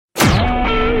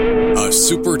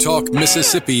SuperTalk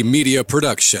Mississippi Media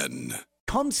production.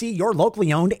 Come see your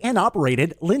locally owned and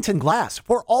operated Linton Glass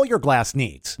for all your glass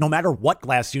needs. No matter what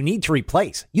glass you need to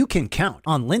replace, you can count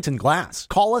on Linton Glass.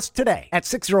 Call us today at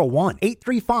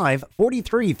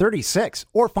 601-835-4336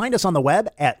 or find us on the web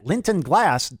at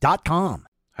lintonglass.com.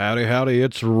 Howdy, howdy,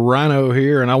 it's Rhino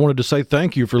here, and I wanted to say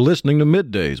thank you for listening to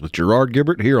MidDays with Gerard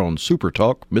Gibert here on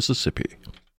SuperTalk Mississippi.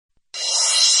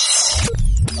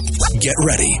 Get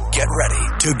ready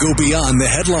to go beyond the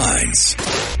headlines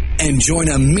and join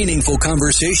a meaningful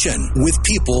conversation with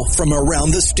people from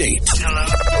around the state.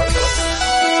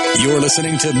 Hello. You're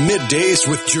listening to MidDays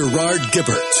with Gerard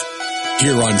Gibert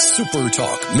here on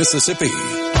SuperTalk Mississippi.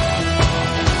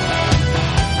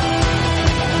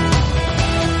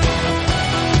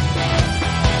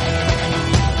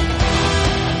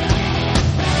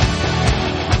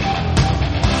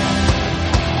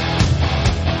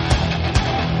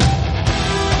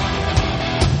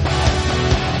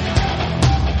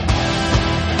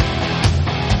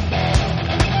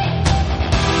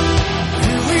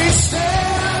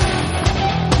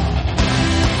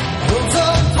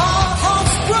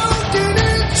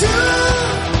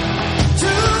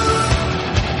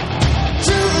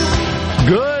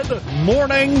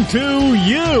 Morning to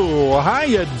you. How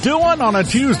you doing on a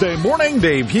Tuesday morning?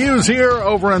 Dave Hughes here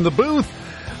over in the booth.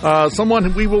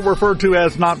 Someone we will refer to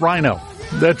as Not Rhino.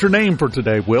 That's your name for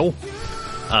today, Will.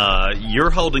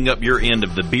 You're holding up your end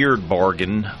of the beard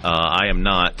bargain. I am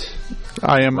not.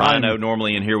 Rhino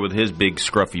normally in here with his big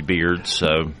scruffy beard,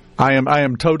 so I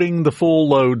am toting the full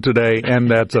load today, and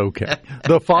that's okay.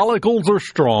 The follicles are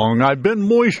strong. I've been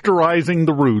moisturizing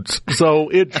the roots, so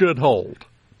it should hold.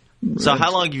 So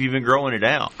how long have you been growing it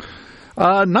out?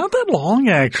 Not that long,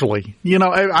 actually. You know,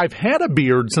 I've had a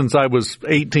beard since I was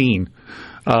 18,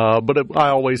 but I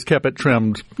always kept it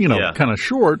trimmed, kind of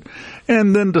short,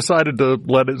 and then decided to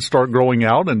let it start growing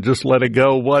out and just let it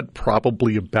go,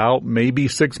 probably about maybe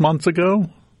 6 months ago?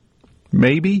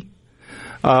 Maybe.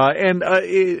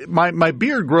 My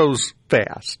beard grows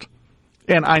fast,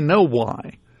 and I know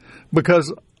why.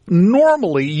 Because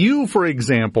normally, you, for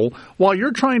example, while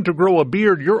you're trying to grow a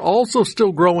beard, you're also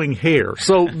still growing hair.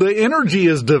 So the energy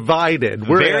is divided.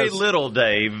 Very little,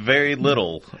 Dave. Very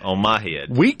little on my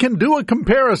head. We can do a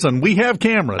comparison. We have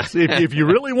cameras if you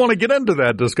really want to get into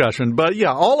that discussion. But,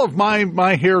 yeah, all of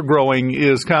my hair growing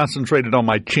is concentrated on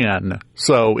my chin.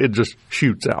 So it just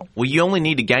shoots out. Well, you only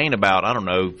need to gain about,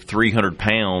 300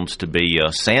 pounds to be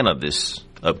Santa this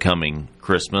upcoming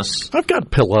Christmas. I've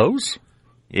got pillows.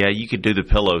 Yeah, you could do the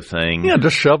pillow thing. Yeah,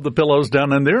 just shove the pillows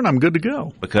down in there and I'm good to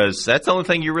go. Because that's the only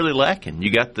thing you're really lacking. You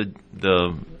got the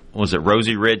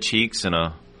rosy red cheeks and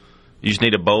you just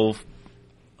need a bowl,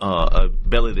 a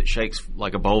belly that shakes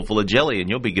like a bowl full of jelly and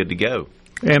you'll be good to go.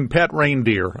 And pet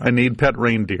reindeer. I need pet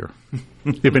reindeer.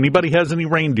 If anybody has any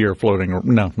reindeer floating,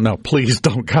 no, please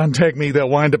don't contact me. They'll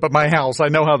wind up at my house. I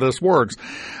know how this works.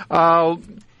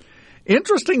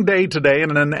 Interesting day today.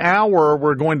 In an hour,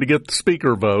 we're going to get the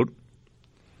speaker vote.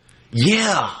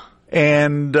 Yeah.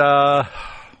 And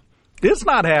it's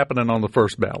not happening on the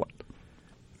first ballot.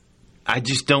 I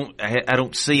just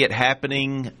don't see it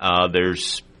happening.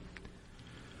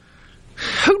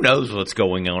 Who knows what's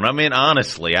going on? I mean,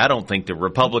 honestly, I don't think the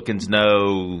Republicans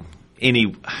know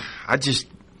any. I just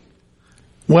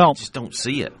don't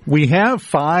see it. We have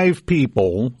 5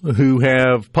 people who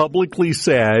have publicly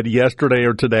said yesterday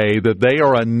or today that they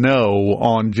are a no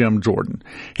on Jim Jordan.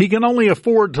 He can only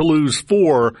afford to lose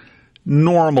 4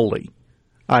 normally.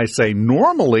 I say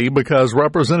normally because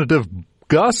Representative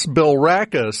Gus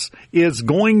Bilrakis is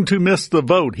going to miss the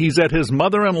vote. He's at his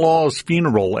mother-in-law's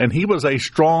funeral, and he was a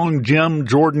strong Jim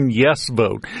Jordan yes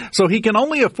vote. So he can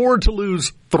only afford to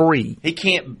lose 3. He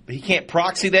can't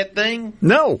proxy that thing?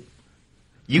 No.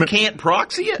 You can't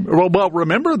proxy it? Well,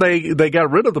 remember they got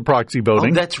rid of the proxy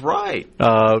voting. Oh, that's right.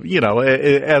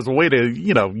 As a way to,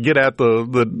 get at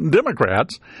the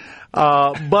Democrats.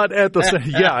 But at the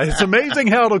it's amazing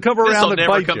how it'll come around and bite you. This will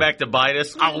never come back to bite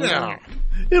us. Oh, no.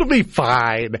 It'll be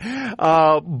fine.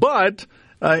 But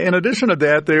in addition to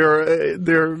that,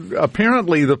 there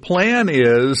apparently the plan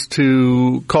is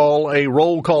to call a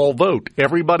roll call vote.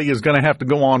 Everybody is going to have to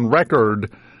go on record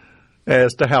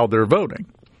as to how they're voting.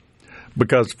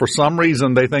 Because for some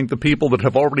reason they think the people that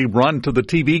have already run to the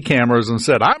TV cameras and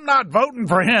said, I'm not voting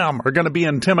for him, are going to be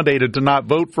intimidated to not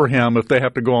vote for him if they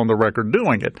have to go on the record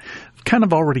doing it. I've kind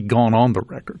of already gone on the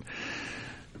record.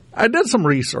 I did some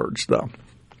research, though.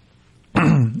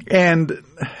 And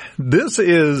this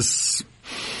is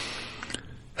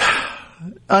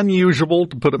unusual,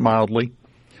 to put it mildly.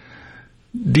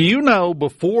 Do you know,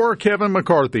 before Kevin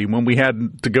McCarthy, when we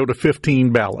had to go to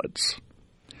 15 ballots,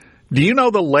 Do you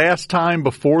know the last time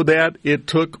before that it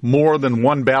took more than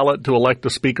one ballot to elect a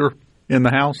speaker in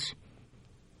the House?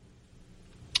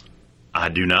 I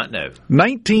do not know.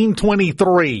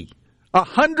 1923,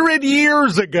 100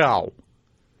 years ago.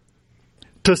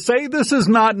 To say this is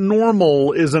not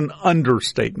normal is an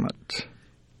understatement.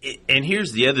 And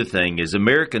here's the other thing is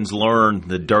Americans learn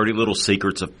the dirty little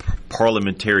secrets of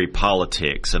parliamentary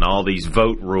politics and all these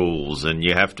vote rules, and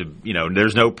you have to,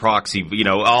 there's no proxy,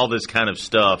 all this kind of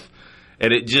stuff.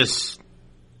 And it just,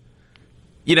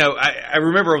 I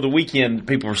remember over the weekend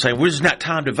people were saying, well, there's not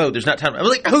time to vote. There's not time. I'm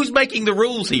like, who's making the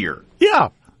rules here? Yeah.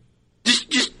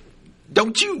 Just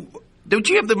don't you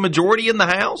have the majority in the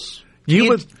House?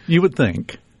 You would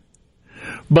think.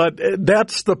 But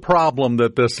that's the problem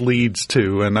that this leads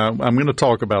to, and I'm going to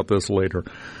talk about this later.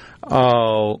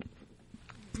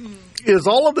 Is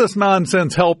all of this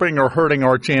nonsense helping or hurting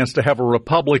our chance to have a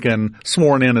Republican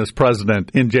sworn in as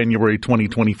president in January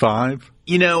 2025?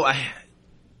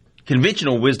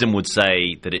 Conventional wisdom would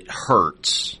say that it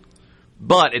hurts.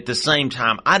 But at the same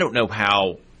time, I don't know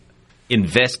how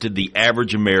invested the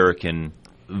average American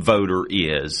voter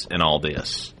is in all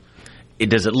this.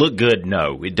 Does it look good?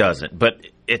 No, it doesn't. But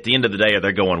at the end of the day, are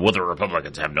they going, well, the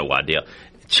Republicans have no idea?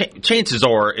 Chances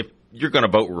are, if you're going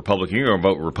to vote Republican, you're going to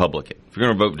vote Republican. If you're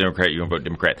going to vote Democrat, you're going to vote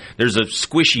Democrat. There's a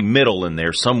squishy middle in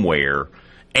there somewhere.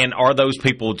 And are those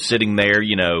people sitting there,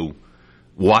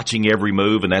 watching every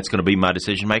move, and that's going to be my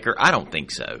decision maker? I don't think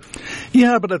so.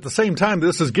 Yeah, but at the same time,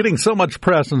 this is getting so much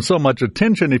press and so much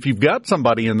attention. If you've got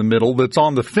somebody in the middle that's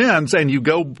on the fence and you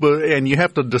go and you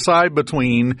have to decide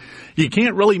between, you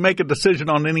can't really make a decision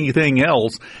on anything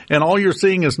else, and all you're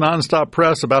seeing is nonstop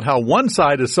press about how one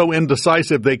side is so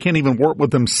indecisive they can't even work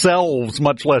with themselves,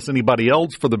 much less anybody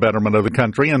else, for the betterment of the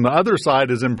country, and the other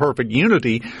side is in perfect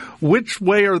unity. Which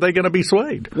way are they going to be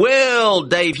swayed? Well,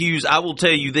 Dave Hughes, I will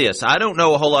tell you this. I don't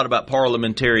know a whole lot about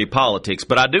parliamentary politics,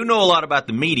 but I do know a lot about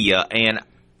the media, and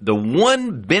the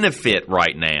one benefit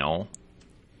right now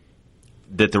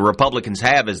that the Republicans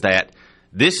have is that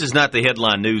this is not the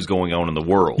headline news going on in the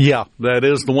world. Yeah, that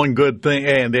is the one good thing,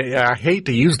 and I hate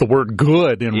to use the word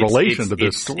good in relation to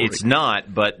this story. It's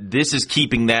not, but this is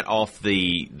keeping that off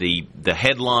the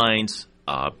headlines.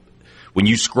 When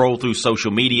you scroll through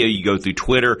social media, you go through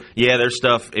Twitter, there's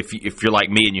stuff, if you're like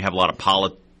me and you have a lot of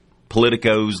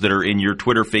politicos that are in your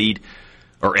Twitter feed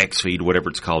or X feed, whatever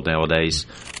it's called nowadays.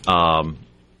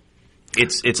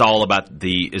 It's all about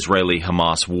the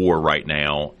Israeli-Hamas war right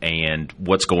now and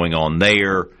what's going on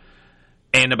there,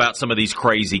 and about some of these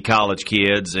crazy college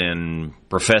kids and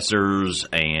professors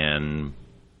and,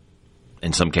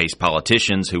 in some case,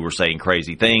 politicians who were saying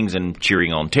crazy things and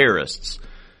cheering on terrorists.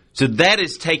 So that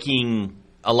is taking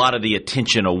a lot of the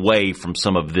attention away from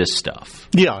some of this stuff.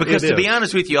 Yeah, because to be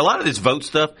honest with you, a lot of this vote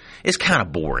stuff is kind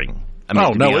of boring.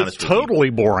 It's totally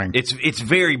boring. It's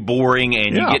very boring,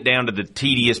 and you get down to the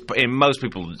tedious. And most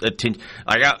people attend.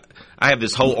 I have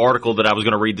this whole article that I was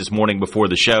going to read this morning before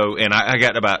the show, and I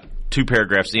got about 2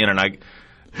 paragraphs in, and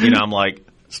I'm like,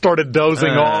 started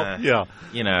dozing off. Yeah,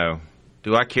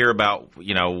 do I care about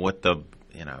what the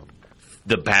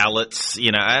ballots?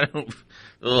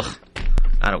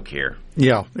 I don't care.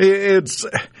 Yeah, it's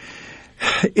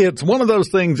one of those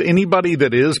things. Anybody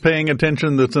that is paying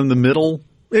attention that's in the middle,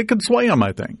 it could sway them,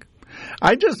 I think.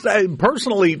 I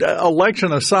personally,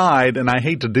 election aside, and I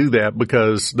hate to do that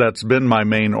because that's been my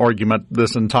main argument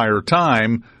this entire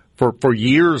time for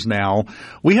years now,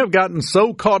 we have gotten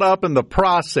so caught up in the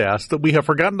process that we have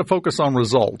forgotten to focus on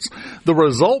results. The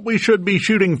result we should be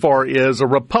shooting for is a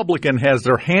Republican has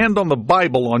their hand on the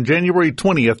Bible on January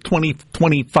 20th,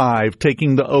 2025,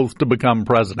 taking the oath to become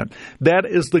president. That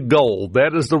is the goal.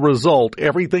 That is the result.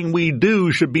 Everything we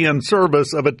do should be in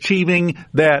service of achieving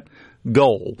that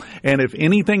goal. And if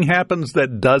anything happens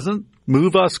that doesn't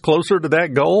move us closer to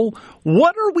that goal,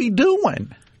 what are we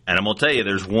doing? And I'm going to tell you,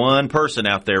 there's one person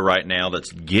out there right now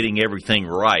that's getting everything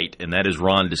right, and that is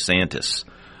Ron DeSantis.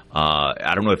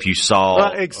 I don't know if you saw...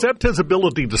 except his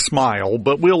ability to smile,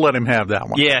 but we'll let him have that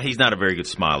one. Yeah, he's not a very good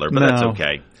smiler, but that's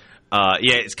okay.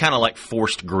 It's kind of like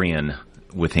forced grin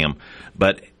with him.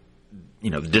 But,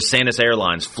 DeSantis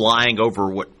Airlines flying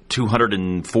over,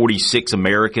 246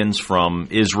 Americans from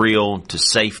Israel to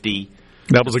safety.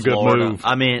 That was a good move.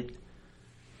 I mean...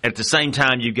 At the same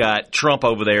time, you got Trump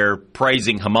over there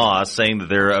praising Hamas, saying that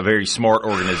they're a very smart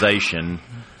organization.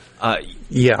 And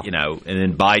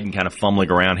then Biden kind of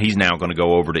fumbling around. He's now going to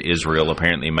go over to Israel,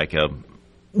 apparently, and make a...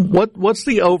 What's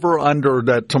the over-under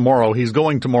that tomorrow, he's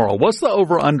going tomorrow, what's the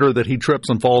over-under that he trips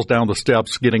and falls down the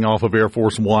steps getting off of Air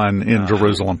Force One in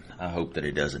Jerusalem? I hope that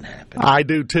it doesn't happen. I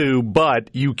do too,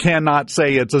 but you cannot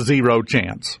say it's a zero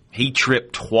chance. He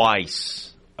tripped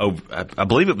twice I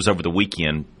believe it was over the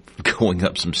weekend, going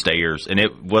up some stairs, and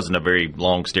it wasn't a very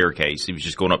long staircase. He was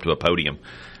just going up to a podium,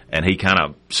 and he kind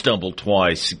of stumbled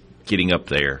twice getting up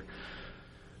there.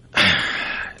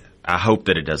 I hope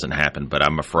that it doesn't happen, but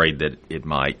I'm afraid that it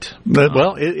might.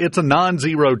 Well, it's a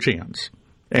non-zero chance.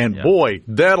 And boy,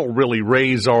 that'll really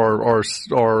raise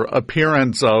our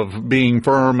appearance of being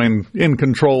firm and in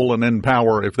control and in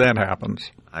power if that happens.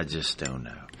 I just don't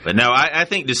know. But no, I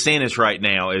think DeSantis right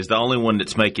now is the only one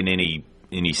that's making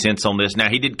any sense on this. Now,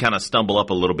 he did kind of stumble up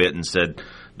a little bit and said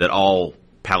that all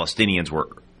Palestinians were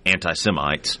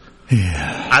anti-Semites.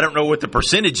 Yeah. I don't know what the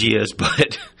percentage is,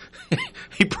 but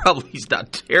he's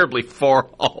not terribly far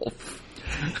off.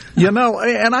 And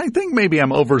I think maybe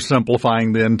I'm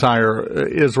oversimplifying the entire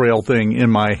Israel thing in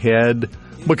my head,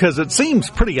 because it seems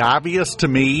pretty obvious to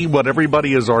me what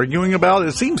everybody is arguing about.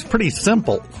 It seems pretty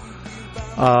simple.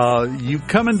 You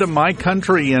come into my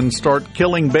country and start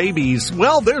killing babies.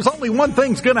 Well, there's only one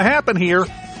thing's going to happen here,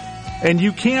 and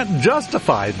you can't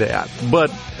justify that.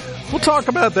 But we'll talk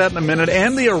about that in a minute.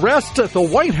 And the arrest at the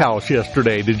White House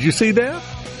yesterday. Did you see that?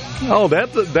 Oh,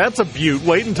 that's a beaut.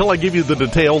 Wait until I give you the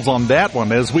details on that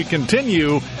one as we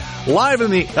continue live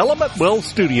in the Element Wealth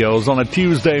Studios on a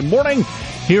Tuesday morning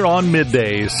here on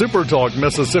Middays. SuperTalk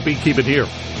Mississippi. Keep it here.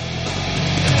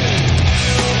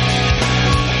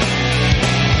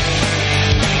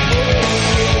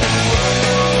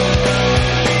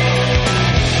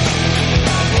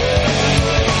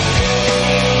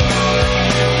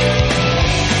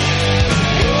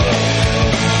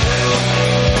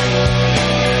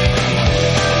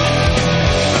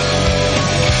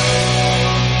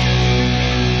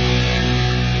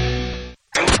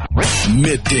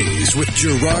 Middays with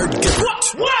Gerard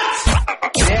Gibert.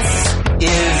 What? This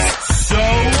is so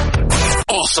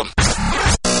awesome.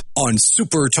 On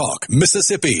SuperTalk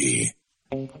Mississippi.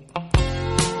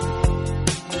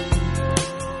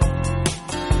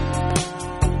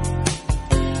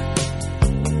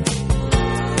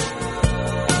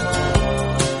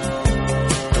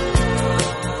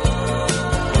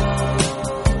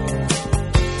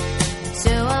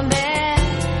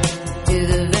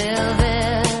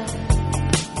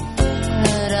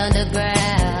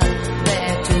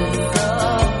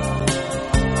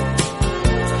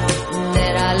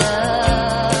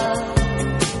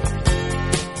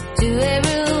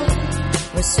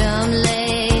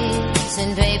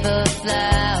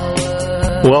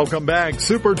 Welcome back.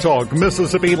 SuperTalk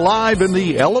Mississippi live in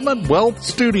the Element Wealth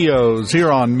Studios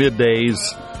here on Middays.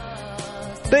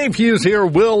 Dave Hughes here,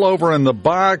 Will over in the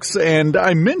box, and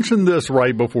I mentioned this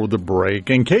right before the break.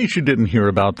 In case you didn't hear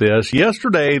about this,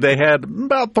 yesterday they had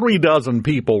about 36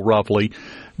 people, roughly,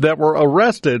 that were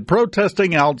arrested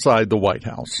protesting outside the White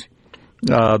House.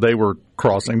 They were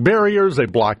crossing barriers. They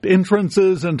blocked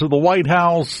entrances into the White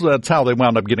House. That's how they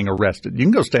wound up getting arrested. You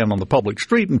can go stand on the public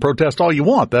street and protest all you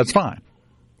want. That's fine.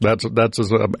 That's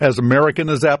as American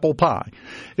as apple pie.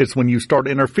 It's when you start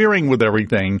interfering with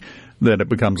everything that it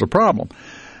becomes a problem.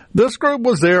 This group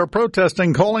was there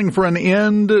protesting, calling for an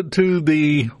end to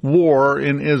the war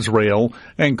in Israel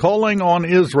and calling on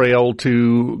Israel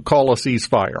to call a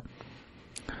ceasefire.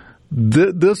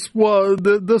 This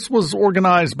was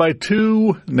organized by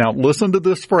two, now listen to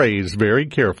this phrase very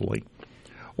carefully,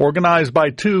 organized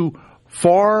by two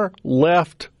far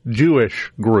left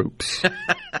Jewish groups.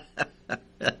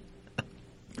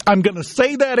 I'm going to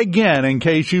say that again in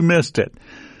case you missed it.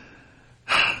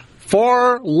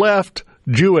 Far left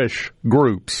Jewish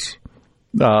groups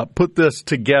put this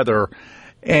together,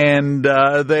 and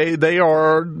they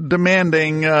are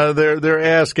demanding, they're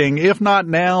asking, if not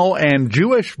now, and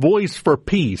Jewish Voice for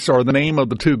Peace are the name of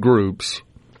the two groups.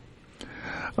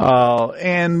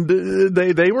 And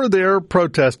they were there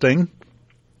protesting,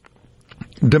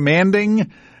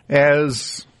 demanding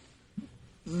as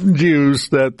Jews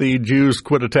that the Jews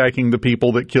quit attacking the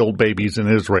people that killed babies in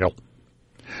Israel.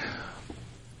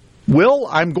 Will,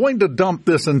 I'm going to dump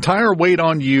this entire weight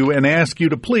on you and ask you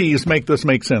to please make this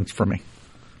make sense for me.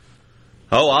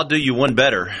 Oh, I'll do you one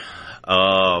better.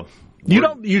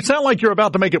 You sound like you're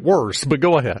about to make it worse, but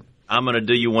go ahead. I'm going to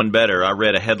do you one better. I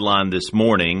read a headline this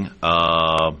morning.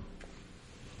 Let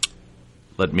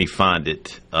me find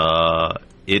it.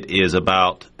 It is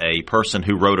about a person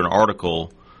who wrote an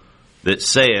article that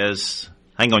says,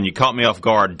 hang on, you caught me off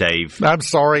guard, Dave. I'm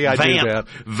sorry I did that.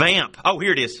 Vamp. Oh,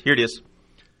 here it is.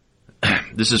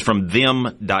 This is from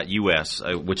them.us,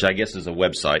 which I guess is a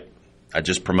website. I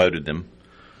just promoted them.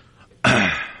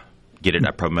 Get it?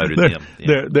 I promoted them.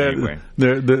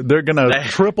 They're going to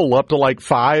triple up to like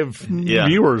 5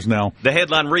 viewers now. The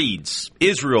headline reads,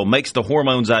 Israel makes the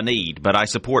hormones I need, but I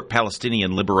support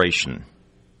Palestinian liberation.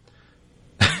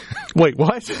 Wait,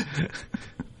 what?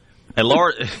 A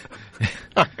large,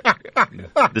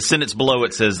 the sentence below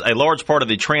it says, a large part of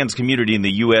the trans community in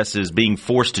the U.S. is being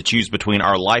forced to choose between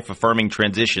our life-affirming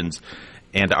transitions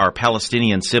and our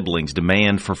Palestinian siblings'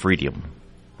 demand for freedom.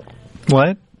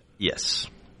 What? Yes.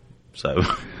 So.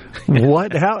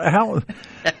 What? How?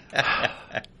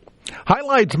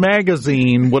 Highlights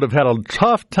Magazine would have had a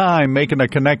tough time making a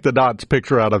connect-the-dots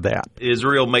picture out of that.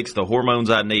 Israel makes the hormones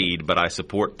I need, but I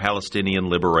support Palestinian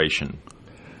liberation.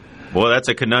 Boy, that's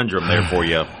a conundrum there for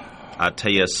you.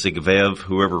 Ataya Sigvev,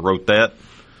 whoever wrote that.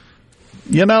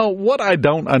 You know, what I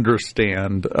don't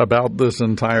understand about this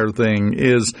entire thing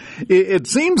is it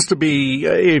seems to be,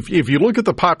 if you look at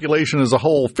the population as a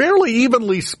whole, fairly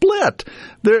evenly split.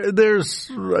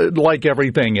 There's, like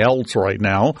everything else right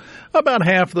now, about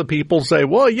half of the people say,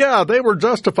 well, yeah, they were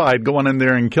justified going in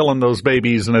there and killing those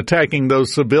babies and attacking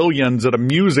those civilians at a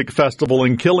music festival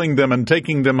and killing them and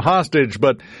taking them hostage,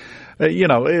 but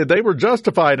they were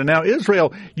justified. And now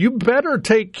Israel, you better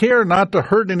take care not to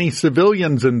hurt any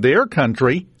civilians in their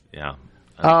country. Yeah.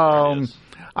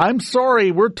 I'm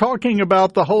sorry, we're talking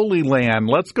about the Holy Land.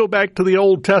 Let's go back to the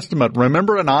Old Testament.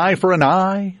 Remember an eye for an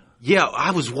eye? Yeah,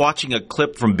 I was watching a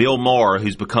clip from Bill Maher,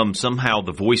 who's become somehow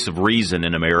the voice of reason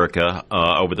in America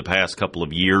over the past couple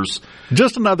of years.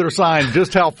 Just another sign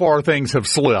just how far things have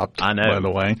slipped, I know. By the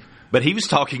way. But he was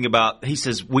talking about, he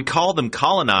says, we call them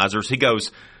colonizers.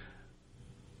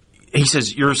 He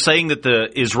says, you're saying that the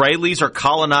Israelis are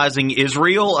colonizing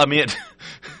Israel? I mean,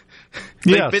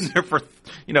 they've been there for,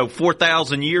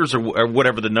 4,000 years or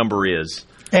whatever the number is.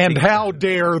 And how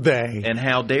dare they? And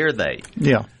how dare they?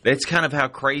 Yeah. That's kind of how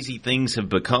crazy things have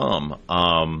become.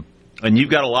 And you've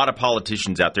got a lot of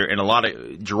politicians out there, and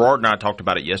Gerard and I talked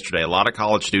about it yesterday, a lot of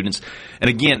college students. And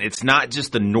again, it's not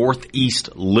just the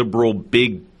Northeast liberal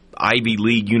big Ivy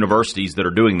League universities that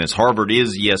are doing this. Harvard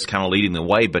is, yes, kind of leading the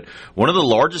way, but one of the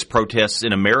largest protests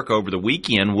in America over the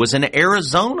weekend was in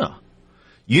Arizona.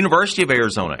 University of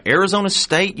Arizona, Arizona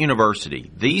State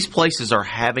University. These places are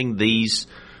having these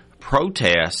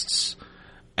protests,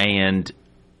 and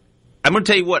I'm going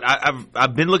to tell you what,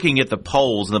 I've been looking at the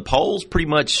polls, and the polls pretty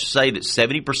much say that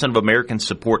 70% of Americans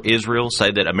support Israel,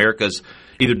 say that America's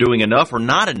either doing enough or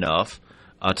not enough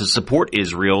to support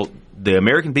Israel. The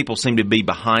American people seem to be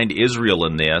behind Israel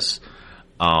in this,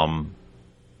 and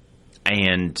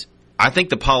I think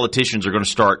the politicians are going to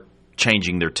start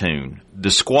changing their tune. The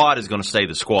squad is going to stay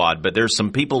the squad, but there's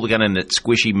some people kind of in that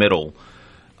squishy middle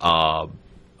of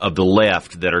the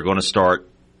left that are going to start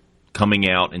coming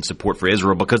out in support for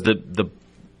Israel because the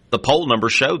poll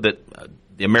numbers show that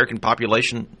the American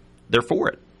population, they're for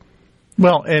it.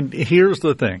 Well, and here's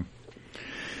the thing.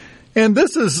 And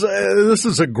this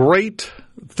is a great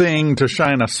thing to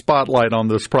shine a spotlight on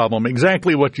this problem.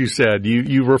 Exactly what you said.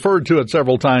 You referred to it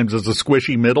several times as a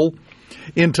squishy middle.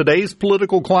 In today's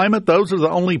political climate, those are the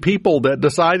only people that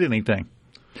decide anything.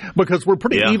 Because we're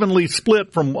pretty evenly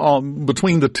split from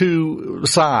between the two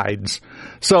sides.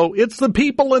 So it's the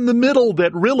people in the middle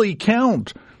that really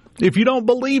count. If you don't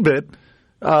believe it,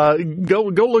 go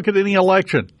look at any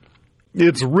election.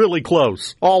 It's really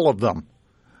close, all of them.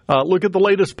 Look at the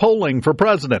latest polling for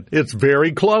president. It's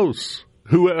very close.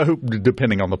 Who,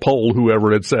 depending on the poll,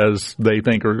 whoever it says they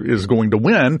think is going to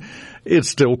win, it's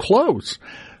still close.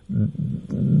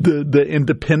 The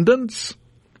independents,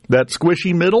 that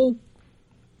squishy middle,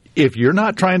 if you're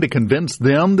not trying to convince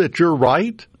them that you're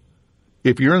right,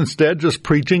 if you're instead just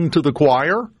preaching to the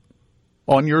choir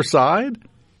on your side,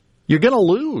 you're going to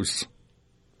lose.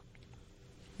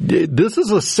 This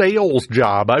is a sales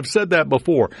job. I've said that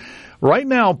before. Right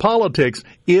now, politics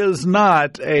is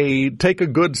not a take a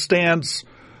good stance,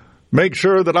 make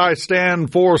sure that I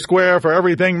stand four square for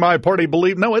everything my party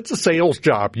believes. No, it's a sales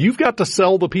job. You've got to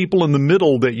sell the people in the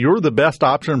middle that you're the best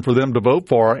option for them to vote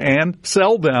for and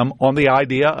sell them on the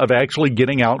idea of actually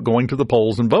getting out, going to the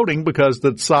polls and voting, because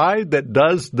the side that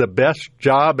does the best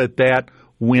job at that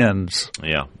wins.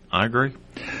 Yeah, I agree.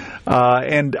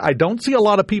 And I don't see a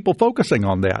lot of people focusing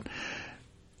on that.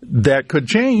 That could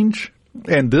change.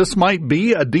 And this might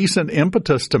be a decent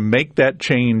impetus to make that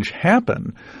change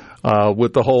happen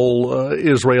with the whole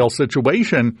Israel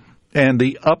situation and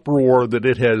the uproar that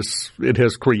it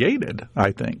has created,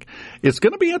 I think. It's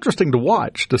going to be interesting to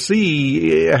watch to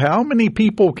see how many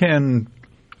people can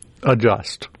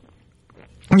adjust.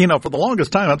 For the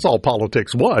longest time, that's all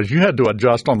politics was. You had to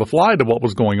adjust on the fly to what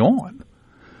was going on.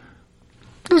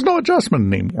 There's no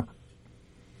adjustment anymore.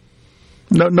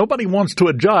 No, nobody wants to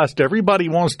adjust. Everybody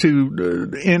wants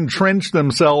to entrench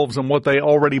themselves in what they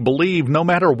already believe, no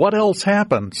matter what else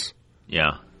happens.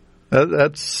 Yeah.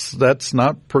 That's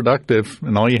not productive,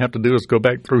 and all you have to do is go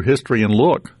back through history and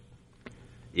look.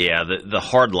 Yeah, the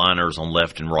hardliners on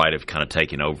left and right have kind of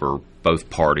taken over both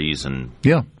parties and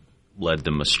led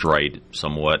them astray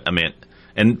somewhat. I mean,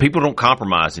 and people don't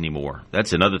compromise anymore.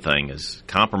 That's another thing, is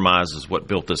compromise is what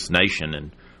built this nation,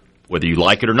 and whether you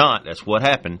like it or not, that's what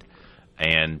happened.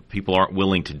 And people aren't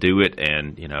willing to do it,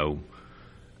 and,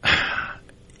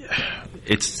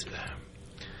 it's...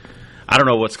 I don't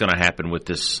know what's going to happen with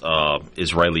this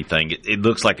Israeli thing. It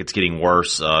looks like it's getting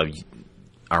worse.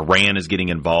 Iran is getting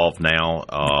involved now.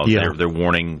 They're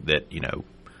warning that,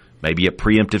 maybe a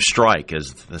preemptive strike,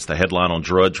 as that's the headline on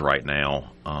Drudge right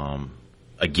now,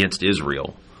 against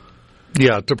Israel.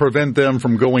 Yeah, to prevent them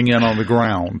from going in on the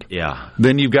ground. Yeah.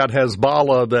 Then you've got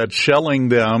Hezbollah that's shelling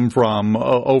them from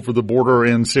over the border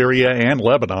in Syria and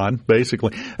Lebanon,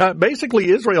 basically. Basically,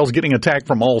 Israel's getting attacked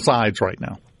from all sides right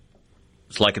now.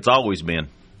 It's like it's always been.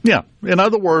 Yeah. In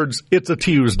other words, it's a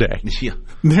Tuesday. Yeah.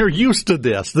 They're used to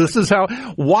this. This is how.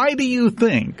 Why do you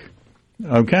think?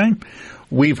 Okay.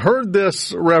 We've heard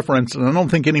this reference, and I don't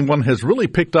think anyone has really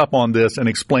picked up on this and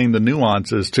explained the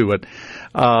nuances to it.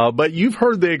 But you've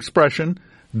heard the expression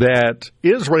that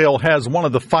Israel has one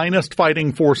of the finest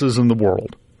fighting forces in the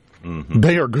world. Mm-hmm.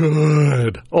 They are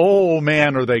good. Oh,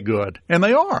 man, are they good. And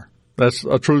they are. That's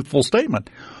a truthful statement.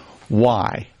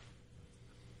 Why?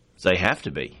 They have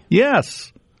to be.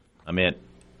 Yes. I mean,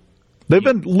 they've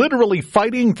been literally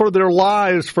fighting for their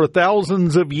lives for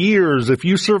thousands of years. If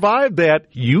you survive that,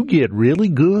 you get really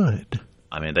good.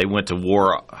 I mean, they went to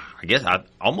war, I guess,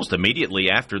 almost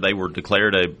immediately after they were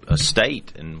declared a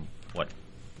state in,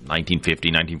 1950,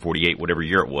 1948, whatever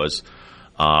year it was.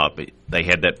 But they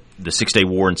had the Six-Day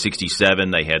War in 1967.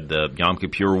 They had the Yom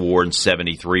Kippur War in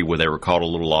 1973, where they were caught a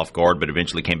little off guard, but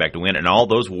eventually came back to win. And all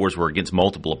those wars were against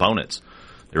multiple opponents.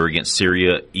 They were against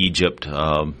Syria, Egypt,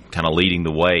 kind of leading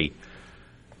the way.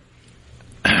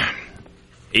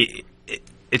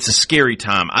 It's a scary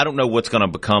time. I don't know what's going to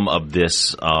become of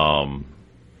this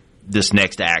this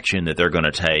next action that they're going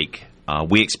to take.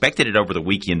 We expected it over the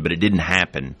weekend, but it didn't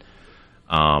happen.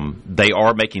 They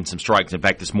are making some strikes. In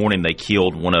fact, this morning they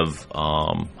killed one of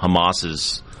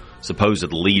Hamas's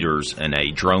supposed leaders in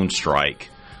a drone strike.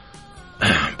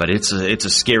 But it's a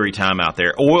scary time out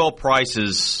there. Oil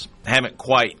prices haven't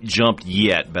quite jumped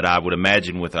yet, but I would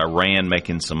imagine with Iran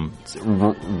making some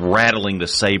rattling the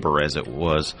saber as it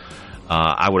was,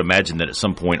 I would imagine that at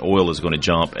some point oil is going to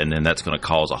jump, and then that's going to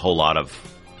cause a whole lot of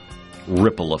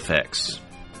ripple effects.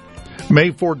 May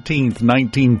 14th,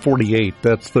 1948.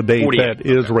 That's the date that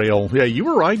Israel. Yeah, you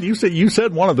were right. You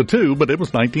said one of the two, but it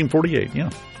was 1948.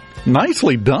 Yeah.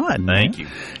 Nicely done. Thank you.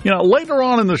 Later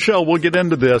on in the show, we'll get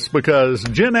into this because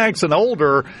Gen X and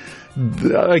older,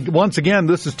 once again,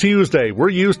 this is Tuesday. We're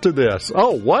used to this.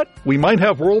 Oh, what? We might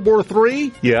have World War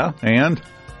III? Yeah, and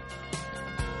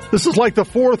this is like the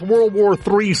fourth World War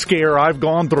III scare I've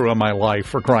gone through in my life,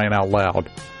 for crying out loud.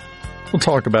 We'll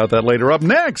talk about that later. Up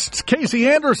next, Casey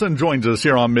Anderson joins us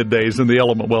here on Middays in the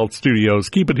Element Wealth Studios.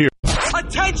 Keep it here.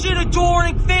 Attention,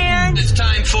 adoring fans! It's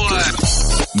time for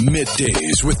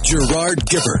Middays with Gerard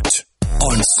Gibert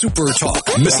on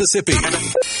SuperTalk Mississippi.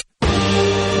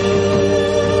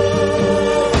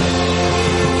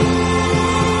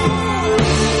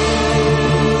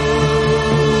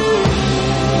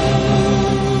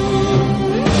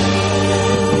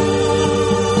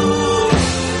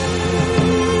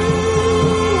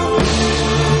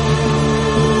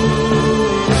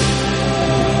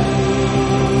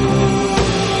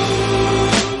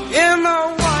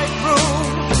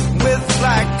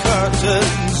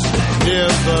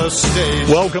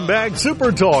 Welcome back,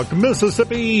 Super Talk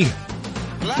Mississippi,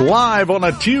 live on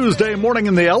a Tuesday morning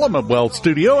in the Element Wealth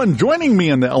Studio. And joining me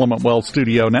in the Element Wealth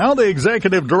Studio now, the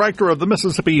Executive Director of the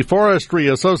Mississippi Forestry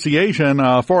Association,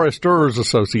 Foresters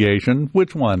Association.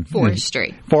 Which one?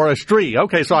 Forestry. Forestry.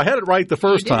 Okay, so I had it right the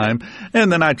first time,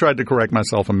 and then I tried to correct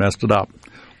myself and messed it up.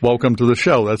 Welcome to the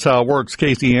show. That's how it works.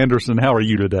 Casey Anderson, how are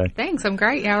you today? Thanks. I'm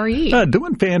great. How are you?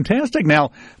 Doing fantastic.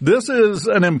 Now, this is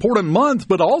an important month,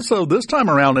 but also this time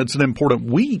around, it's an important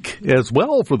week as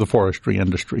well for the forestry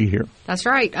industry here. That's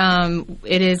right.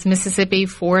 It is Mississippi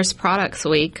Forest Products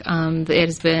Week. It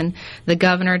has been, the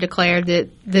governor declared that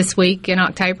this week in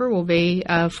October will be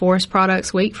Forest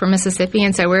Products Week for Mississippi,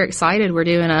 and so we're excited.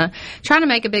 We're trying to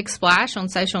make a big splash on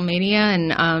social media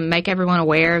and make everyone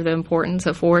aware of the importance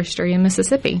of forestry in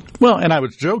Mississippi. Well, and I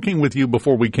was joking with you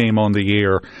before we came on the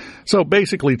air. So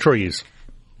basically trees.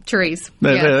 Trees.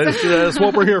 Yes. That's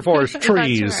what we're here for, is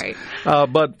trees. That's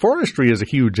right. But forestry is a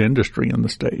huge industry in the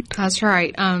state. That's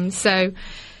right. So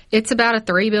it's about a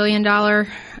 $3 billion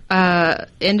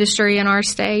industry in our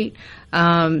state.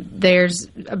 There's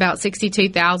about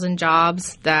 62,000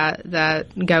 jobs that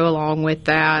go along with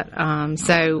that.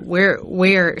 So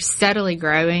we're steadily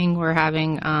growing. We're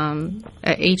having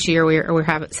each year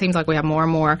it seems like we have more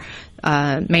and more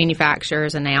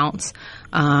manufacturers announce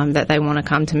that they want to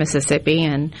come to Mississippi,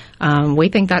 and we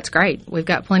think that's great. We've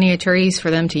got plenty of trees for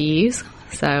them to use.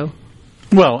 So,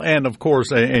 well, and of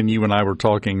course, and you and I were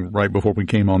talking right before we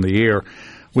came on the air.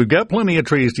 We've got plenty of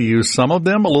trees to use. Some of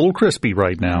them a little crispy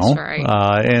right now. That's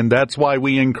right. And that's why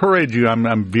we encourage you.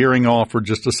 I'm veering off for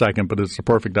just a second, but it's a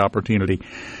perfect opportunity.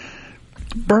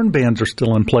 Burn bans are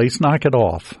still in place. Knock it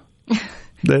off.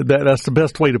 That's the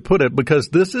best way to put it, because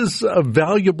this is a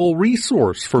valuable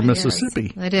resource for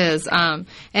Mississippi. It is.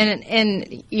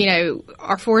 And you know,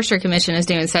 our Forestry Commission is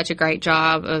doing such a great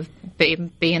job of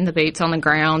being the boots on the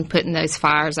ground, putting those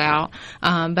fires out.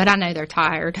 But I know they're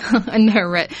tired and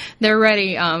they're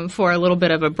ready for a little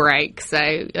bit of a break. So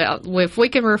if we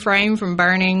can refrain from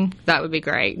burning, that would be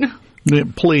great. Yeah,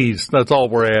 please, that's all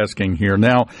we're asking here.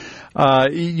 Now,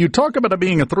 you talk about it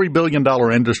being a $3 billion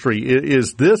industry.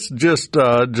 Is this just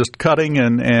cutting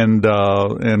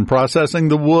and processing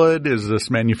the wood? Is this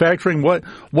manufacturing? What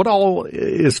all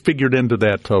is figured into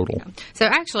that total? So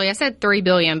actually, I said $3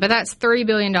 billion, but that's $3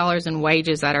 billion in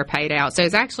wages that are paid out. So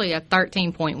it's actually a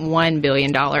 $13.1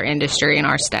 billion industry in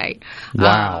our state.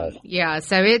 Wow. Yeah.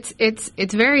 So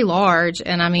it's very large,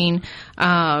 and I mean.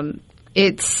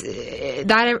 It's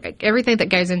that everything that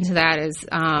goes into that is,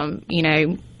 you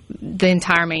know, the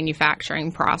entire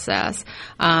manufacturing process,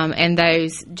 and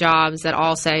those jobs that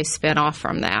also spin off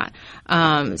from that.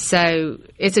 So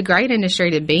it's a great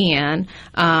industry to be in,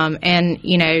 and,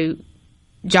 you know,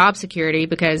 job security,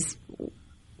 because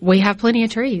we have plenty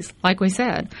of trees, like we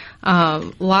said.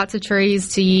 Lots of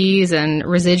trees to use and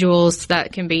residuals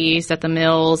that can be used at the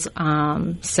mills.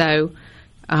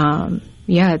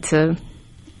 Yeah, it's a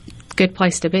good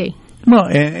place to be. Well,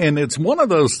 and it's one of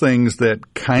those things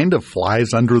that kind of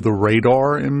flies under the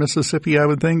radar in Mississippi, I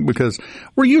would think, because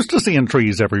we're used to seeing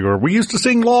trees everywhere. We're used to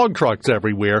seeing log trucks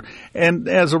everywhere. And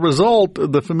as a result,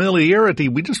 the familiarity,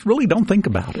 we just really don't think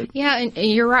about it. Yeah, and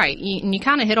you're right. You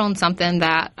kind of hit on something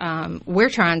that we're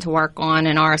trying to work on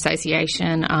in our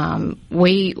association.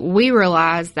 We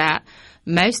realize that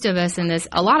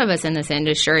a lot of us in this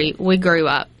industry, we grew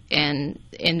up in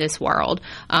this world.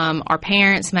 Our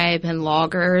parents may have been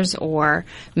loggers, or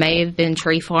may have been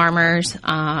tree farmers,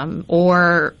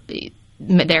 or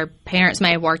their parents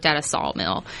may have worked at a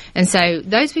sawmill. And so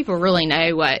those people really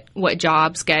know what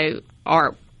jobs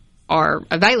are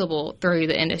available through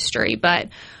the industry. But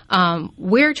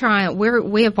we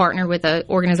have partnered with an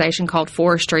organization called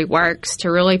Forestry Works to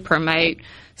really promote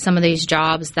some of these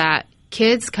jobs that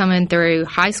kids coming through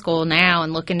high school now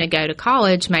and looking to go to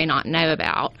college may not know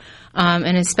about.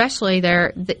 And especially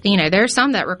there are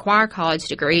some that require college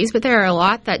degrees, but there are a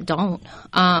lot that don't.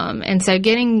 And so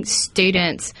getting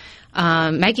students,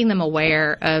 making them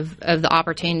aware of the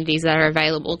opportunities that are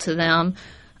available to them,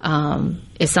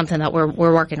 is something that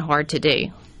we're working hard to do.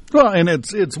 Well, and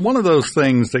it's one of those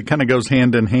things that kind of goes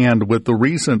hand in hand with the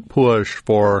recent push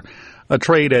for a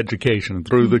trade education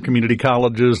through the community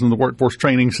colleges and the workforce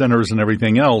training centers and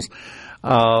everything else,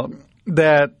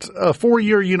 that a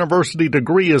 4-year university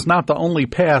degree is not the only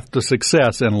path to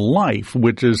success in life,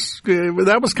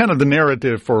 that was kind of the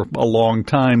narrative for a long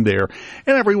time there.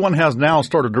 And everyone has now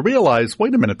started to realize,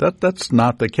 wait a minute, that's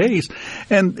not the case.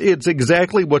 And it's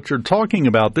exactly what you're talking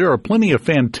about. There are plenty of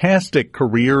fantastic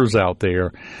careers out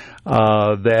there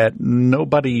that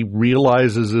nobody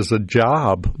realizes is a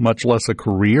job, much less a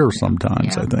career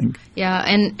sometimes, I think. Yeah,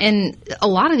 and a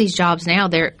lot of these jobs now,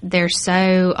 they're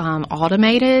so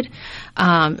automated,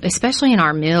 especially in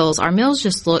our mills. Our mills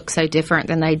just look so different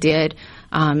than they did,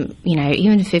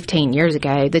 even 15 years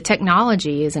ago. The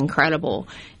technology is incredible,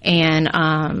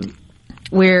 and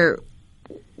we're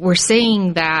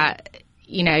seeing that,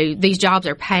 these jobs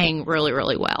are paying really,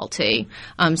 really well, too.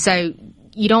 So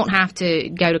you don't have to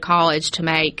go to college to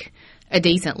make a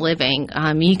decent living.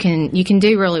 You can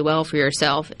do really well for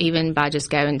yourself even by just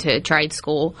going to trade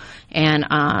school and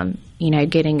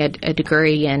getting a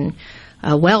degree in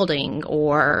welding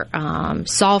or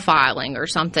saw filing or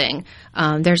something.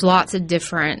 There's lots of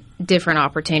different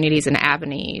opportunities and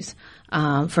avenues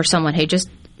for someone who just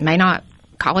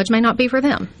college may not be for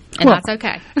them. And that's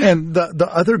okay. And the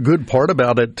other good part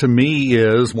about it to me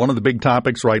is one of the big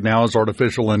topics right now is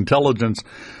artificial intelligence.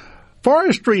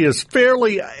 Forestry is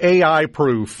fairly AI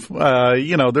proof.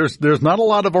 There's not a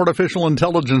lot of artificial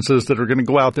intelligences that are going to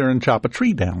go out there and chop a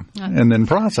tree down and then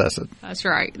process it. That's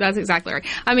right. That's exactly right.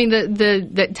 I mean,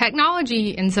 the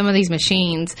technology in some of these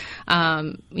machines,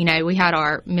 we had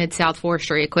our Mid-South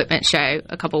Forestry Equipment Show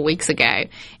a couple weeks ago,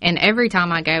 and every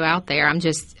time I go out there,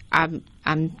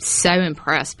 I'm so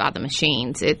impressed by the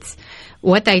machines. It's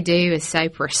what they do is so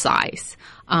precise.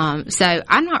 So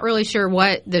I'm not really sure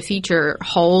what the future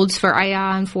holds for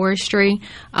AI in forestry.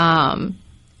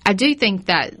 I do think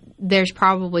that there's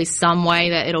probably some way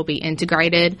that it'll be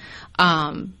integrated,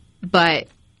 but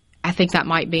I think that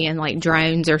might be in like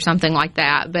drones or something like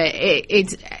that. But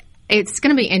it's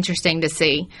going to be interesting to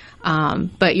see.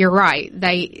 But you're right;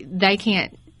 they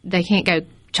can't go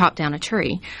chop down a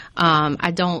tree.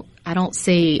 I don't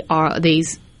see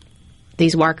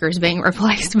these workers being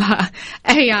replaced by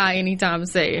AI anytime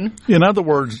soon. In other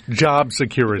words, job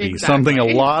security, exactly. Something a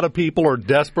lot of people are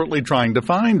desperately trying to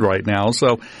find right now.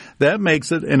 So that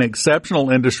makes it an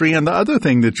exceptional industry. And the other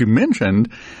thing that you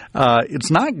mentioned, it's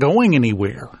not going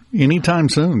anywhere anytime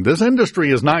soon. This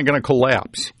industry is not going to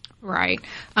collapse. Right.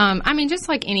 Just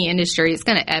like any industry, it's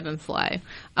going to ebb and flow.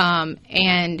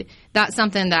 And that's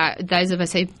something that those of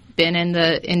us who've been in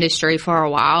the industry for a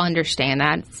while understand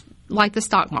that. It's like the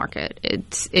stock market.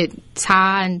 It's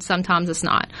high and sometimes it's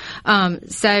not. I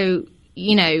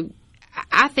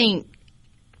think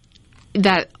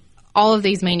that all of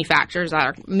these manufacturers that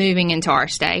are moving into our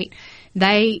state,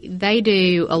 they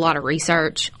do a lot of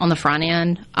research on the front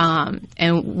end.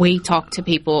 And we talk to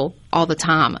people all the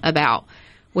time about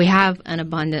we have an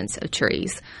abundance of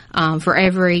trees. For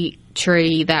every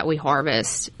tree that we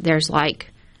harvest,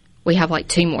 we have like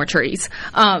 2 more trees.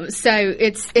 So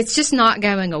it's just not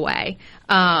going away.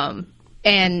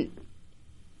 And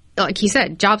like you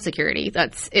said, job security,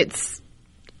 it's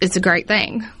a great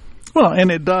thing. Well,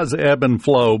 and it does ebb and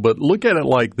flow, but look at it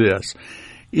like this.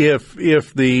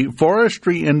 If the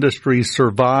forestry industry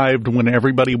survived when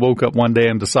everybody woke up one day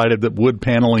and decided that wood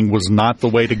paneling was not the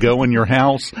way to go in your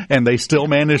house, and they still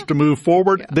managed to move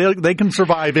forward, they can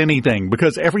survive anything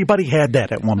because everybody had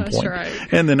that at one point. Right.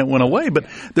 And then it went away. But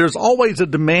there's always a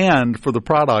demand for the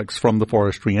products from the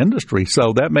forestry industry,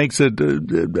 so that makes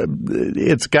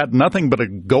it's got nothing but a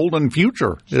golden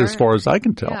future as far as I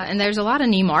can tell. Yeah, and there's a lot of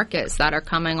new markets that are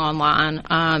coming online.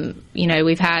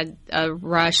 We've had a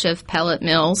rush of pellet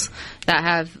mills that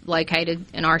have located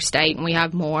in our state, and we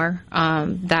have more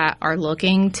that are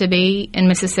looking to be in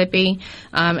Mississippi.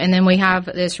 And then we have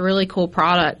this really cool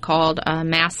product called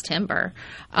mass timber,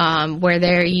 where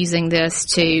they're using this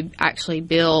to actually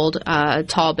build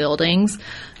tall buildings.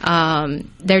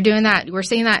 They're doing that. We're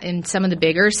seeing that in some of the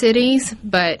bigger cities,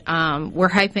 but we're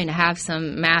hoping to have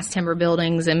some mass timber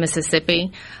buildings in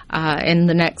Mississippi in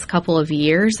the next couple of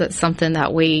years. That's something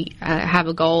that we have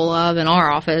a goal of in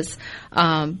our office.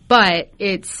 But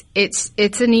it's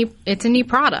a new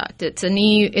product. It's a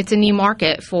new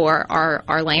market for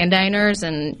our landowners,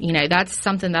 and that's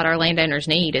something that our landowners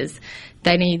need is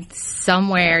they need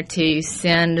somewhere to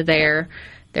send their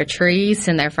trees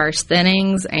and their first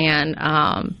thinnings, and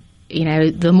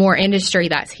the more industry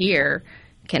that's here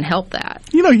can help that.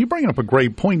 You bring up a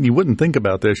great point. You wouldn't think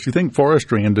about this. You think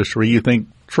forestry industry, you think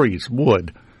trees,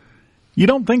 wood. You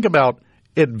don't think about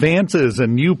advances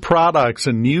and new products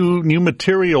and new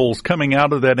materials coming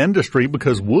out of that industry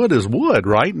because wood is wood,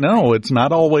 right? No, it's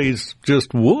not always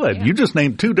just wood. Yeah. You just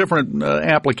named 2 different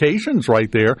applications right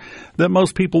there that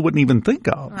most people wouldn't even think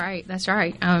of. Right, that's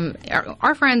right.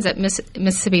 Our friends at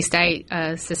Mississippi State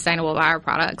Sustainable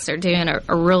Bioproducts are doing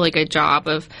a really good job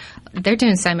they're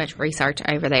doing so much research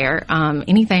over there.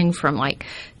 Anything from like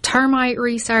termite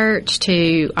research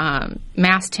to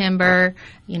mass timber.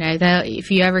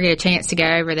 If you ever get a chance to go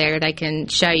over there, they can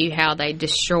show you how they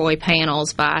destroy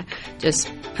panels by just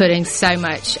putting so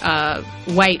much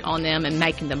weight on them and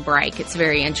making them break. It's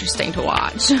very interesting to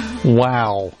watch.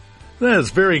 Wow. That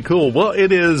is very cool. Well,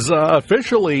 it is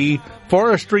officially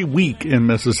Forestry Week in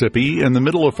Mississippi in the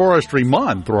middle of Forestry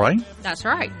Month, right? That's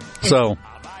right. So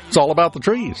it's all about the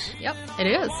trees. Yep, it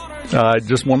is. I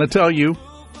just want to tell you,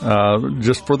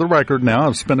 just for the record now,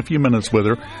 I've spent a few minutes with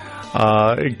her.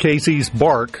 Casey's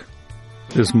bark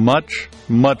is much,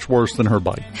 much worse than her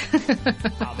bite.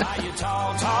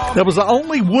 That was the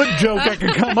only wood joke I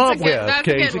could come up with,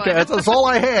 Casey. That's all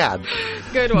I had.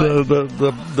 Good one.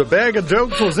 The bag of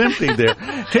jokes was empty there.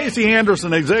 Casey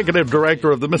Anderson, Executive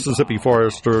Director of the Mississippi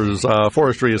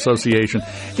Forestry Association.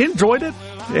 Enjoyed it,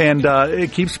 and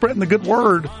it keeps spreading the good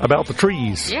word about the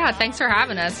trees. Yeah, thanks for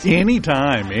having us.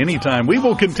 Anytime. We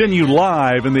will continue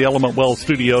live in the Element Wealth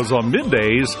Studios on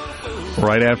Middays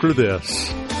right after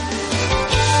this.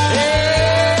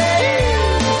 Hey,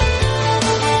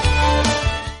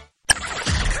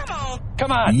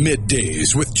 Come on.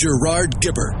 Middays with Gerard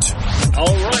Gibert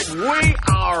All right, we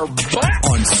are back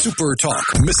on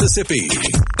SuperTalk Mississippi.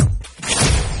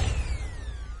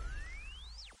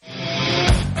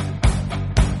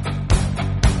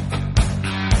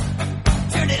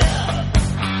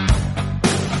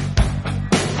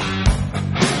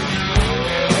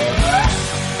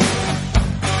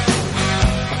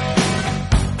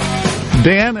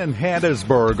 Dan in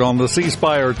Hattiesburg on the C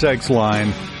Spire text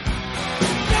line,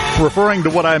 referring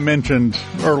to what I mentioned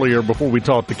earlier before we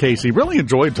talked to Casey. Really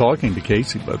enjoyed talking to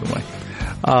Casey, by the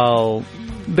way.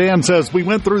 Dan says, we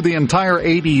went through the entire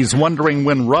 80s wondering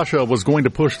when Russia was going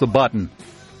to push the button.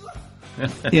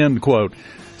 End quote.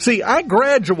 See, I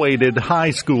graduated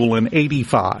high school in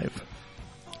 85.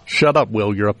 Shut up,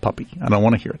 Will. You're a puppy. I don't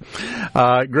want to hear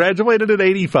it. Graduated at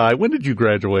 85. When did you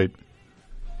graduate?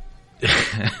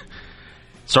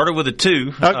 Started with a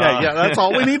 2. Okay, yeah, that's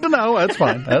all we need to know. That's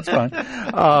fine. That's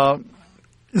fine.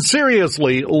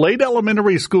 Seriously, late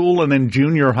elementary school and then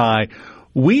junior high,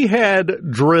 we had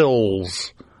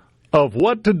drills of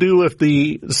what to do if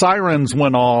the sirens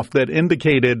went off that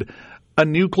indicated a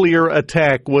nuclear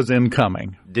attack was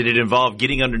incoming. Did it involve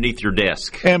getting underneath your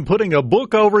desk? And putting a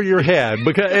book over your head,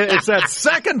 because it's that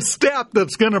second step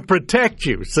that's going to protect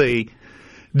you, see?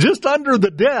 Just under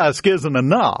the desk isn't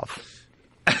enough.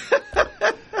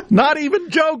 Not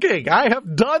even joking. I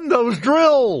have done those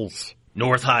drills.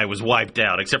 North High was wiped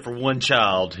out, except for one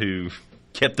child who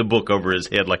kept the book over his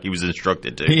head like he was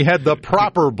instructed to. He had the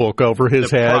proper book over his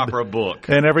head. The proper book.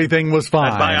 And everything was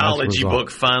fine. My biology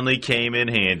book finally came in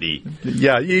handy.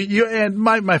 Yeah, and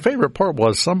my favorite part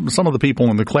was some of the people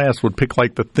in the class would pick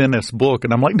like the thinnest book,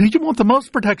 and I'm like, do you want the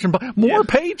most protection? More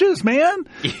pages, man.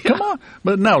 Yeah. Come on.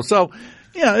 But no, so...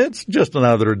 yeah, it's just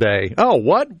another day. Oh,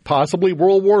 what? Possibly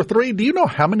World War III? Do you know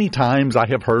how many times I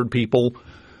have heard people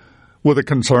with a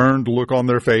concerned look on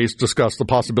their face discuss the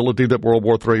possibility that World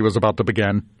War III was about to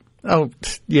begin? Oh,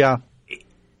 yeah.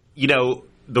 You know,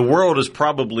 the world has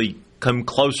probably come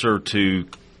closer to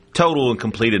total and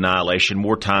complete annihilation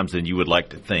more times than you would like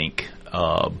to think.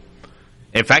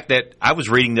 In fact, that I was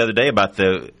reading the other day about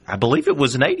I believe it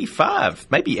was in 85,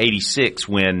 maybe 86,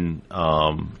 when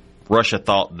Russia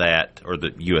thought that, or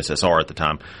the USSR at the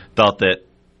time, thought that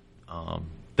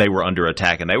they were under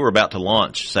attack, and they were about to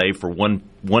launch, save for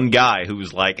one guy who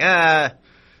was like,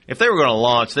 if they were going to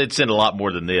launch, they'd send a lot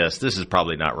more than this. This is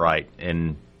probably not right.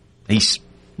 And he's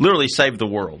literally saved the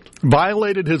world.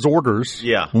 Violated his orders.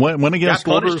 Yeah. Went against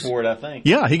orders. Got punished for it, I think.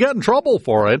 Yeah, he got in trouble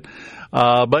for it.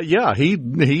 But yeah, he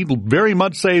very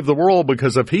much saved the world,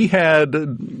 because if he had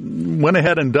went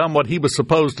ahead and done what he was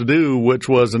supposed to do, which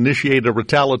was initiate a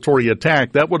retaliatory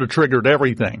attack, that would have triggered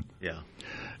everything. Yeah.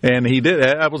 And he did.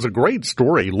 That was a great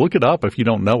story. Look it up if you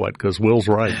don't know it, because Will's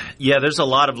right. Yeah, there's a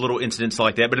lot of little incidents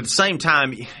like that. But at the same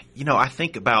time, you know, I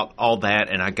think about all that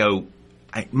and I go,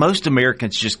 most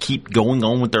Americans just keep going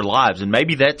on with their lives. And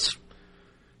maybe that's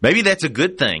a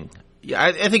good thing.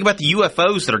 I think about the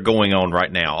UFOs that are going on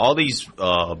right now. All these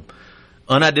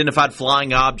unidentified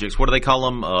flying objects. What do they call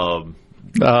them?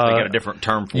 They got a different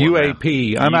term for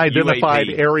UAP, them. unidentified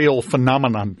UAP. Aerial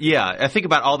phenomenon. Yeah, I think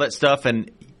about all that stuff.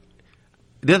 And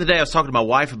the other day I was talking to my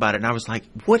wife about it, and I was like,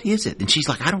 what is it? And she's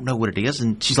like, I don't know what it is.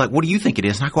 And she's like, what do you think it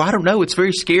is? And I go, I don't know. It's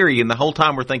very scary. And the whole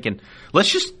time we're thinking,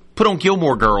 let's just put on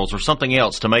Gilmore Girls or something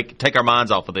else to take our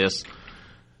minds off of this.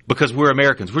 Because we're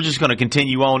Americans. We're just going to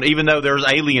continue on, even though there's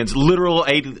aliens, literal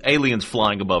aliens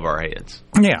flying above our heads.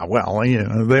 Yeah, well, you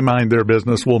know, they mind their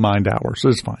business. We'll mind ours.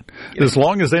 It's fine. Yeah. As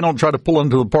long as they don't try to pull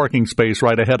into the parking space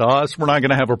right ahead of us, we're not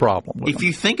going to have a problem with them.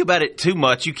 You think about it too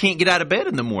much, you can't get out of bed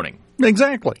in the morning.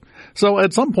 Exactly. So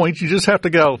at some point, you just have to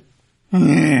go,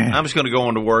 I'm just going to go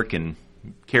on to work and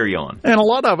carry on. And a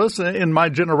lot of us in my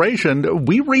generation,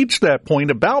 we reached that point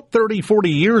about 30, 40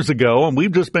 years ago, and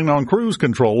we've just been on cruise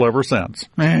control ever since.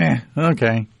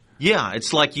 Okay. Yeah,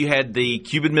 it's like you had the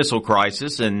Cuban Missile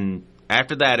Crisis, and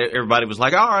after that, everybody was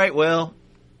like, all right, well,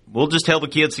 we'll just tell the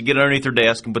kids to get underneath their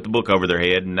desk and put the book over their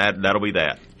head, and that'll be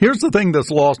that. Here's the thing that's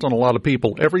lost on a lot of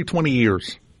people. Every 20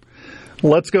 years,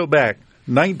 let's go back,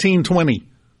 1920.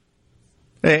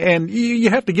 And you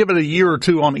have to give it a year or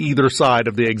two on either side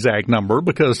of the exact number,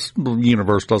 because the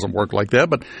universe doesn't work like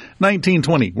that. But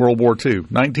 1920, World War II.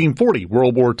 1940,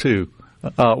 World War II.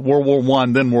 World War I,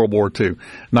 then World War II.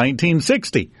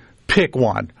 1960, pick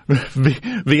one.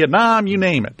 Vietnam, you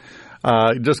name it.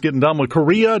 Just getting done with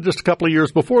Korea just a couple of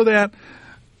years before that.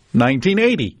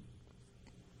 1980.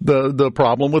 The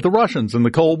problem with the Russians in the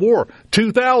Cold War.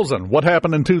 2000, what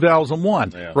happened in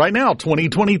 2001? Yeah. Right now,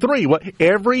 2023.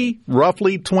 Every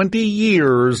roughly 20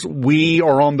 years, we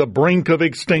are on the brink of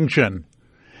extinction.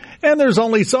 And there's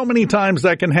only so many times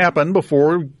that can happen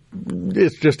before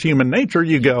it's just human nature.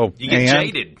 You get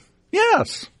jaded.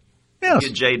 Yes. You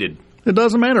get jaded. It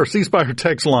doesn't matter. C-Spire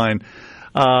text line.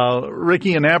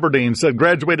 Ricky in Aberdeen said,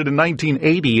 graduated in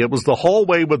 1980. It was the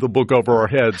hallway with the book over our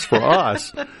heads for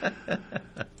us.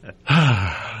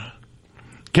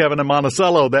 Kevin in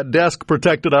Monticello, that desk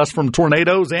protected us from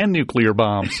tornadoes and nuclear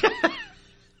bombs.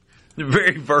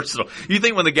 Very versatile. You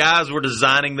think when the guys were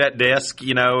designing that desk,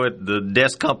 at the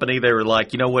desk company, they were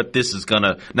like, you know what, this is going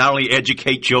to not only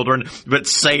educate children, but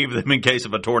save them in case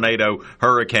of a tornado,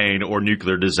 hurricane, or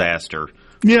nuclear disaster.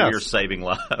 Yes. You're saving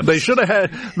lives. They should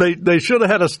have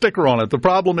had a sticker on it. The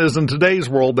problem is in today's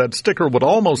world, that sticker would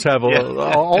almost have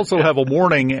also have a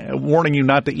warning you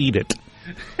not to eat it.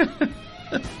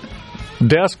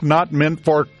 Desk not meant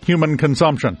for human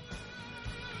consumption.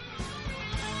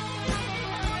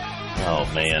 Oh,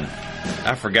 man.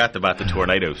 I forgot about the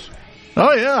tornadoes.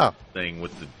 Oh, yeah. Thing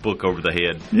with the book over the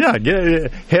head. Yeah,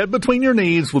 head between your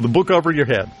knees with the book over your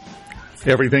head.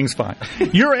 Everything's fine.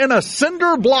 You're in a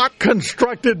cinder block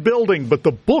constructed building, but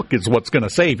the book is what's going to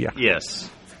save you. Yes.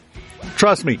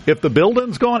 Trust me, if the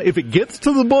building's gone, if it gets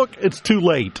to the book, it's too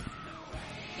late.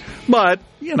 But,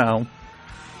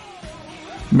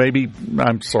 maybe,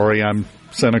 I'm sorry, I'm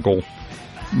cynical.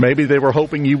 Maybe they were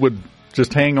hoping you would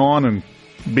just hang on and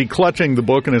be clutching the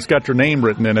book and it's got your name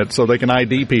written in it so they can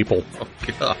ID people. Oh,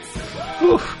 God.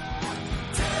 Oof.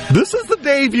 This is the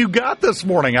Dave you got this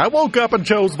morning. I woke up and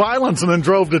chose violence and then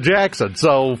drove to Jackson,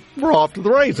 so we're off to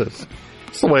the races.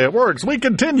 That's the way it works. We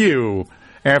continue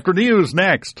after news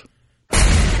next.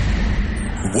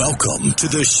 Welcome to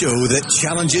the show that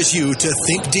challenges you to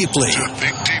think deeply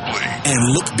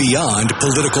and look beyond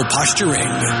political posturing.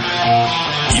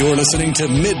 You're listening to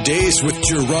Middays with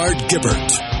Gerard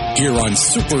Gibert here on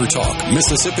SuperTalk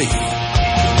Mississippi.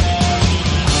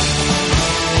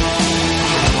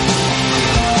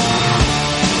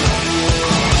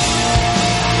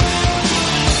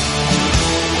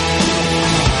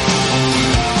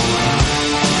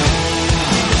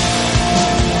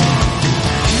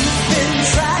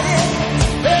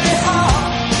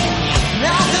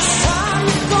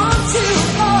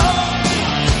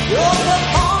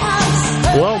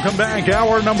 Welcome back.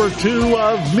 Hour number 2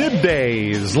 of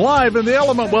Middays. Live in the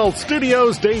Element Wealth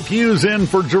Studios. Dave Hughes in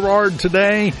for Gerard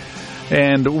today.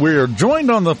 And we're joined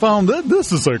on the phone.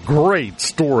 This is a great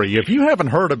story. If you haven't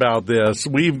heard about this,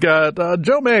 we've got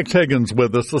Joe Max Higgins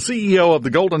with us, the CEO of the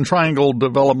Golden Triangle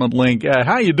Development Link.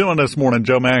 How you doing this morning,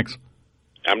 Joe Max?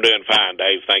 I'm doing fine,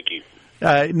 Dave. Thank you.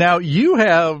 Now, you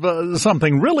have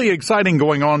something really exciting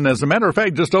going on. As a matter of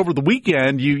fact, just over the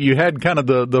weekend, you had kind of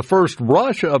the first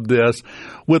rush of this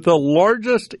with the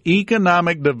largest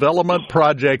economic development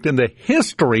project in the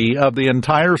history of the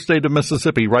entire state of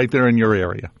Mississippi right there in your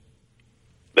area.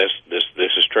 This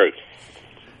is true.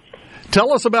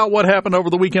 Tell us about what happened over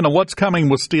the weekend and what's coming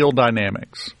with Steel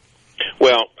Dynamics.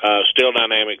 Well, Steel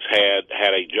Dynamics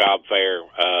had a job fair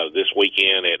this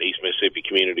weekend at East Mississippi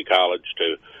Community College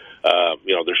to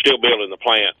they're still building the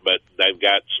plant, but they've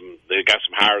got some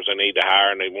hires they need to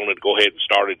hire, and they wanted to go ahead and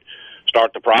start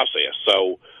the process.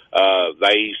 So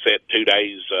they set 2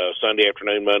 days, Sunday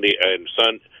afternoon, Monday, and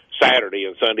Saturday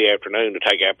and Sunday afternoon to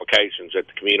take applications at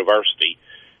the community,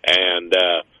 and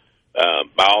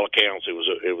by all accounts, it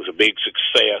was a big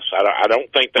success. I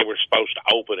don't think they were supposed to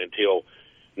open until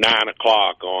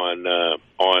 9:00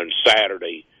 on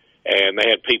Saturday. And they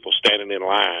had people standing in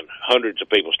line, hundreds of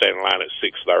people standing in line at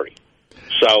 6:30.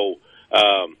 So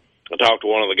I talked to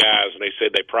one of the guys, and they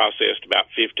said they processed about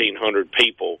 1,500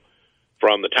 people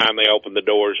from the time they opened the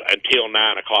doors until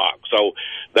 9:00. So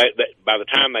by the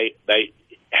time they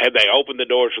opened the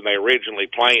doors when they originally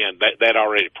planned, they'd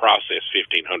already processed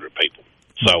 1,500 people.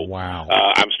 So wow.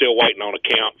 I'm still waiting on a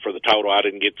count for the total. I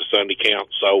didn't get the Sunday count,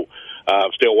 so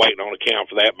I'm still waiting on a count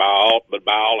for that. But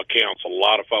by all accounts, a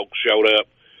lot of folks showed up,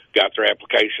 got their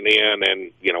application in,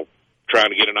 and trying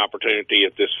to get an opportunity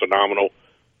at this phenomenal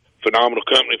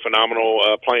company, phenomenal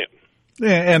plant.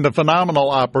 Yeah, and a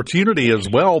phenomenal opportunity as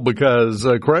well, because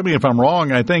correct me if I'm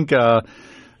wrong, I think the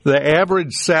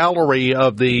average salary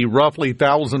of the roughly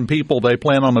 1,000 people they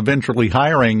plan on eventually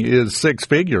hiring is 6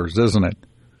 figures, isn't it?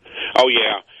 Oh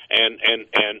yeah, and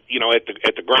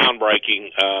at the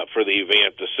groundbreaking for the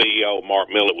event, the CEO Mark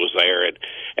Millett was there, and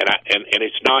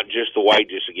it's not just the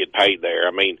wages that get paid there.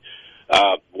 I mean,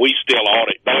 we still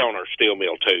audit. They own our steel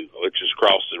mill too, which is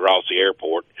across the Raleigh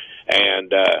Airport.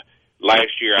 And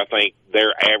last year, I think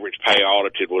their average pay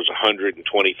audited was $120,000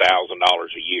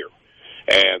 a year.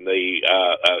 And the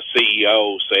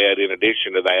CEO said, in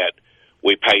addition to that,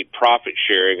 we paid profit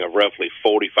sharing of roughly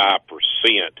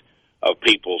 45% of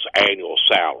people's annual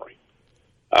salary.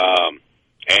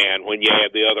 And when you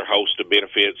add the other host of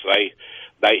benefits,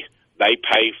 they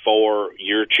pay for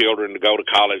your children to go to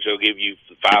college. They'll give you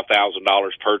 $5,000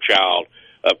 per child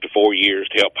up to 4 years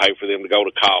to help pay for them to go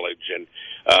to college. And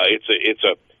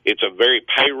it's a very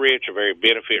pay rich, a very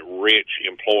benefit rich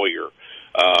employer.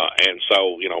 And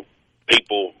so,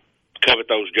 people covet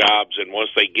those jobs, and once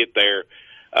they get there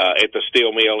at the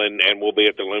steel mill and we'll be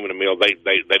at the aluminum mill,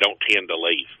 they don't tend to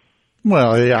leave.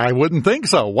 Well, I wouldn't think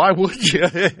so. Why would you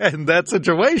in that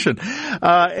situation?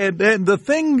 And the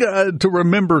thing to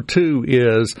remember, too,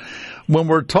 is when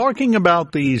we're talking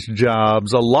about these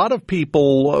jobs, a lot of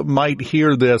people might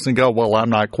hear this and go, well, I'm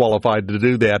not qualified to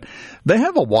do that. They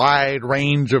have a wide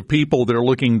range of people they're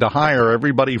looking to hire,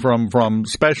 everybody from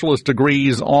specialist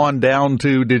degrees on down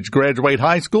to, did you graduate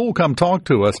high school? Come talk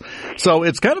to us. So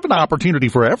it's kind of an opportunity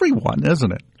for everyone,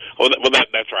 isn't it? Well,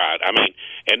 that's right. I mean,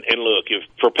 and look, if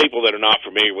for people that are not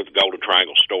familiar with the Golden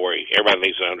Triangle story, everybody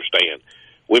needs to understand,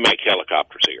 we make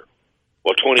helicopters here.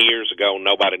 Well, 20 years ago,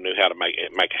 nobody knew how to make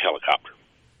a helicopter.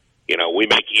 We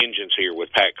make engines here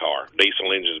with PACCAR, diesel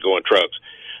engines going trucks.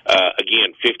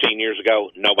 Again, 15 years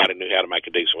ago, nobody knew how to make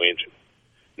a diesel engine.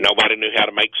 Nobody knew how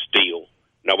to make steel.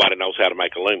 Nobody knows how to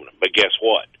make aluminum. But guess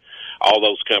what? All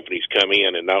those companies come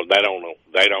in, and they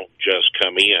don't just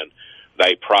come in.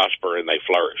 They prosper and they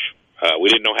flourish. We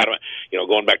didn't know how to,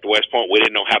 going back to West Point, we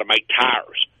didn't know how to make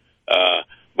tires.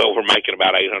 But we're making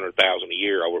about $800,000 a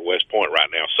year over at West Point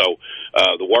right now. So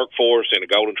the workforce in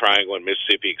the Golden Triangle and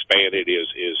Mississippi expanded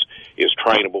is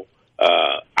trainable.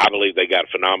 I believe they got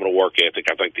a phenomenal work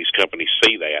ethic. I think these companies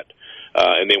see that.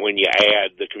 And then when you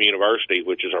add the community,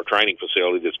 which is our training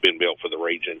facility that's been built for the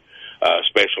region,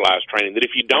 specialized training, that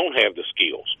if you don't have the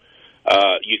skills,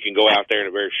 you can go out there in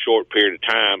a very short period of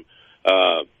time,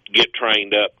 get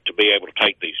trained up to be able to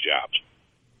take these jobs.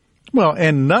 Well,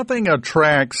 and nothing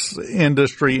attracts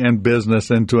industry and business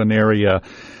into an area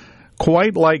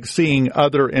quite like seeing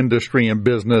other industry and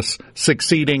business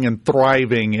succeeding and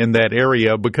thriving in that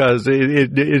area, because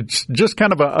it's just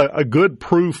kind of a good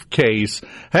proof case.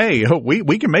 Hey,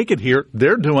 we can make it here.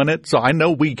 They're doing it, so I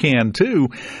know we can too.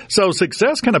 So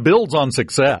success kind of builds on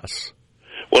success.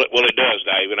 Well, it does,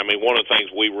 David. I mean, one of the things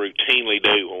we routinely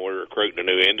do when we're recruiting a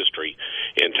new industry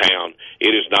in town,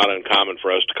 it is not uncommon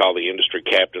for us to call the industry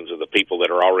captains of the people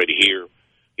that are already here,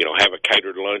 have a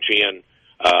catered lunch in,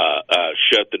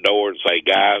 shut the door and say,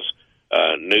 guys,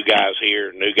 new guys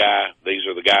here, new guy, these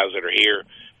are the guys that are here.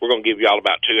 We're going to give you all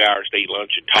about 2 hours to eat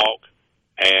lunch and talk,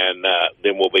 and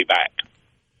then we'll be back.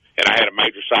 And I had a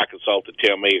major site consultant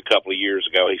tell me a couple of years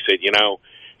ago, he said, you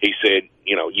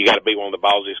got to be one of the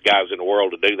ballsiest guys in the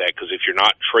world to do that, because if you're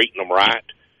not treating them right,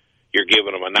 you're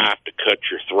giving them a knife to cut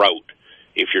your throat.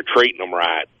 If you're treating them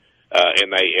right,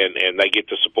 and they get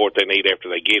the support they need after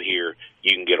they get here,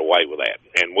 you can get away with that.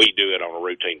 And we do it on a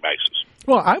routine basis.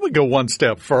 Well, I would go one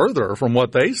step further from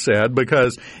what they said,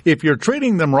 because if you're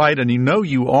treating them right and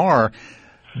you are,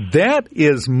 that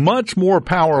is much more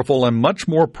powerful and much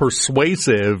more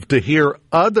persuasive to hear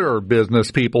other business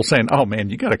people saying, oh, man,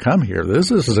 you got to come here.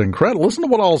 This is incredible. Listen to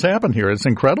what all's happened here. It's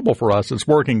incredible for us. It's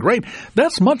working great.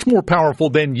 That's much more powerful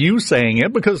than you saying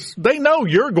it, because they know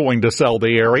you're going to sell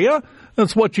the area.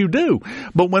 That's what you do.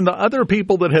 But when the other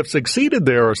people that have succeeded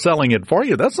there are selling it for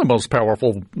you, that's the most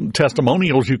powerful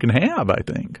testimonials you can have, I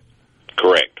think.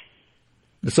 Correct.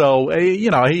 So,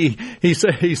 he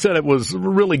said it was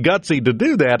really gutsy to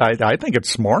do that. I think it's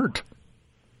smart.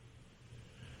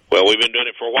 Well, we've been doing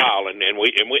it for a while, and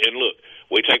look,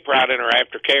 we take pride in our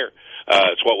aftercare.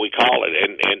 It's what we call it,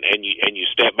 and you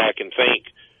step back and think,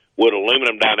 would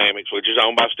Aluminum Dynamics, which is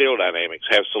owned by Steel Dynamics,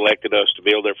 have selected us to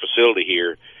build their facility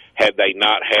here had they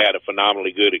not had a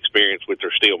phenomenally good experience with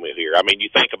their steel mill here? I mean,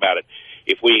 you think about it.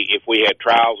 If we had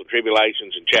trials and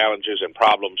tribulations and challenges and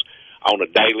problems on a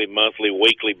daily, monthly,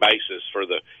 weekly basis for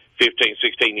the 15,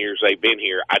 16 years they've been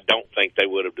here, I don't think they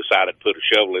would have decided to put a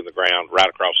shovel in the ground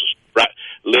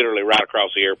literally right across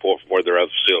the airport from where their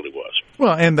other facility was.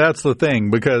 Well, and that's the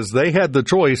thing, because they had the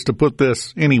choice to put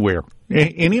this anywhere.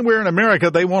 Anywhere in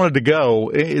America they wanted to go,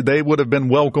 they would have been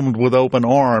welcomed with open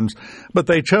arms. But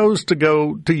they chose to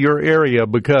go to your area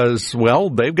because, well,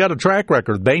 they've got a track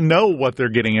record. They know what they're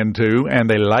getting into, and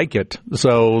they like it.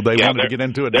 So they wanted to get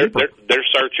into it deeper. Their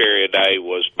search area day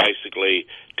was basically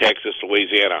Texas,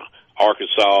 Louisiana,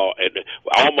 Arkansas, and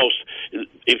almost,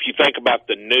 if you think about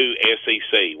the new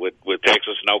SEC with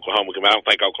Texas and Oklahoma, I don't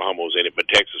think Oklahoma was in it, but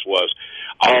Texas was,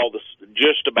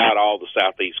 just about all the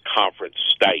Southeast Conference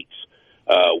states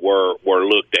were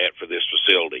looked at for this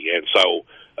facility, and so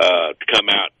to come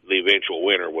out the eventual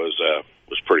winner was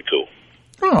pretty cool.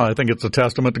 Well, I think it's a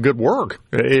testament to good work.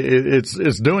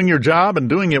 It's doing your job and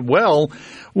doing it well,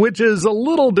 which is a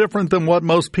little different than what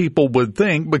most people would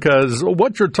think, because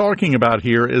what you're talking about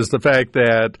here is the fact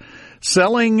that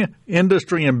selling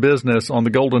industry and business on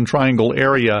the Golden Triangle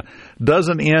area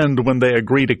doesn't end when they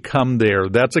agree to come there.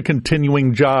 That's a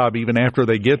continuing job even after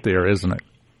they get there, isn't it?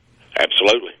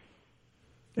 Absolutely.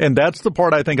 And that's the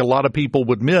part I think a lot of people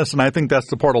would miss, and I think that's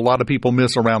the part a lot of people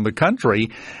miss around the country,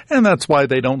 and that's why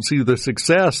they don't see the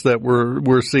success that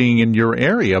we're seeing in your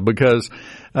area, because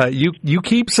you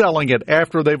keep selling it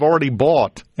after they've already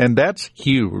bought, and that's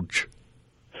huge.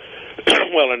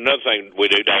 Well, another thing we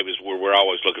do, Dave, is we're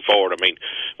always looking forward. I mean,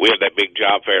 we have that big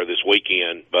job fair this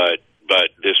weekend, but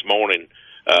this morning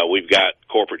we've got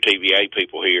corporate TVA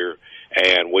people here,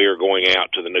 and we are going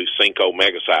out to the new Cinco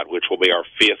mega site, which will be our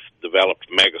 5th developed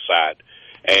mega site.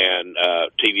 And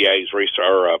TVA's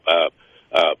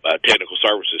technical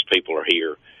services people are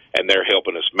here, and they're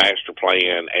helping us master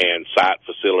plan and site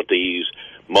facilities,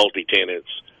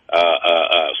 multi-tenants,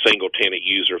 single-tenant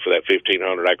user for that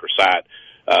 1,500-acre site.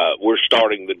 We're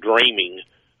starting the dreaming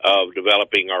of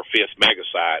developing our 5th mega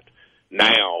site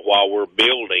now while we're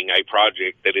building a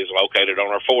project that is located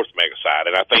on our 4th mega site.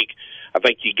 And I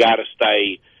think you got to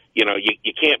stay, you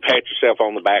can't pat yourself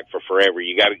on the back for forever.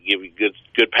 You got to give you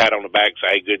good pat on the back,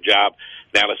 say, hey, good job.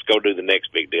 Now let's go do the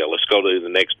next big deal. Let's go do the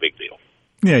next big deal.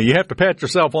 Yeah, you have to pat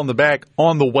yourself on the back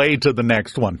on the way to the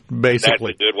next one,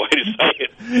 basically. That's a good way to say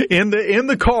it. In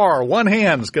the car, one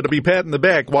hand's going to be patting the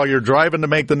back while you're driving to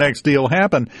make the next deal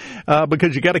happen,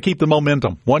 because you got to keep the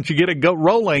momentum. Once you get it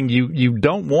rolling, you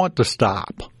don't want to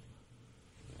stop.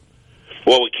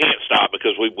 Well, we can't stop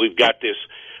because we've got this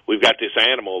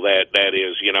animal that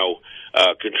is,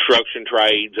 construction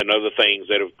trades and other things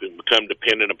that have become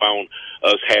dependent upon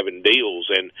us having deals.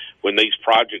 And when these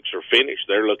projects are finished,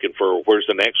 they're looking for where's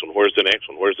the next one, where's the next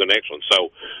one, where's the next one.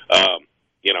 So,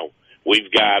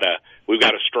 we've got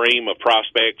a stream of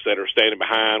prospects that are standing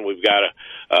behind. We've got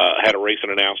had a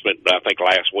recent announcement. I think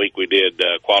last week we did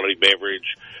Quality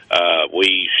Beverage.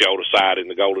 We showed a site in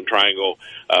the Golden Triangle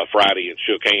Friday and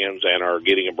shook hands, and are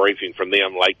getting a briefing from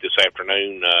them late this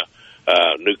afternoon.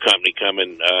 New company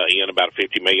coming in, about a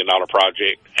 $50 million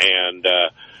project, and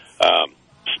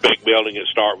spec building at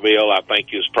Starkville, I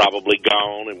think, is probably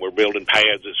gone, and we're building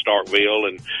pads at Starkville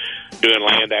and doing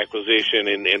land acquisition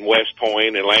in West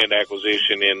Point and land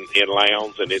acquisition in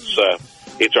Lowndes, and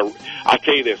I'll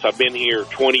tell you this, I've been here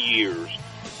 20 years,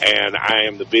 and I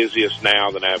am the busiest now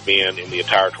than I've been in the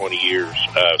entire 20 years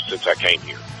since I came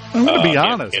here. I'm going to be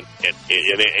honest. And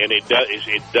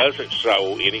it doesn't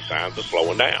show any signs of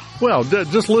slowing down. Well,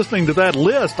 just listening to that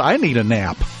list, I need a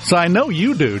nap. So I know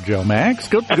you do, Joe Max.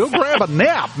 Go grab a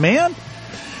nap, man.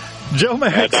 Joe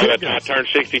Max. I turned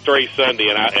 63 Sunday,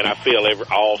 and I feel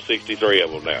all 63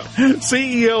 of them now.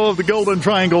 CEO of the Golden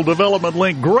Triangle Development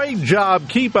Link. Great job.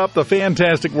 Keep up the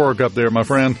fantastic work up there, my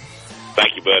friend.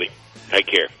 Thank you, buddy. Take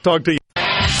care. Talk to you.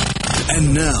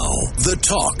 And now, the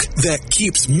talk that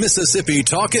keeps Mississippi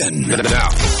talking. Now,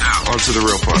 on to the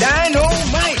real part.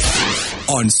 Dynamite!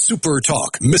 On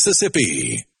SuperTalk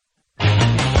Mississippi.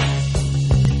 Whatever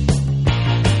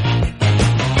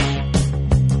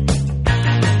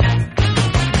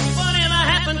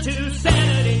happened to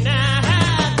Saturday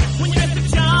night? When you got the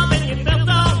job and you felt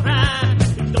alright.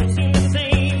 It don't seem the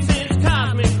same since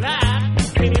cosmic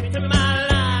light came into my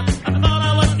life. I thought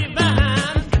I was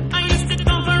divine. I used to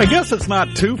go for I guess it's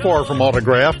not too far from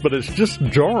autograph, but it's just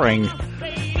jarring.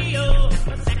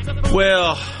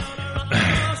 Well,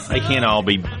 they can't all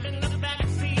be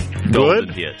golden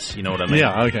hits. You know what I mean?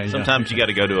 Yeah, okay. Sometimes you got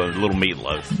to go to a little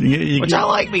meatloaf, which I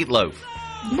like meatloaf.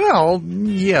 Well,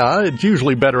 yeah, it's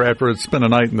usually better after it's spent a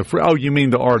night in the Oh, you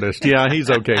mean the artist. Yeah, he's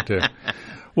okay, too.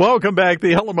 Welcome back,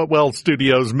 the Element Wealth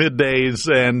Studios, Middays,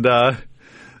 and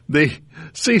the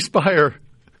C-Spire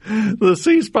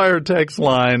text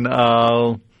line.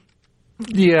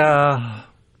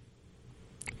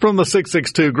 From the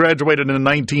 662, graduated in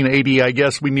 1980. I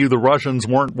guess we knew the Russians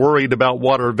weren't worried about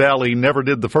Water Valley, never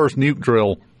did the first nuke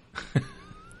drill.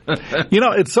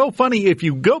 It's so funny. If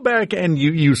you go back and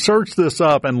you search this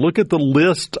up and look at the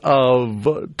list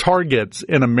of targets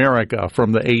in America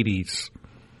from the 80s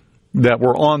that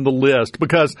were on the list,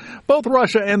 because both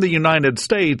Russia and the United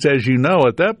States, as you know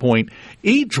at that point,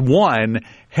 each one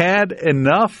had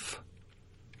enough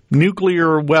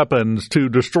nuclear weapons to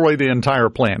destroy the entire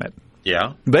planet.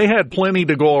 Yeah. They had plenty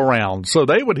to go around, so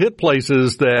they would hit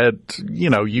places that,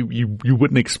 you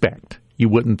wouldn't expect. You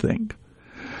wouldn't think.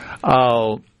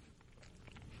 For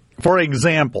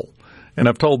example, and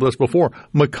I've told this before,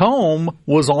 Macomb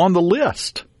was on the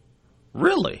list.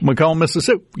 Really? Macomb,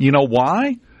 Mississippi. You know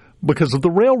why? because of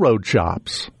the railroad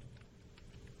shops.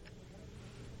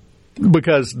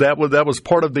 Because that was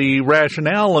part of the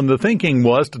rationale, and the thinking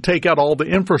was to take out all the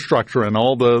infrastructure and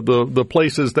all the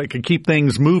places that could keep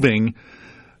things moving,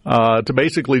 to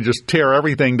basically just tear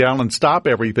everything down and stop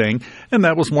everything, and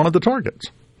that was one of the targets.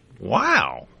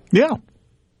 Wow. Yeah.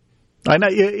 I know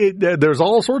there's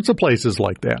all sorts of places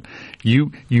like that.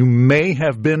 You may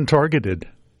have been targeted.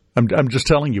 I'm just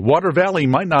telling you. Water Valley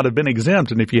might not have been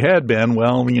exempt, and if you had been,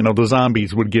 well, the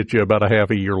zombies would get you about a half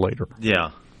a year later.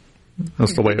 Yeah.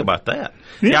 That's the way. Think about that.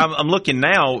 Yeah. Yeah, I'm looking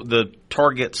now. The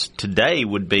targets today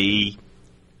would be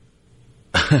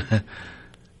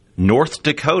North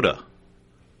Dakota,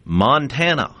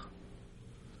 Montana.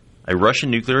 A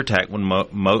Russian nuclear attack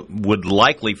would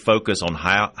likely focus on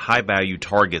high-value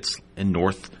targets in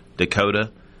North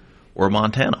Dakota or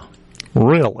Montana.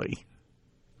 Really?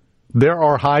 There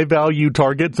are high-value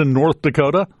targets in North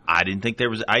Dakota? I didn't think there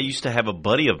was. I used to have a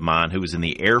buddy of mine who was in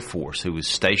the Air Force who was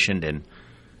stationed in,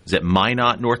 is it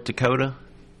Minot, North Dakota?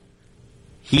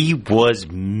 He was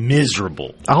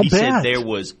miserable. I'll he bet. said there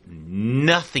was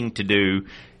nothing to do,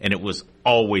 and it was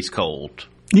always cold.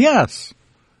 Yes.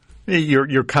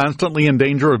 You're constantly in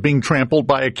danger of being trampled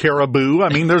by a caribou. I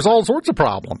mean, there's all sorts of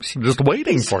problems just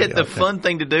waiting for you. He said the fun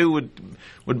thing to do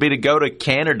would be to go to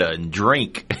Canada and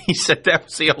drink. He said that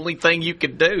was the only thing you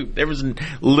could do. There was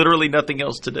literally nothing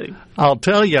else to do. I'll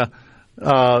tell you,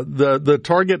 the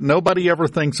target nobody ever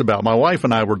thinks about. My wife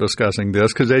and I were discussing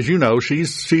this because, as you know,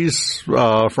 she's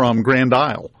from Grand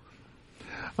Isle.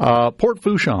 Port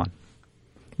Fourchon,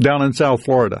 down in South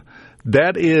Florida.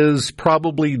 That is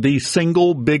probably the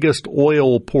single biggest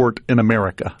oil port in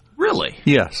America. Really?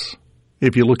 Yes,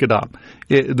 if you look it up.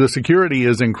 The security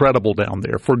is incredible down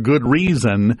there for good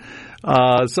reason.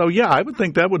 So, yeah, I would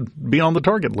think that would be on the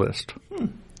target list.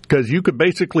 Because you could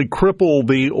basically cripple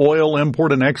the oil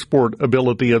import and export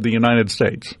ability of the United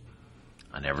States.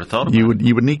 I never thought about it.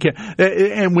 You would need,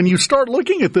 and when you start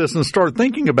looking at this and start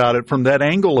thinking about it from that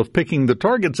angle of picking the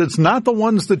targets, it's not the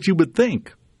ones that you would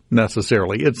think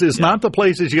necessarily. It's not the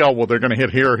places you go, well, they're going to hit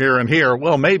here, here, and here.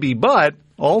 Well, maybe, but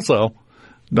also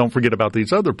don't forget about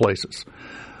these other places.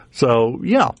 So,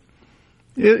 yeah,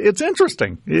 it's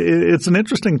interesting. It's an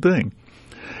interesting thing.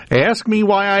 Ask me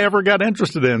why I ever got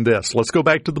interested in this. Let's go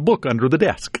back to the book under the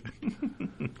desk.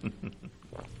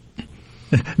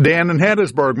 Dan in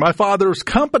Hattiesburg, my father's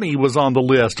company was on the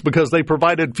list because they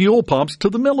provided fuel pumps to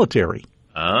the military.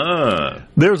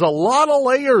 There's a lot of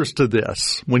layers to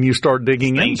this when you start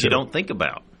digging into it. Things you don't think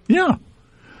about. Yeah.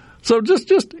 So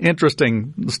just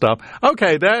interesting stuff.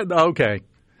 Okay.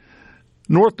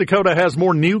 North Dakota has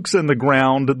more nukes in the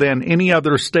ground than any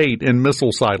other state in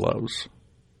missile silos.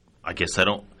 I guess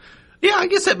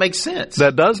that makes sense.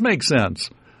 That does make sense.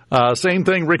 Same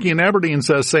thing, Ricky in Aberdeen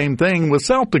says same thing with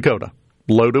South Dakota,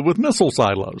 loaded with missile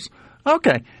silos.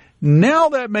 Okay, now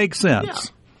that makes sense. Yeah.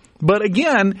 But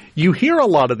again, you hear a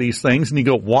lot of these things and you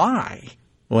go, why?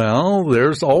 Well,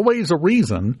 there's always a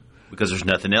reason. Because there's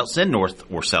nothing else in North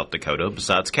or South Dakota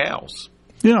besides cows.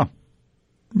 Yeah,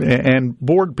 and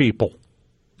bored people.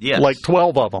 Yes. Like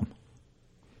 12 of them.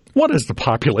 What is the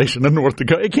population of North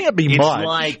Dakota? It can't be much.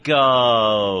 It's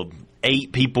like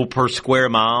 8 people per square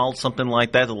mile, something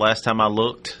like that, the last time I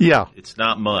looked. Yeah. It's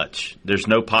not much. There's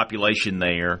no population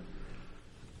there.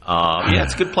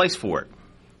 It's a good place for it.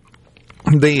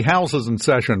 The House is in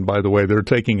session, by the way. They're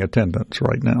taking attendance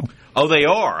right now. Oh, they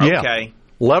are? Yeah. Okay.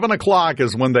 11 o'clock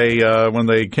is when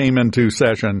they came into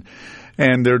session,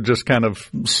 and they're just kind of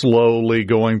slowly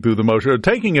going through the motion. They're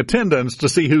taking attendance to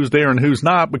see who's there and who's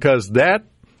not, because that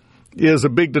is a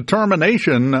big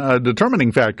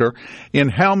determining factor in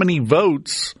how many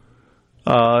votes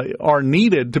are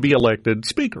needed to be elected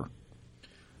speaker.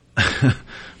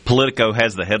 Politico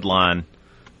has the headline,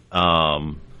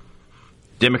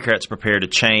 Democrats prepare to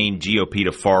chain GOP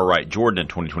to far-right Jordan in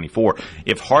 2024.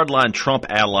 If hardline Trump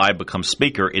ally becomes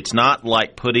speaker, it's not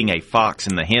like putting a fox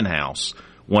in the henhouse,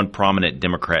 one prominent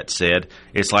Democrat said.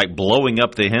 It's like blowing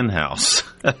up the henhouse.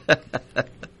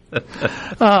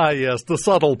 Yes, the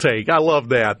subtle take. I love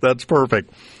that. That's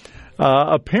perfect.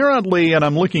 Apparently, and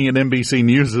I'm looking at NBC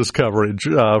News' coverage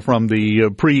from the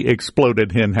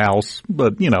pre-exploded henhouse,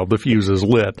 but, the fuse is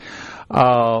lit.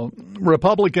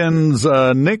 Republicans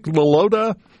Nick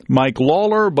LaLota, Mike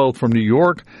Lawler, both from New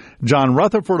York, John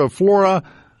Rutherford of Florida,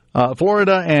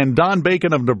 and Don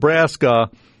Bacon of Nebraska,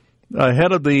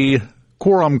 ahead of the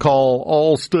quorum call,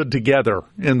 all stood together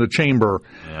in the chamber.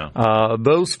 Yeah.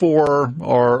 Those 4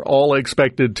 are all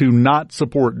expected to not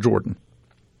support Jordan,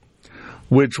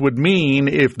 which would mean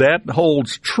if that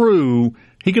holds true,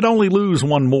 he could only lose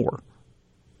 1 more.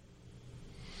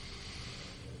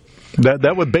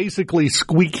 That would basically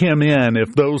squeak him in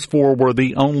if those 4 were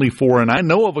the only 4. And I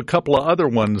know of a couple of other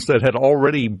ones that had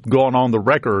already gone on the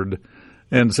record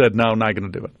and said, no, not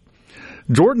going to do it.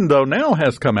 Jordan, though, now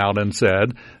has come out and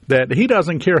said that he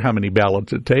doesn't care how many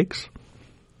ballots it takes,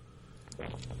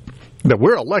 that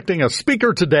we're electing a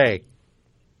speaker today.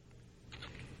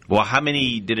 Well, how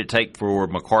many did it take for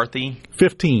McCarthy?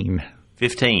 15.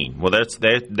 15. Well,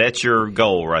 that's your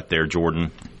goal right there,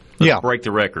 Jordan. Let's break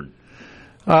the record.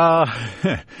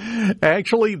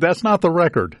 Actually, that's not the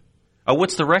record. Oh,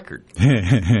 what's the record?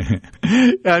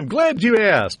 I'm glad you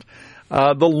asked.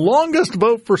 The longest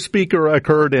vote for speaker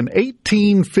occurred in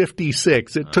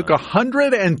 1856. It took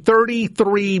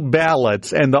 133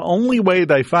 ballots, and the only way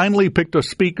they finally picked a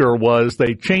speaker was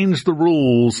they changed the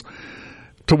rules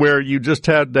to where you just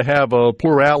had to have a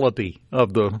plurality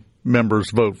of the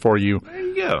members vote for you. There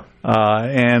you go.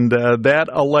 And that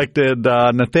elected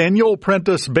Nathaniel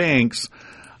Prentice Banks,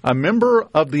 a member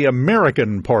of the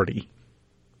American Party.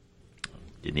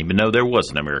 Didn't even know there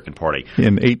was an American Party.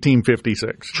 In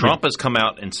 1856. Trump has come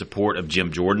out in support of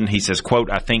Jim Jordan. He says,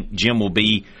 quote, I think Jim will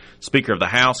be Speaker of the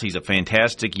House. He's a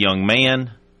fantastic young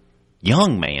man.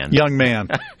 Young man? Young man.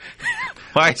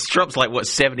 Well, Trump's like, what,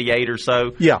 78 or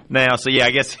so? Yeah. Now, so yeah,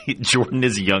 I guess Jordan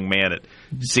is a young man at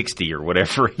 60 or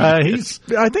whatever. I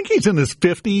think he's in his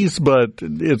 50s, but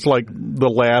it's like the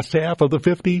last half of the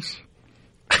 50s.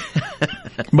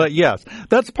 But yes,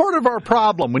 that's part of our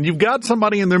problem. When you've got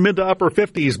somebody in their mid to upper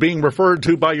 50s being referred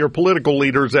to by your political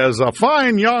leaders as a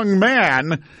fine young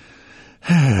man,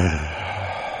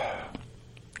 yeah,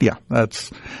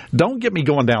 don't get me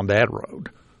going down that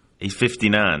road. He's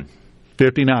 59.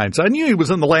 59. So I knew he was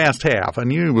in the last half. I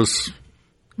knew he was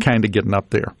kind of getting up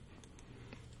there,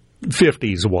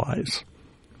 50s wise.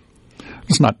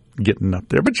 It's not getting up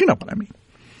there, but you know what I mean.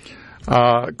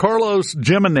 Carlos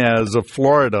Jimenez of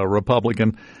Florida,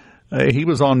 Republican, he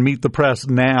was on Meet the Press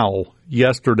Now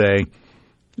yesterday,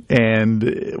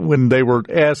 and when they were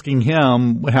asking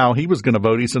him how he was going to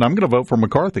vote, he said, I'm going to vote for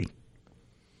McCarthy.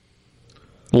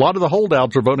 A lot of the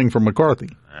holdouts are voting for McCarthy.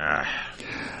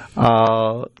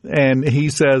 And he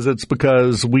says it's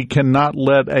because we cannot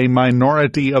let a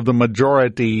minority of the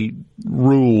majority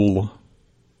rule.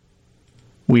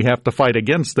 We have to fight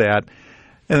against that.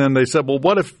 And then they said, well,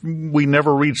 what if we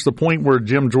never reach the point where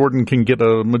Jim Jordan can get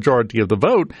a majority of the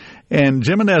vote? And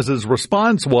Jimenez's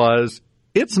response was,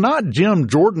 it's not Jim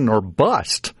Jordan or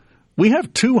bust. We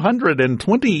have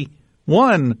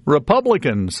 221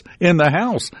 Republicans in the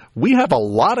House. We have a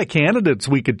lot of candidates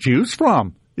we could choose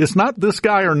from. It's not this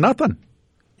guy or nothing.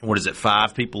 What is it,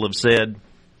 5 people have said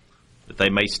that they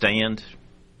may stand?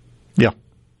 Yeah.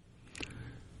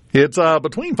 It's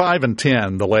between 5 and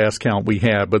 10, the last count we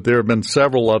had, but there have been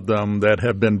several of them that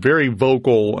have been very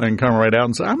vocal and come right out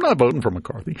and say, I'm not voting for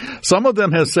McCarthy. Some of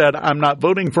them have said, I'm not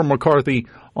voting for McCarthy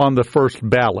on the first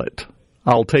ballot.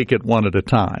 I'll take it one at a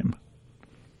time.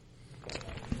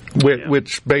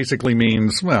 Which basically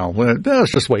means, well,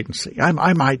 let's just wait and see.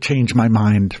 I might change my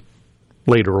mind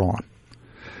later on.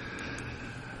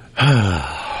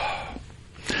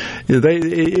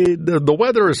 The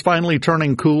weather is finally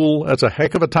turning cool. That's a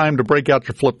heck of a time to break out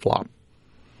your flip-flop.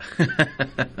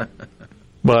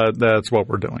 But that's what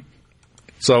we're doing.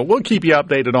 So we'll keep you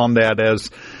updated on that as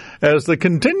the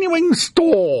continuing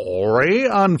story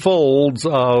unfolds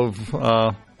of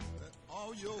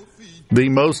the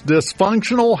most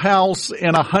dysfunctional house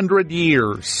in 100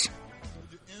 years.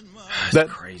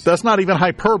 That's not even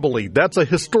hyperbole. That's a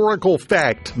historical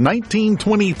fact.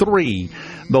 1923,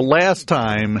 the last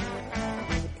time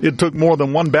it took more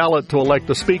than one ballot to elect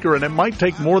a speaker, and it might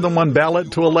take more than one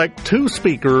ballot to elect 2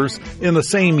 speakers in the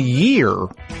same year.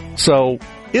 So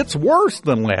it's worse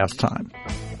than last time.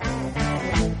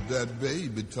 That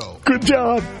baby talk. Good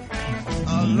job.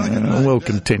 We'll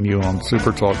continue on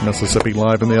Super Talk Mississippi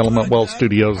Live in the Element Wealth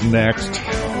Studios next.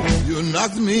 You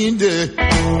knocked me dead,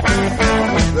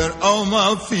 but on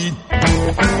my feet.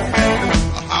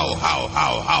 How.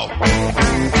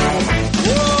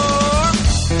 Whoa.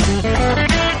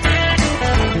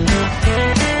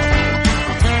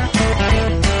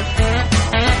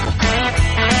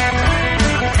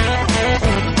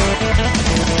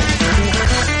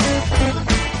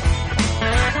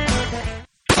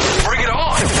 Bring it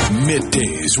on.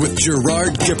 Middays with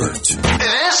Gerard Gibert.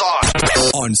 It is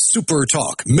on Super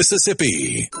Talk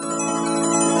Mississippi.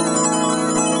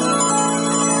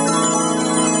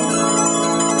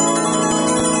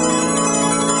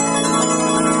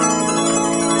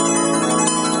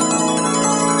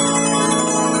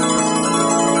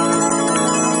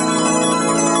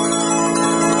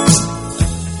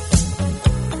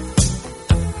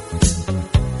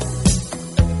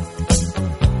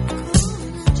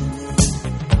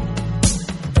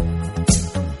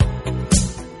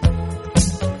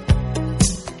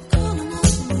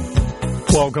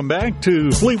 Welcome back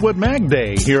to Fleetwood Mac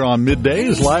Day here on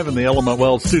Middays, live in the Element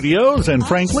Well studios, and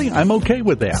frankly, I'm okay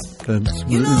with that.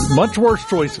 It's much worse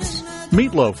choices.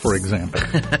 Meatloaf, for example.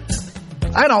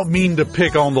 I don't mean to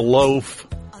pick on the loaf.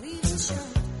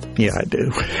 Yeah, I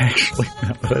do, actually,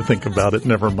 now that I think about it.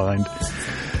 Never mind.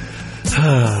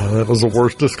 That was the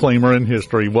worst disclaimer in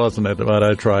history, wasn't it? But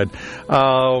I tried.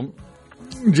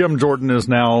 Jim Jordan is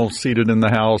now seated in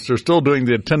the House. They're still doing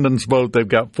the attendance vote. They've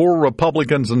got 4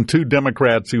 Republicans and 2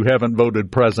 Democrats who haven't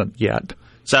voted present yet.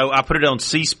 So I put it on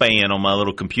C-SPAN on my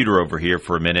little computer over here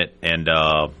for a minute, and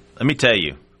let me tell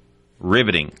you,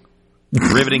 riveting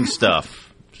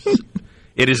stuff.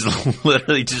 It is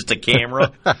literally just a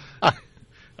camera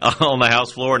on the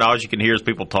House floor, and all you can hear is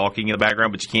people talking in the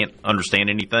background, but you can't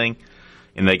understand anything.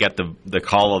 And they got the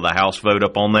call of the House vote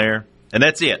up on there, and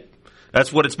that's it.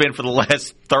 That's what it's been for the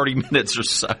last 30 minutes or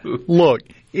so. Look,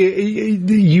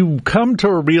 you come to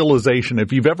a realization,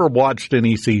 if you've ever watched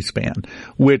any C-SPAN,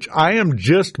 which I am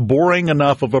just boring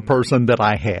enough of a person that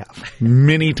I have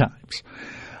many times,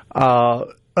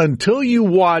 until you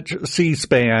watch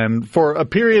C-SPAN for a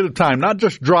period of time, not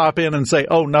just drop in and say,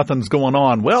 oh, nothing's going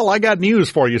on. Well, I got news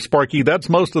for you, Sparky. That's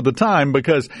most of the time,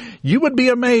 because you would be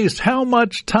amazed how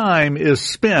much time is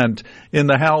spent in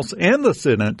the House and the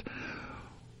Senate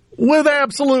with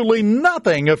absolutely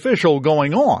nothing official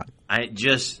going on.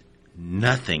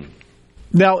 Nothing.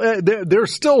 Now,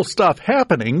 there's still stuff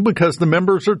happening because the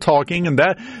members are talking, and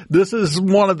this is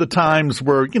one of the times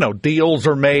where, deals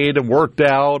are made and worked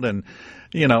out, and,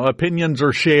 opinions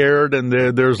are shared, and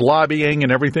there's lobbying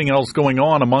and everything else going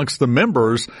on amongst the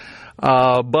members.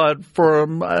 But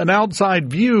from an outside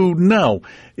view, no.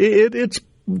 It's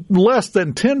less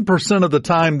than 10% of the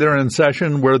time they're in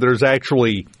session where there's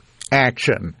actually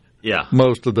action. Yeah.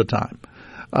 Most of the time.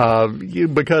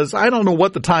 Because I don't know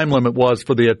what the time limit was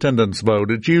for the attendance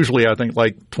vote. It's usually, I think,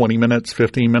 like 20 minutes,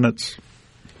 15 minutes.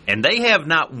 And they have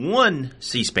not one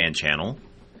C-SPAN channel.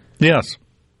 Yes.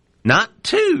 Not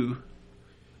 2,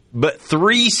 but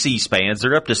 3 C-SPANs.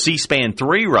 They're up to C-SPAN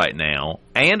 3 right now,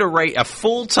 and a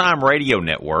full-time radio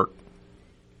network,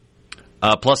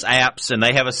 plus apps, and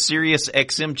they have a Sirius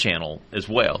XM channel as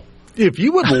well. If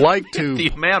you would like to... The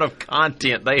amount of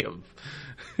content they have...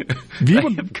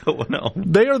 going on.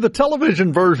 They are the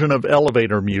television version of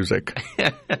elevator music.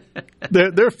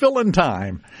 They're filling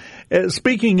time.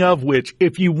 Speaking of which,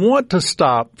 if you want to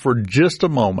stop for just a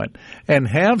moment and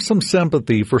have some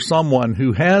sympathy for someone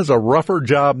who has a rougher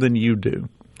job than you do,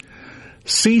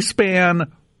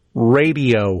 C-SPAN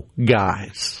radio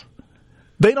guys.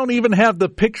 They don't even have the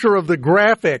picture of the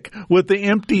graphic with the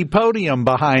empty podium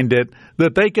behind it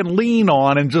that they can lean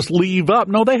on and just leave up.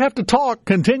 No, they have to talk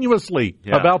continuously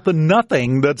about the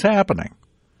nothing that's happening.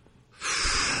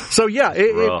 So,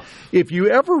 if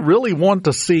you ever really want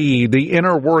to see the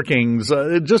inner workings,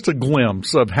 just a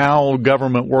glimpse of how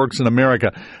government works in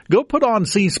America, go put on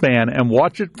C-SPAN and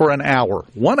watch it for an hour,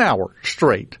 1 hour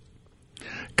straight.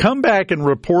 Come back and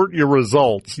report your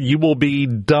results. You will be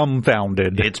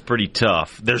dumbfounded. It's pretty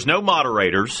tough. There's no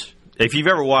moderators. If you've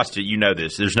ever watched it, you know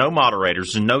this. There's no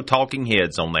moderators. There's no talking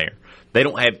heads on there. They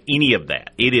don't have any of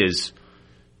that. It is,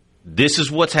 this is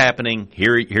what's happening.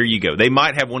 Here you go. They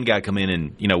might have one guy come in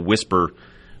and, whisper,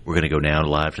 we're going to go now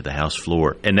live to the House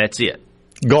floor. And that's it.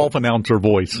 Golf announcer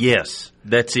voice. Yes,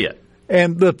 that's it.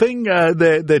 And the thing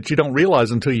that you don't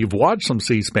realize until you've watched some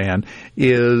C-SPAN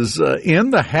is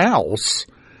in the House,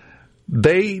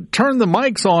 they turn the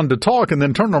mics on to talk and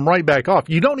then turn them right back off.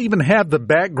 You don't even have the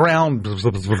background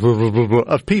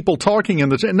of people talking in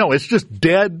the... No, it's just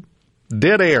dead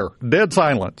air, dead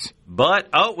silence. But,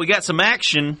 we got some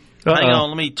action. Hang on,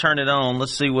 let me turn it on.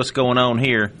 Let's see what's going on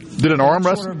here. Did an arm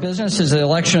wrestle? Order of business is the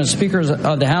election of speakers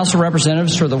of the House of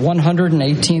Representatives for the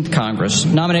 118th Congress.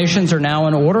 Nominations are now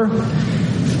in order.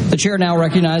 The chair now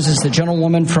recognizes the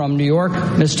gentlewoman from New York,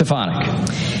 Ms. Stefanik.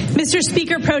 Mr.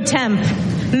 Speaker Pro Temp,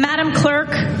 Madam Clerk,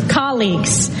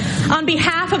 colleagues, on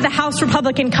behalf of the House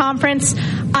Republican Conference,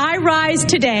 I rise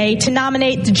today to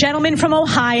nominate the gentleman from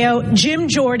Ohio, Jim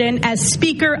Jordan, as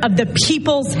Speaker of the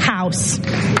People's House. A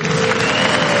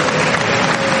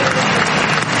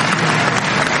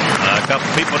couple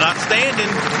people not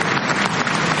standing.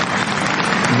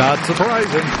 Not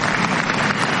surprising.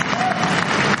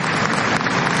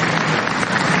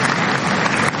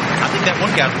 That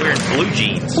one guy's wearing blue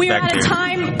jeans. We are at a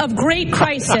time of great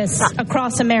crisis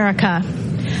across America,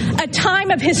 a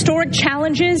time of historic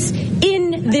challenges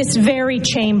in this very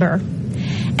chamber,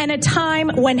 and a time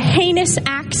when heinous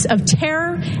acts of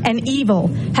terror and evil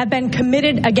have been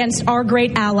committed against our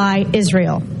great ally,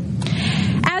 Israel.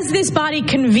 As this body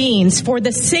convenes for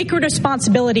the sacred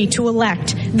responsibility to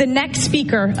elect the next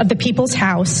Speaker of the People's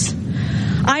House,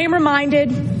 I am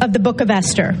reminded of the book of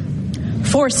Esther.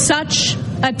 For such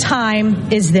a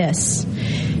time is this.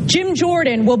 Jim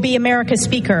Jordan will be America's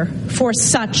speaker for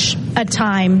such a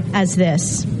time as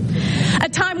this. A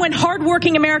time when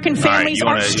hardworking American families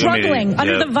are struggling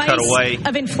under the vice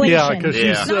of inflation. Yeah,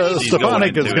 because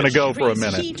Stefanik is going to go for a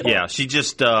minute. Yeah, she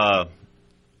just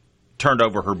turned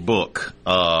over her book,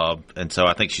 and so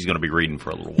I think she's going to be reading for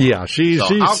a little while. Yeah, she's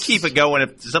I'll keep it going.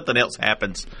 If something else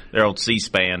happens there on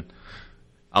C-SPAN,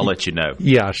 I'll let you know.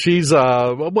 Yeah, she's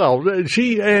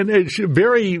she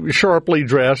very sharply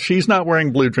dressed. She's not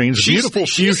wearing blue jeans. Beautiful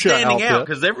she's fuchsia standing outfit. out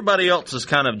because everybody else is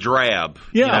kind of drab.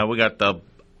 Yeah, we got the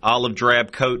olive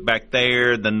drab coat back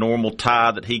there, the normal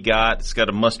tie that he got. It's got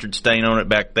a mustard stain on it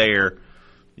back there.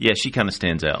 Yeah, she kind of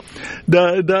stands out.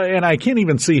 And I can't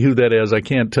even see who that is. I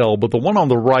can't tell. But the one on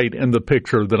the right in the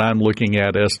picture that I'm looking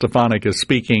at as Stefanik is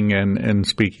speaking and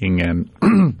speaking and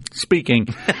speaking,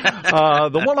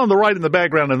 the one on the right in the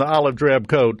background in the olive drab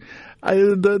coat,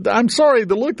 I'm sorry,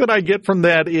 the look that I get from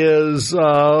that is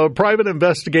a private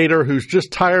investigator who's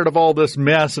just tired of all this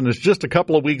mess and is just a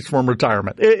couple of weeks from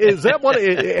retirement. Is that what?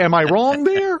 Am I wrong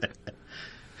there?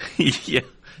 Yeah,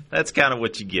 that's kind of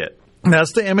what you get.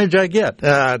 That's the image I get.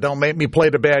 Don't make me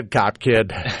play the bad cop,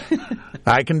 kid.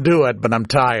 I can do it, but I'm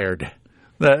tired.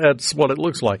 That's what it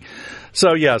looks like.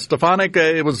 So, yeah, Stefanik,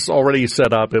 it was already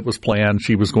set up. It was planned.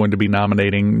 She was going to be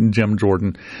nominating Jim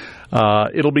Jordan.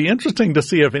 It'll be interesting to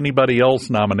see if anybody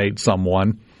else nominates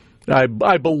someone.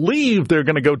 I believe they're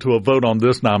going to go to a vote on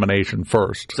this nomination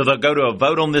first. So they'll go to a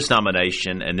vote on this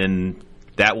nomination, and then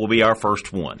that will be our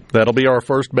first one. That'll be our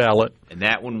first ballot. And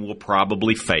that one will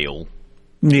probably fail.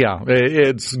 Yeah,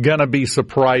 it's going to be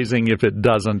surprising if it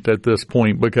doesn't at this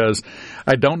point because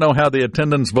I don't know how the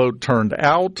attendance vote turned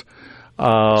out.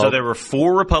 So there were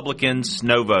 4 Republicans,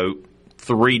 no vote,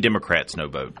 3 Democrats, no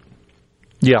vote.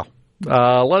 Yeah.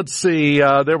 Let's see.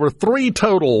 There were 3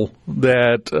 total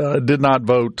that did not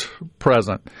vote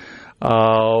present.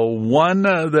 One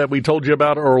that we told you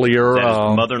about earlier. That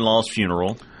is mother-in-law's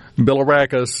funeral. Bill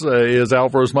Arrakis is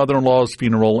Alvaro's mother-in-law's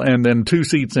funeral, and then 2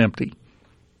 seats empty.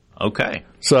 Okay.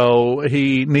 So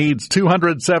he needs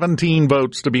 217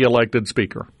 votes to be elected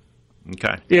speaker.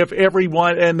 Okay. If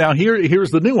everyone, and now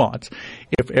here's the nuance.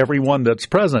 If everyone that's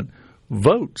present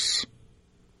votes,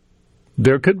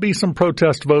 there could be some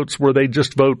protest votes where they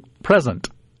just vote present,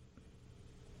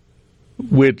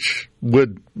 which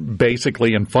would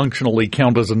basically and functionally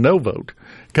count as a no vote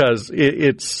because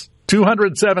it's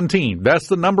 217. That's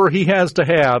the number he has to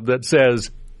have that says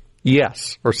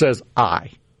yes or says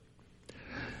aye.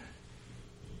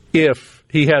 If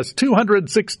he has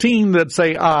 216 that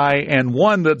say aye and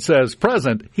 1 that says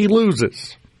present, he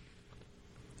loses.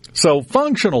 So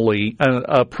functionally,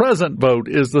 a present vote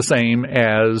is the same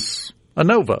as a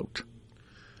no vote.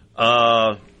 You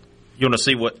want to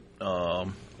see what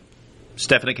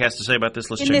Stefanik has to say about this?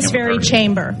 Let's in check this very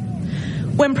chamber.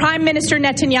 When Prime Minister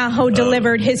Netanyahu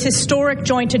delivered his historic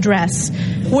joint address,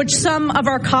 which some of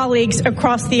our colleagues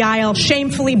across the aisle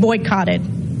shamefully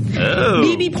boycotted,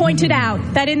 Bibi pointed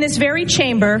out that in this very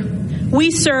chamber,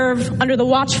 we serve under the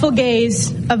watchful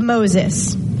gaze of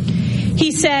Moses.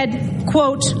 He said,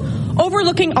 quote,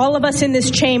 overlooking all of us in this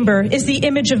chamber is the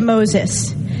image of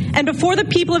Moses. And before the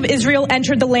people of Israel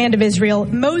entered the land of Israel,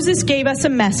 Moses gave us a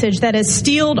message that has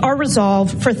steeled our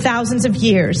resolve for thousands of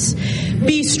years.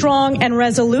 Be strong and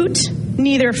resolute,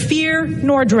 neither fear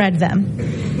nor dread them.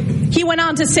 He went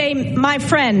on to say, my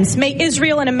friends, may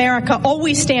Israel and America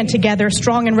always stand together,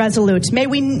 strong and resolute. May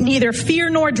we neither fear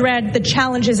nor dread the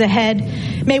challenges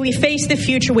ahead. May we face the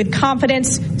future with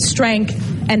confidence, strength,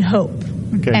 and hope.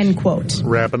 Okay. End quote.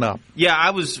 Wrapping up. Yeah,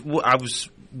 I was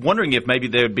wondering if maybe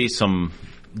there would be some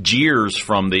jeers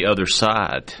from the other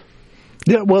side.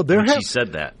 Yeah, well, she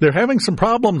said that. They're having some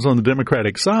problems on the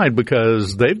Democratic side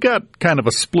because they've got kind of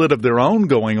a split of their own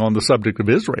going on the subject of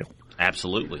Israel.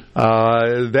 Absolutely.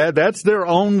 That's their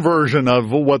own version of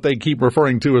what they keep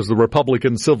referring to as the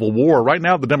Republican Civil War. Right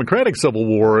now, the Democratic Civil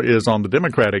War is on the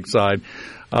Democratic side.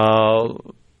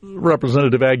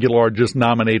 Representative Aguilar just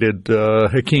nominated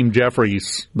Hakeem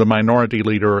Jeffries, the minority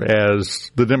leader,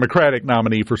 as the Democratic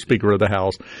nominee for Speaker of the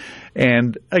House.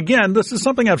 And again, this is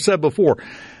something I've said before.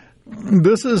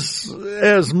 This is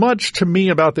as much to me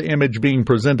about the image being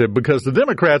presented because the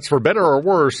Democrats, for better or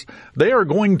worse, they are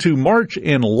going to march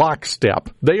in lockstep.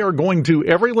 They are going to,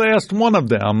 every last one of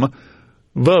them,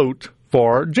 vote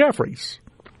for Jeffries.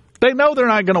 They know they're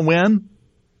not going to win,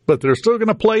 but they're still going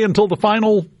to play until the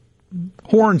final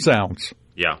horn sounds.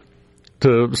 Yeah.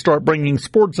 To start bringing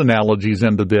sports analogies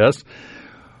into this.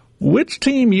 Which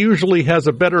team usually has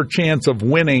a better chance of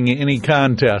winning any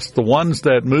contest? The ones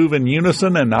that move in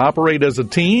unison and operate as a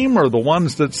team, or the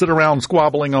ones that sit around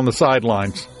squabbling on the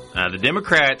sidelines? The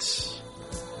Democrats,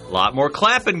 a lot more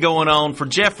clapping going on for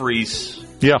Jeffries.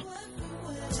 Yeah.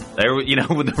 There,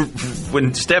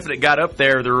 when Stephanie got up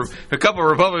there were a couple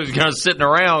of Republicans kind of sitting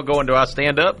around going, do I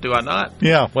stand up? Do I not?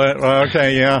 Yeah. Well,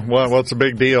 okay, yeah. Well, what's the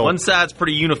big deal? One side's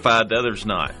pretty unified, the other's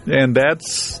not. And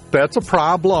that's a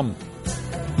problem.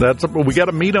 We got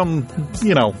to meet them,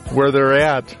 where they're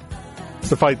at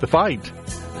to fight the fight.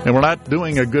 And we're not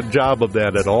doing a good job of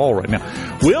that at all right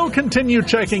now. We'll continue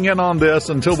checking in on this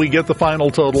until we get the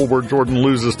final total where Jordan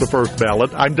loses the first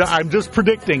ballot. I'm just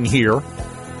predicting here,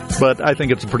 but I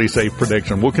think it's a pretty safe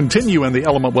prediction. We'll continue in the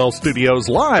Element Well studios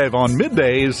live on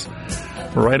Middays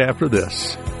right after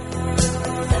this.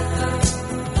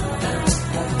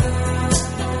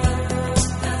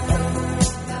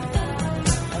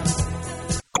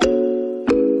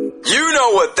 You know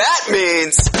what that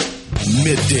means.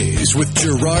 Middays with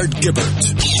Gerard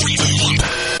Gibert.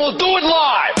 We'll do it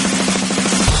live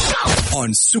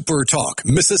on SuperTalk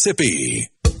Mississippi.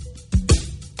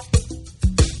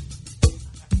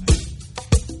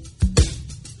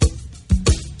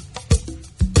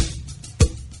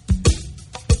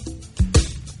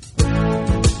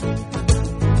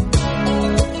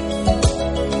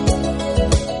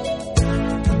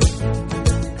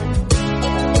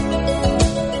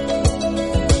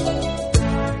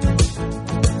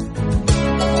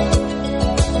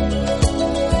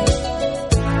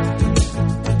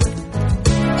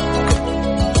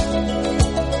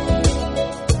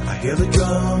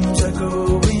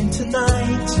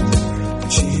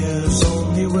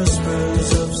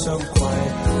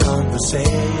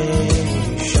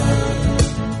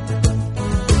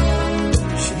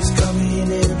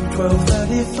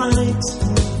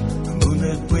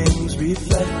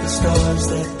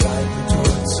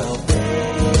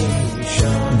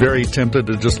 Very tempted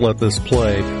to just let this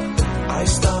play.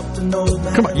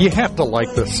 Come on, you have to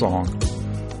like this song.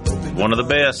 One of the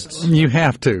best. You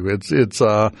have to. It's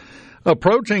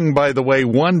approaching, by the way,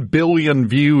 1 billion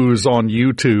views on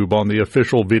YouTube on the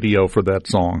official video for that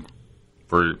song.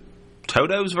 For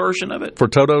Toto's version of it? For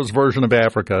Toto's version of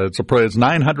Africa. It's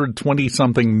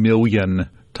 920-something million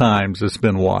times it's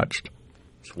been watched.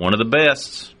 It's one of the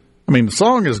best. I mean, the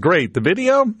song is great. The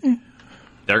video?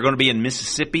 They're going to be in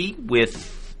Mississippi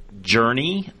with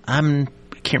Journey. I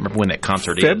can't remember when that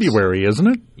concert is. February, isn't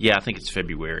it? Yeah, I think it's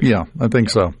February. Yeah, I think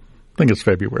so. I think it's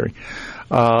February.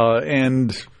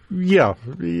 And, yeah,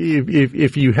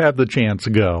 if you have the chance,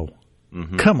 go.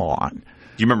 Mm-hmm. Come on. Do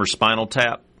you remember Spinal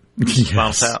Tap? Yes.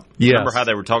 Spinal Tap? Yes. Remember how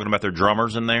they were talking about their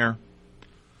drummers in there?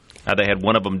 How they had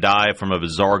one of them die from a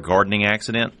bizarre gardening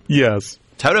accident? Yes.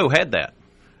 Toto had that.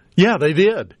 Yeah, they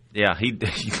did. Yeah, he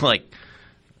like,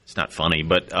 it's not funny,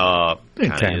 but it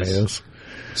kind of is.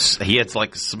 He had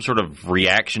like some sort of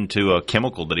reaction to a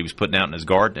chemical that he was putting out in his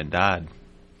garden and died.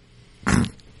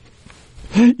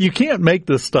 You can't make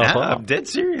this stuff up. I'm dead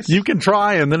serious. You can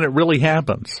try, and then it really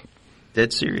happens.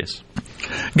 Dead serious.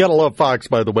 Gotta love Fox,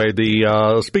 by the way.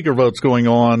 The speaker vote's going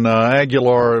on.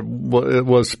 Aguilar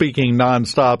was speaking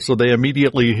nonstop, so they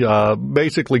immediately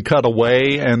basically cut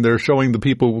away, and they're showing the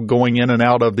people going in and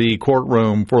out of the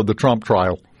courtroom for the Trump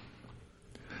trial.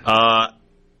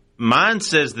 Mine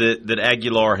says that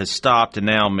Aguilar has stopped, and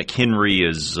now McHenry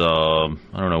is, I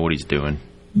don't know what he's doing.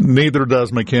 Neither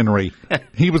does McHenry.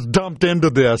 He was dumped into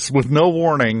this with no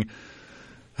warning.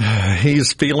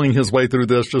 He's feeling his way through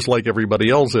this just like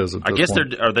everybody else is at this I guess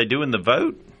point. are they doing the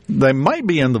vote? They might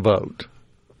be in the vote.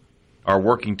 Are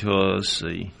working to, let's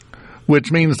see.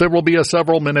 Which means there will be a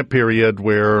several-minute period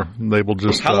where they will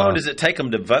just... How long does it take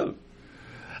them to vote?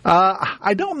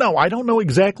 I don't know. I don't know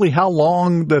exactly how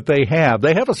long that they have.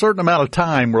 They have a certain amount of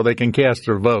time where they can cast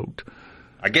their vote.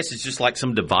 I guess it's just like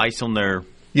some device on their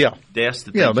desk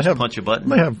that they just punch a button.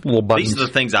 They have little buttons. These are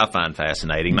the things I find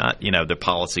fascinating, not the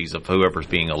policies of whoever's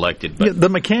being elected. But the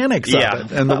mechanics of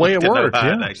it and the way it works. How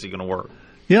it's actually going to work.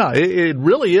 Yeah, it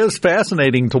really is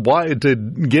fascinating to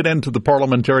get into the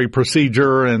parliamentary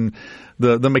procedure and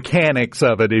the mechanics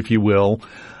of it, if you will,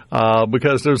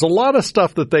 because there's a lot of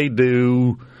stuff that they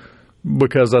do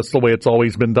because that's the way it's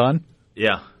always been done.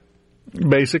 Yeah.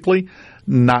 Basically,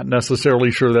 not necessarily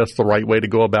sure that's the right way to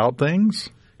go about things.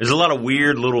 There's a lot of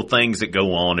weird little things that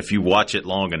go on if you watch it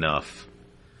long enough.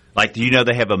 Like, do you know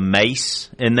they have a mace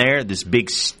in there, this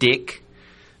big stick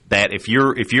that if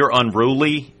you're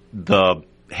unruly, the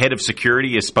head of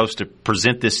security is supposed to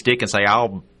present this stick and say,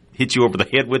 I'll hit you over the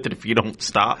head with it if you don't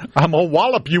stop. I'm going to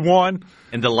wallop you one.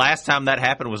 And the last time that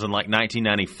happened was in like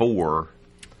 1994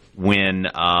 when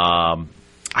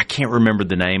I can't remember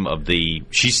the name of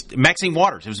she's Maxine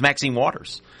Waters. It was Maxine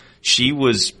Waters. She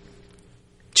wouldn't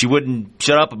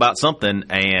shut up about something,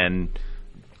 and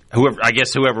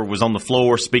whoever was on the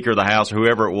floor, Speaker of the House, or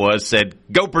whoever it was, said,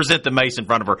 go present the mace in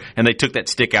front of her. And they took that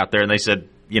stick out there and they said,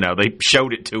 they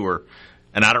showed it to her.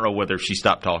 And I don't know whether she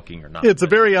stopped talking or not. It's a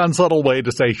very unsubtle way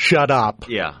to say, shut up.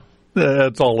 Yeah.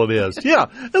 That's all it is. Yeah,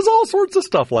 there's all sorts of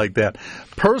stuff like that.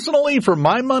 Personally, for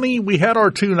my money, we had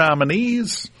our 2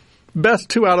 nominees. Best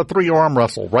 2 out of 3 arm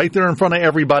wrestle. Right there in front of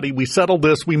everybody. We settle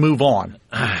this, we move on.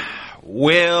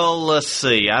 Well, let's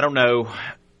see. I don't know.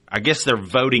 I guess they're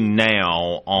voting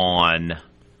now on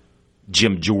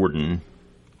Jim Jordan.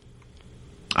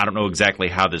 I don't know exactly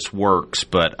how this works,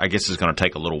 but I guess it's going to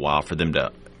take a little while for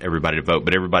everybody to vote.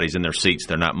 But everybody's in their seats.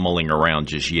 They're not mulling around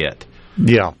just yet.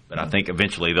 Yeah. But I think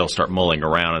eventually they'll start mulling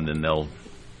around, and then they'll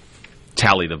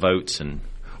tally the votes, and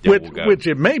which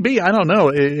it may be. I don't know.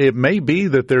 It may be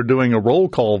that they're doing a roll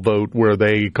call vote where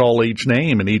they call each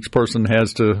name, and each person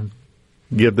has to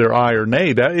give their aye or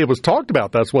nay. That it was talked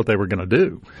about. That's what they were going to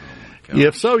do.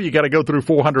 If so, you got to go through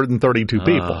 432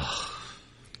 people,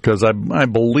 because I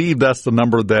believe that's the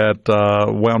number that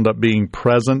wound up being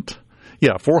present.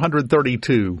 Yeah,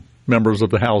 432 members of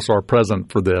the House are present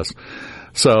for this.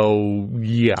 So,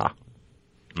 yeah,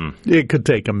 it could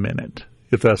take a minute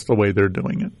if that's the way they're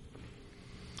doing it.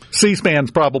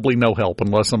 C-SPAN's probably no help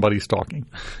unless somebody's talking.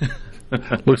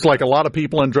 Looks like a lot of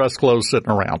people in dress clothes sitting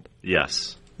around.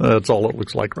 Yes. That's all it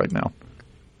looks like right now.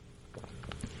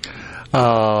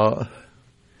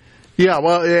 Yeah,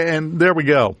 well, and there we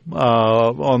go.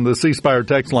 On the C-Spire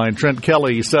text line, Trent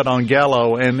Kelly said on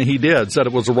Gallo, and he said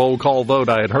it was a roll call vote.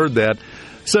 I had heard that.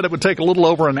 Said it would take a little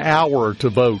over an hour to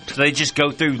vote. So they just go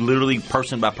through literally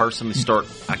person by person and start,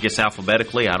 I guess,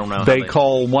 alphabetically? I don't know. They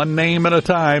call one name at a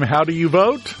time. How do you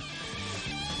vote?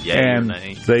 Yay or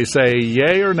nay. They say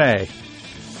yay or nay.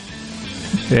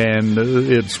 And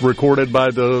it's recorded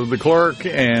by the clerk,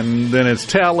 and then it's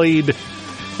tallied.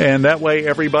 And that way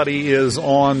everybody is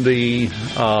on the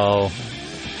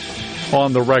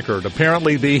record.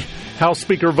 Apparently the House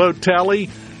Speaker vote tally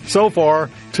so far,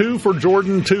 2 for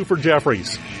Jordan, 2 for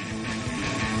Jeffries.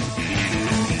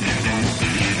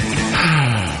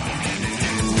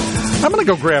 I'm going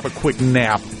to go grab a quick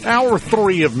nap. Hour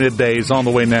 3 of Middays on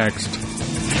the way next.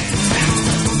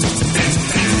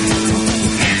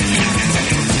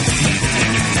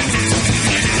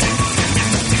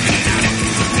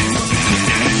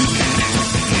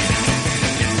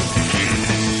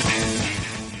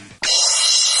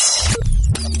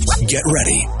 Get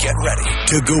ready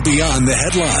to go beyond the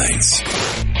headlines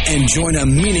and join a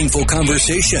meaningful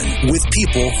conversation with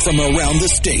people from around the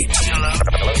state.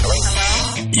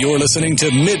 Hello? You're listening to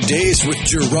Middays with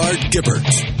Gerard Gibert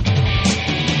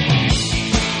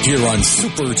here on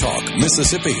SuperTalk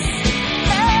Mississippi.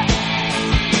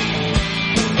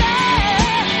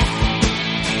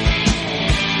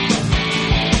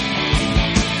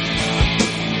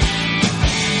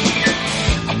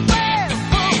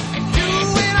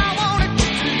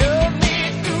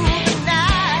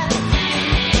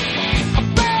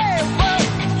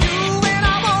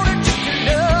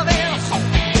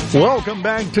 Welcome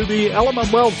back to the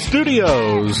Element Wealth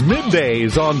Studios.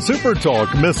 Middays on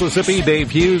SuperTalk Mississippi.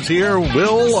 Dave Hughes here.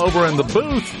 Will over in the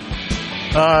booth.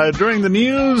 During the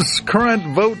news,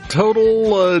 current vote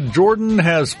total, Jordan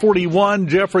has 41,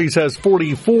 Jeffries has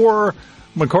 44,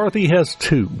 McCarthy has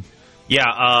 2. Yeah,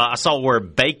 I saw where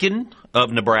Bacon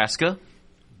of Nebraska.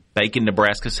 Bacon,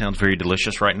 Nebraska sounds very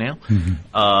delicious right now.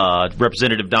 Mm-hmm.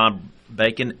 Representative Don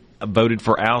Bacon voted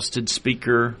for ousted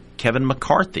Speaker Kevin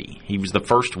McCarthy. He was the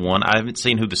first one. I haven't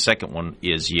seen who the second one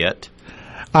is yet.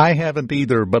 I haven't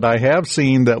either, but I have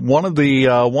seen that one of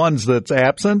the ones that's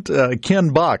absent, Ken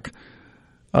Buck,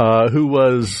 who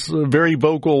was very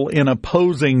vocal in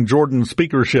opposing Jordan's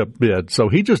speakership bid, so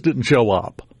he just didn't show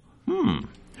up.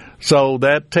 So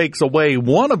that takes away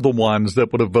one of the ones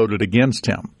that would have voted against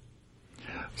him.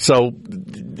 So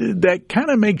that kind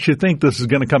of makes you think this is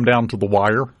going to come down to the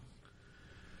wire.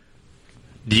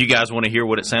 Do you guys want to hear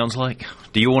what it sounds like?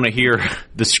 Do you want to hear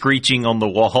the screeching on the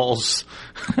walls?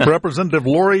 Representative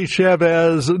Lori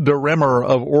Chavez DeRimmer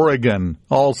of Oregon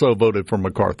also voted for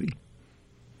McCarthy.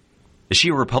 Is she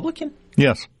a Republican?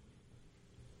 Yes.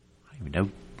 I don't even know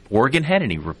Oregon had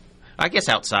any. I guess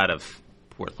outside of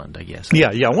Portland, I guess.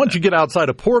 Yeah. Once you get outside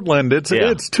of Portland, it's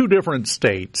 2 different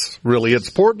states, really. It's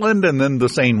Portland and then the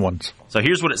sane ones. So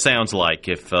here's what it sounds like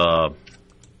if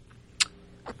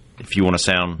you want to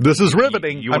sound... This is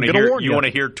riveting. I'm going to warn you. You want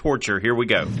to hear torture. Here we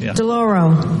go. Yeah.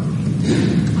 DeLauro.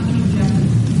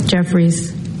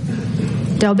 Jeffries.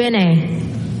 Del Bene.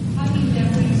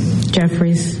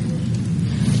 Jeffries.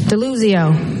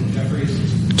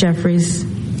 DeLuzio. Jeffries.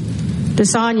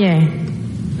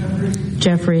 DeSaulnier.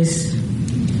 Jeffries.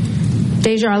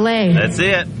 Desjardins. That's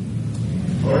it.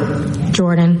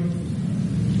 Jordan.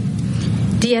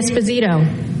 D'Esposito.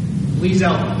 Lee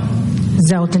Zelton.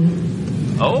 Zelton.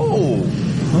 Oh.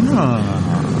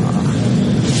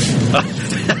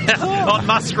 On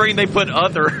my screen, they put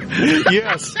other.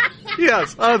 Yes,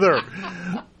 other.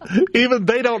 Even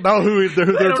they don't know who they're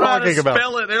They don't talking know how to about.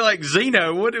 spell it. They're like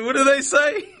Zeno. What do they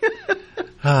say?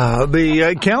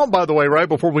 The count, by the way, right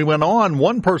before we went on,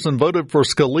 one person voted for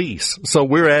Scalise. So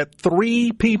we're at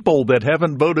 3 people that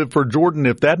haven't voted for Jordan.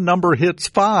 If that number hits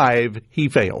 5, he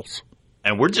fails.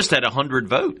 And we're just at 100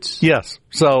 votes. Yes.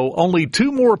 So only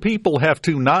 2 more people have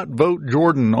to not vote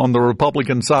Jordan on the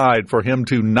Republican side for him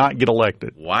to not get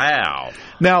elected. Wow.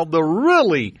 Now, the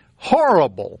really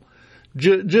horrible,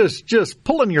 just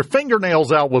pulling your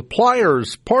fingernails out with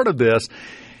pliers part of this,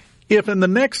 if in the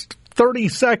next 30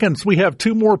 seconds we have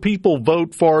 2 more people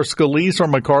vote for Scalise or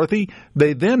McCarthy,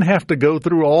 they then have to go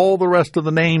through all the rest of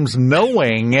the names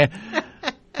knowing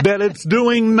that it's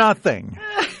doing nothing.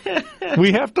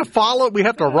 We have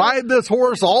to ride this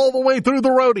horse all the way through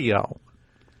the rodeo.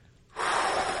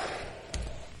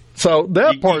 So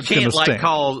that part's going to stink. You can't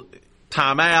call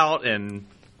timeout and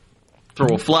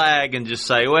throw a flag and just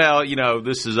say, well,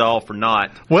 this is all for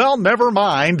naught. Well, never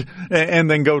mind, and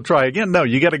then go try again. No,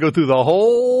 you got to go through the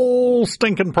whole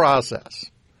stinking process.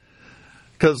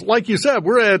 Because, like you said,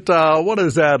 we're at,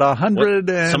 100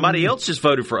 and... Somebody else just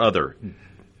voted for other.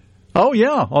 Oh,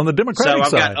 yeah, on the Democratic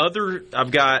side.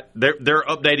 They're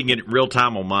updating it real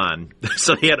time on mine.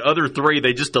 So he had other 3.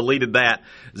 They just deleted that.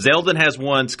 Zeldin has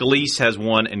 1, Scalise has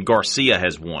 1, and Garcia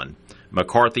has 1.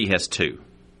 McCarthy has 2.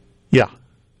 Yeah.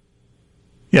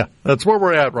 Yeah, that's where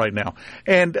we're at right now.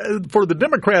 And for the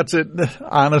Democrats,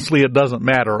 honestly, it doesn't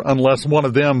matter unless one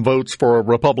of them votes for a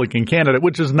Republican candidate,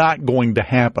 which is not going to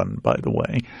happen, by the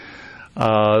way.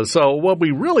 So what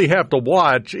we really have to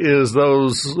watch is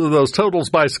those totals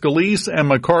by Scalise and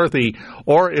McCarthy,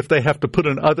 or if they have to put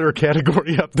an other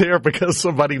category up there because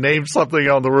somebody named something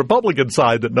on the Republican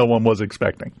side that no one was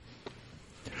expecting.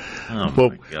 Oh,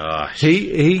 my gosh.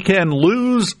 He can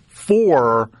lose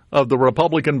 4 of the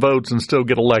Republican votes and still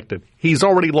get elected. He's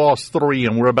already lost 3,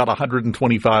 and we're about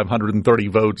 125, 130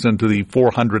 votes into the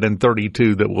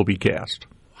 432 that will be cast.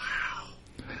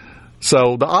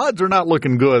 So the odds are not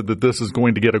looking good that this is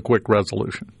going to get a quick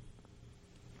resolution.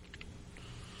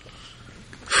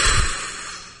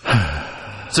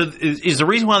 So is the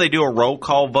reason why they do a roll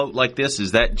call vote like this,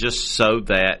 is that just so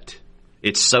that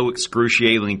it's so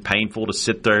excruciatingly painful to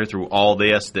sit there through all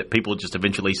this that people just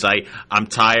eventually say, I'm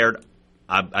tired,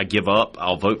 I give up,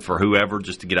 I'll vote for whoever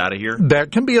just to get out of here?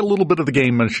 That can be a little bit of the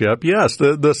gamemanship, yes.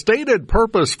 The stated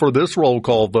purpose for this roll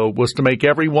call vote was to make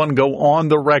everyone go on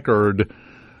the record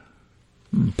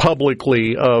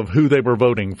publicly of who they were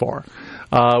voting for,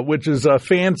 which is a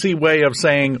fancy way of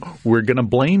saying we're going to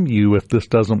blame you if this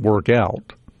doesn't work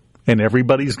out, and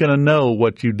everybody's going to know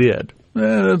what you did.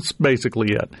 That's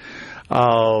basically it.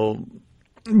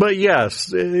 But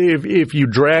yes, if you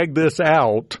drag this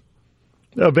out,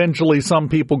 eventually some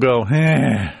people go,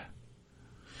 Yeah,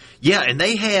 and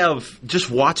they have, just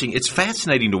watching, it's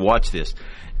fascinating to watch this.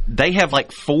 They have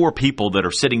like 4 people that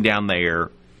are sitting down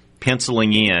there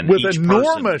penciling in with each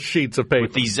enormous person, sheets of paper.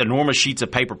 with these enormous sheets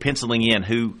of paper, penciling in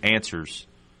who answers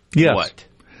what.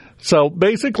 So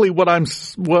basically, what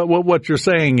you're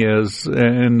saying is,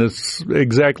 and it's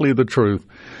exactly the truth.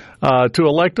 To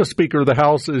elect a speaker, the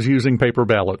House is using paper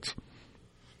ballots.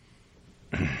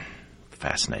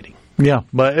 Fascinating. Yeah,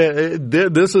 but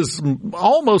this is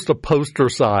almost a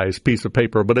poster-sized piece of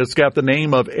paper, but it's got the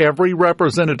name of every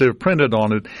representative printed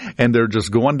on it, and they're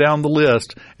just going down the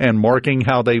list and marking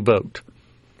how they vote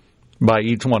by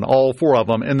each one, all 4 of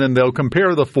them, and then they'll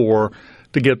compare the 4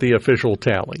 to get the official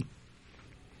tally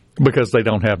because they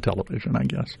don't have television, I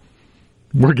guess.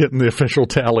 We're getting the official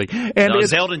tally. And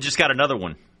Zeldin just got another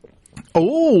one.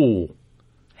 Oh.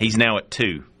 He's now at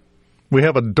 2. We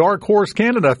have a dark horse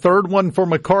candidate, a 3rd one for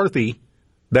McCarthy.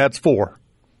 That's 4.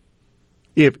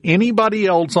 If anybody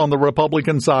else on the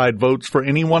Republican side votes for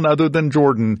anyone other than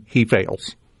Jordan, he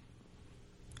fails.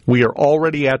 We are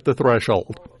already at the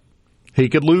threshold. He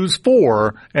could lose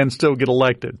 4 and still get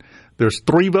elected. There's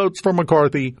 3 votes for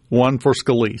McCarthy, 1 for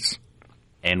Scalise.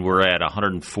 And we're at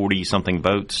 140-something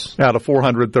votes. Out of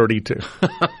 432.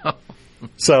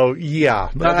 So,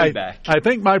 yeah, I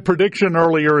think my prediction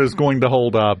earlier is going to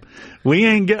hold up. We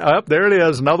ain't get up. There it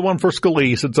is. Another one for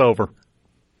Scalise. It's over.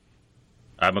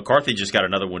 McCarthy just got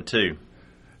another one, too.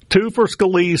 2 for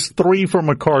Scalise, 3 for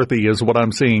McCarthy is what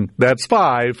I'm seeing. That's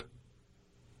 5.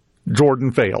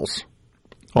 Jordan fails.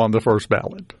 on the first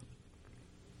ballot.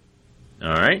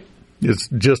 All right. It's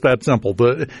just that simple.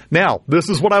 Now, this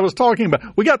is what I was talking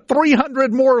about. We got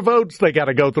 300 more votes they got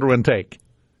to go through and take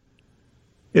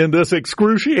in this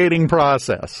excruciating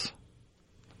process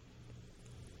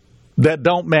that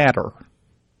don't matter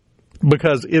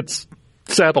because it's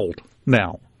settled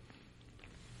now.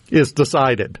 It's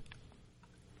decided.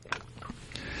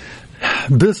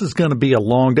 This is going to be a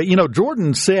long day. You know,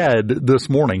 Jordan said this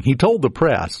morning, he told the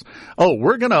press,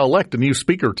 we're going to elect a new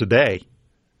speaker today.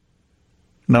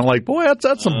 And I'm like, boy,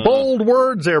 that's some bold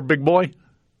words there, big boy.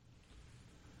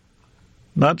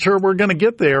 Not sure we're going to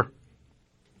get there.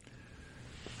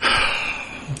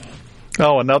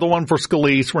 Another one for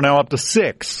Scalise. We're now up to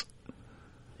 6.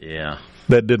 Yeah.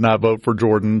 That did not vote for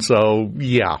Jordan. So,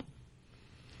 yeah.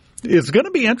 It's going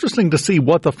to be interesting to see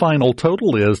what the final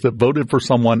total is that voted for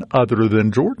someone other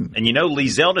than Jordan. And you know, Lee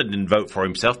Zeldin didn't vote for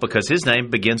himself because his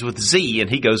name begins with Z and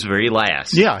he goes very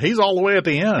last. Yeah, he's all the way at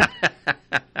the end.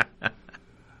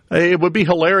 It would be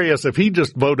hilarious if he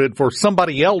just voted for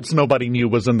somebody else nobody knew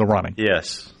was in the running.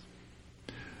 Yes.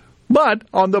 But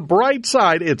on the bright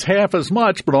side, it's half as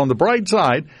much, but on the bright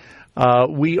side,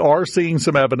 we are seeing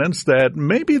some evidence that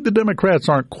maybe the Democrats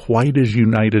aren't quite as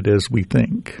united as we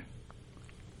think.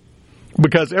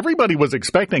 Because everybody was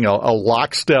expecting a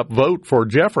lockstep vote for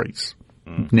Jeffries.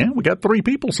 Yeah, we got 3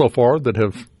 people so far that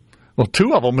have,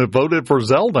 2 of them have voted for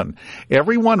Zeldin.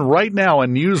 Everyone right now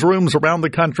in newsrooms around the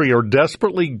country are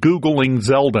desperately Googling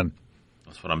Zeldin.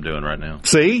 That's what I'm doing right now.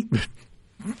 See?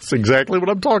 That's exactly what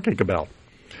I'm talking about.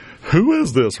 Who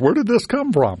is this? Where did this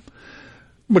come from?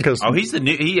 Because he's the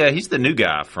new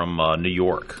guy from New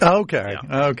York. Okay,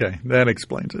 yeah. Okay, that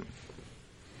explains it.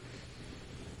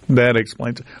 That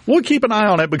explains it. We'll keep an eye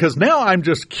on it because now I'm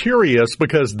just curious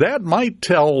because that might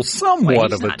tell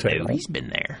somewhat of a tale. He's been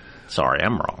there. Sorry,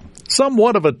 I'm wrong.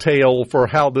 Somewhat of a tale for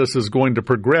how this is going to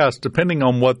progress depending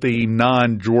on what the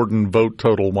non-Jordan vote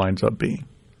total winds up being.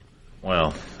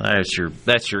 Well, that's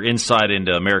your insight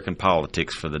into American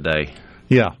politics for the day.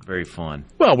 Yeah. Very fun.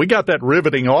 Well, we got that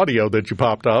riveting audio that you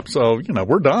popped up, so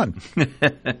we're done.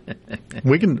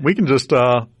 we can just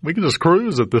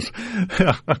cruise at this.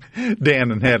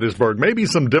 Dan in Hattiesburg. Maybe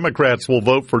some Democrats will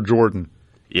vote for Jordan.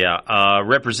 Yeah.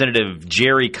 Representative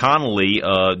Jerry Connolly,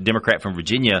 Democrat from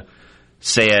Virginia,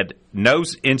 said, "No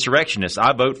insurrectionists.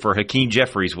 I vote for Hakeem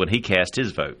Jeffries" when he cast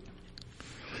his vote.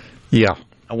 Yeah.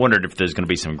 I wondered if there's going to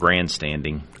be some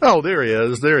grandstanding. Oh, there he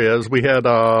is. There he is. We had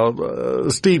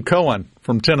Steve Cohen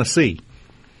from Tennessee,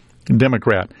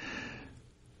 Democrat,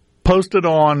 posted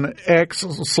on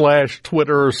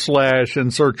X/Twitter/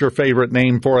 insert your favorite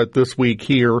name for it this week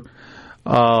here,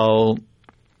 and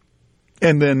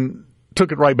then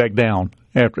took it right back down.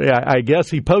 After I guess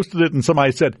he posted it and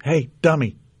somebody said, "Hey,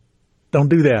 dummy, don't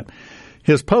do that."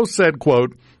 His post said,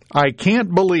 quote, "I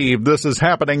can't believe this is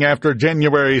happening after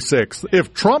January 6th.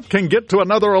 If Trump can get to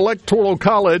another electoral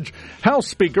college, House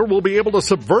Speaker will be able to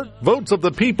subvert votes of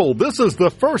the people. This is the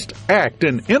first act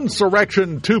in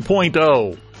Insurrection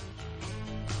 2.0.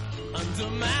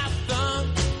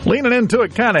 Leaning into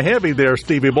it kind of heavy there,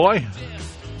 Stevie boy.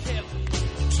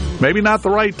 Maybe not the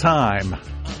right time.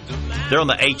 They're on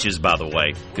the H's, by the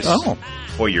way.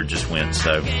 Hoyer just went,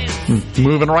 so.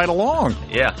 Moving right along.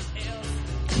 Yeah.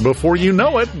 Before you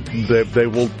know it, they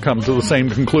will come to the same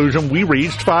conclusion we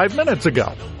reached 5 minutes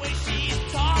ago.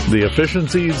 The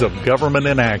efficiencies of government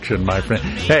in action, my friend.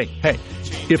 Hey,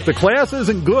 if the class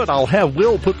isn't good, I'll have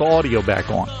Will put the audio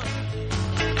back on.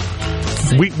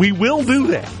 We will do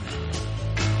that.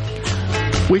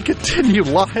 We continue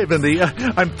live in the...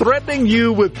 I'm threatening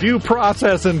you with due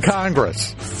process in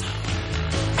Congress.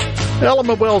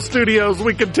 Element Well Studios,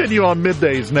 we continue on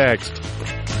Middays next.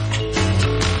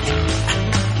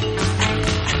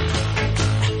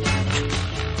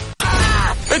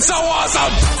 It's so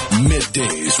awesome!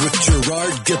 Middays with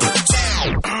Gerard Gibert.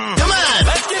 Come on,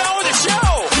 let's get on with the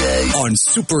show! On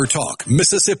SuperTalk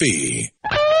Mississippi.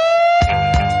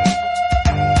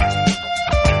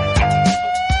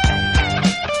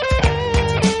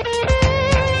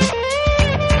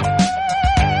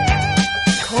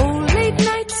 Cold late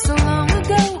nights so long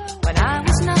ago when I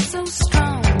was not so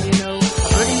strong, you know. A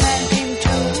birdie man came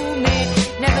to me,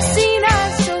 never seen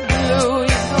eyes so blue. You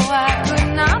know I could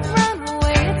not run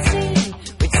away, it seemed.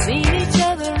 We'd seen each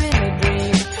other in a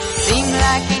dream. Seemed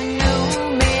like he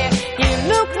knew me, he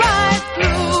looked right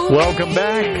through. Welcome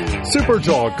back.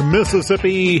 SuperTalk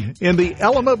Mississippi in the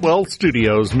Element Wealth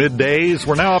Studios. Middays.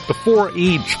 We're now up to 4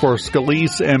 each for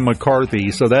Scalise and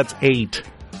McCarthy, so that's 8.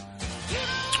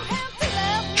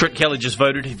 Trent Kelly just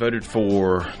voted. He voted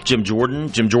for Jim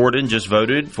Jordan. Jim Jordan just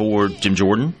voted for Jim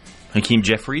Jordan. Hakeem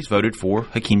Jeffries voted for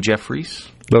Hakeem Jeffries.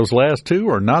 Those last two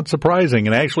are not surprising.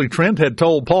 And actually, Trent had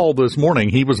told Paul this morning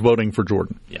he was voting for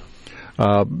Jordan. Yeah.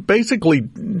 Basically,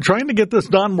 trying to get this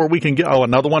done where we can get,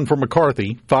 another one for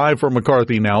McCarthy, 5 for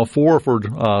McCarthy now, 4 for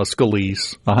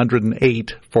Scalise,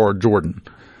 108 for Jordan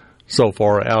so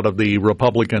far out of the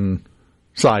Republican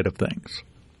side of things.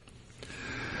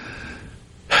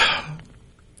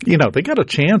 You know, they got a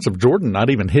chance of Jordan not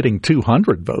even hitting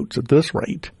 200 votes at this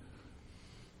rate.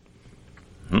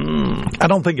 I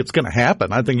don't think it's going to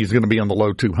happen. I think he's going to be on the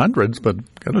low 200s, but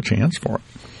got a chance for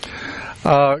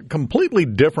it. Completely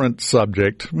different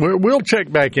subject. We'll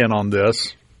check back in on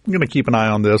this. I'm going to keep an eye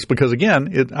on this because,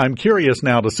 again, I'm curious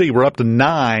now to see. We're up to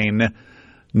 9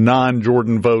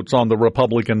 non-Jordan votes on the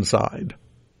Republican side.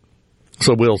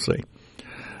 So we'll see.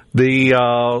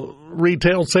 The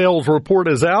retail sales report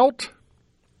is out.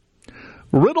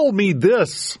 Riddle me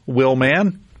this, Will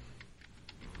Man.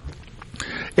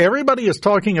 Everybody is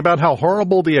talking about how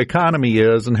horrible the economy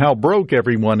is and how broke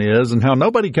everyone is and how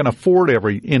nobody can afford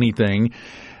anything.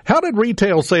 How did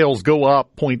retail sales go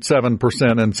up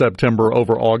 0.7% in September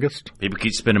over August? People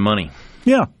keep spending money.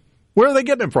 Yeah. Where are they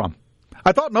getting it from?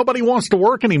 I thought nobody wants to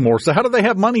work anymore, so how do they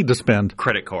have money to spend?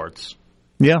 Credit cards.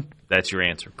 Yeah. That's your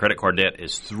answer. Credit card debt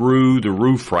is through the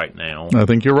roof right now. I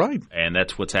think you're right. And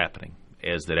that's what's happening,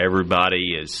 is that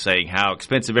everybody is saying how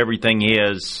expensive everything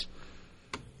is,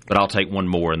 but I'll take one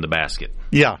more in the basket.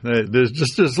 Yeah,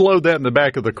 just load that in the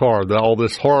back of the car, all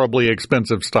this horribly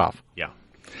expensive stuff. Yeah.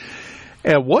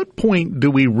 At what point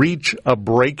do we reach a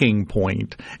breaking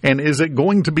point? And is it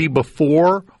going to be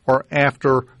before or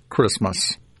after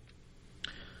Christmas?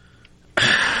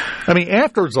 I mean,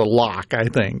 after is a lock, I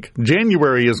think.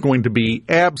 January is going to be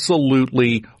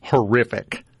absolutely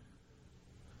horrific,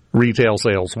 retail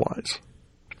sales-wise.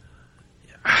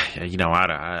 You know,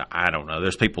 I don't know.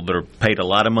 There's people that are paid a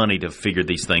lot of money to figure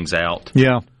these things out.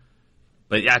 Yeah.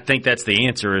 But I think that's the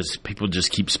answer, is people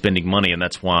just keep spending money, and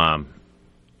that's why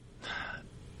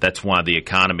the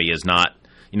economy is not,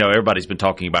 you know, everybody's been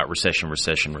talking about recession,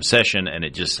 and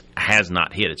it just has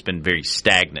not hit. It's been very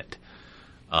stagnant.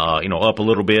 You know, up a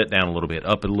little bit, down a little bit,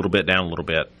 up a little bit, down a little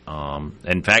bit.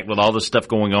 In fact, with all this stuff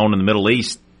going on in the Middle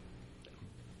East,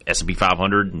 S&P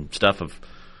 500 and stuff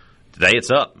today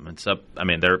it's up. It's up. I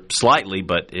mean, they're slightly,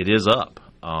 but it is up.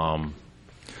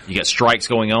 You got strikes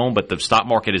going on, but the stock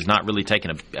market is not really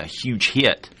taking a huge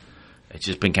hit. It's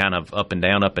just been kind of up and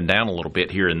down a little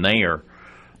bit here and there.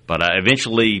 But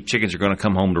eventually, chickens are going to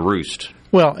come home to roost.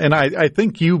 Well, and I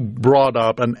think you brought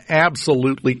up an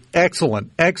absolutely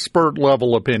excellent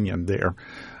expert-level opinion there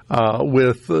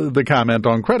with the comment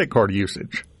on credit card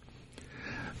usage.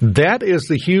 That is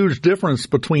the huge difference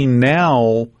between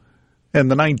now and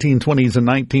the 1920s and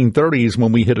 1930s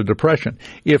when we hit a depression.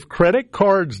 If credit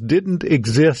cards didn't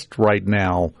exist right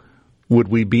now, would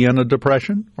we be in a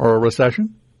depression or a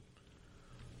recession?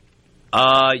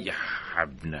 Yeah,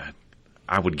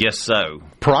 I would guess so.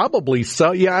 Probably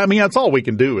so. Yeah, I mean, that's all we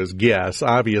can do is guess,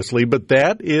 obviously. But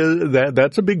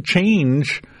that's a big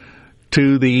change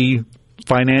to the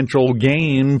financial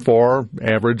game for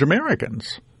average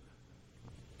Americans.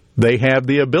 They have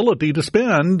the ability to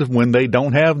spend when they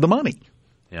don't have the money.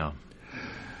 Yeah.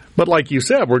 But like you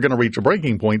said, we're going to reach a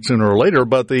breaking point sooner or later.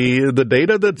 But the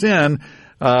data that's in,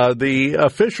 the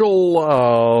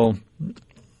official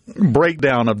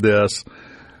breakdown of this,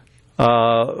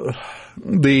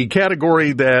 the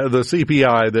category, the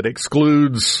CPI that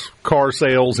excludes car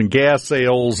sales and gas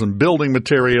sales and building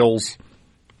materials,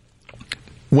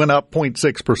 went up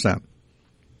 0.6%.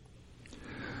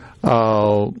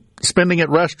 Spending at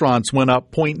restaurants went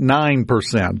up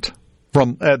 0.9%.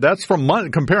 That's from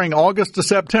comparing August to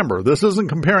September. This isn't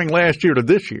comparing last year to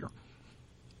this year.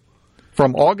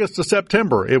 From August to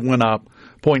September, it went up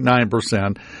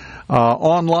 0.9%.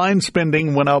 Online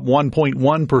spending went up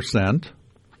 1.1%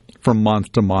 from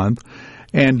month to month,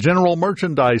 and general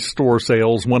merchandise store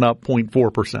sales went up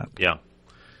 0.4%. Yeah.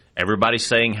 Everybody's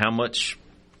saying how much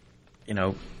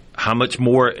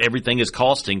more everything is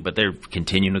costing, but they're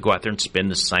continuing to go out there and spend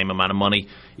the same amount of money,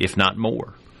 if not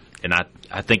more. And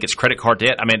I think it's credit card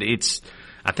debt. I mean,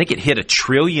 I think it hit $1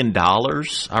 trillion.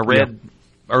 I read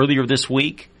earlier this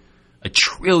week, $1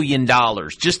 trillion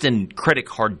just in credit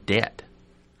card debt.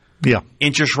 Yeah.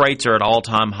 Interest rates are at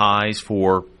all-time highs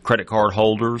for credit card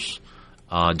holders.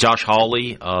 Josh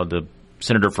Hawley, the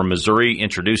senator from Missouri,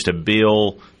 introduced a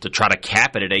bill to try to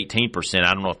cap it at 18%.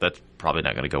 I don't know if that's probably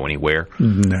not going to go anywhere.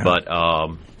 No.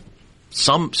 But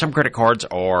some credit cards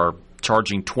are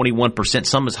charging 21%,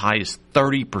 some as high as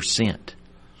 30%.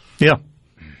 Yeah.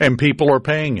 And people are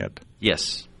paying it.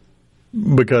 Yes.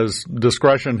 Because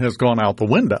discretion has gone out the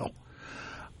window.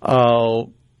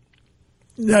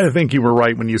 I think you were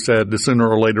right when you said sooner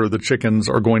or later the chickens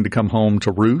are going to come home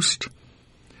to roost.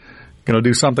 Going to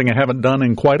do something I haven't done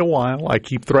in quite a while. I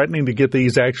keep threatening to get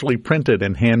these actually printed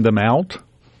and hand them out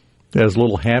as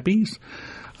little happies.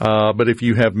 But if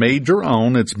you have made your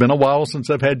own, it's been a while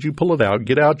since I've had you pull it out.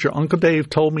 Get out your Uncle Dave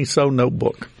Told Me So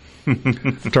notebook.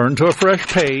 Turn to a fresh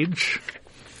page.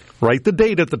 Write the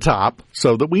date at the top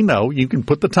so that we know. You can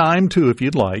put the time, too, if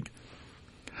you'd like.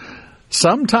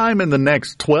 Sometime in the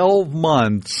next 12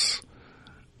 months,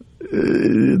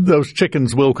 those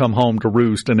chickens will come home to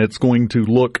roost, and it's going to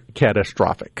look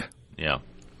catastrophic. Yeah.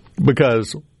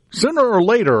 Because sooner or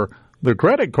later, the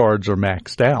credit cards are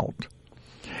maxed out.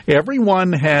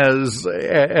 Everyone has,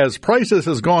 as prices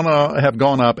have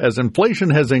gone up, as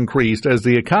inflation has increased, as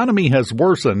the economy has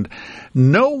worsened,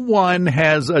 no one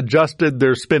has adjusted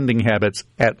their spending habits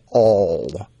at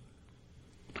all.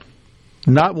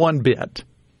 Not one bit.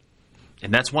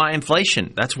 And that's why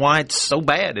that's why it's so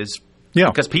bad, is Yeah.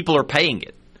 because people are paying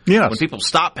it. Yes. When people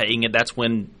stop paying it, that's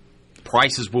when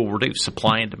prices will reduce,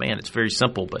 supply and demand. It's very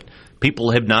simple, but people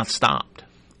have not stopped.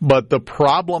 But the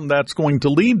problem that's going to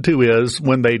lead to is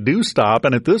when they do stop,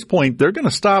 and at this point they're going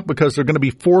to stop because they're going to be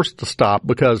forced to stop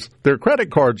because their credit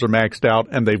cards are maxed out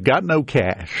and they've got no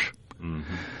cash. Mm-hmm.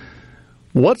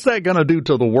 What's that going to do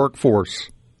to the workforce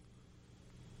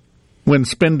when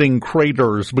spending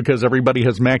craters because everybody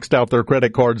has maxed out their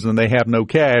credit cards and they have no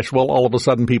cash? Well, all of a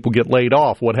sudden people get laid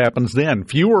off. What happens then?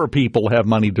 Fewer people have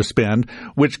money to spend,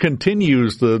 which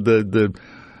continues the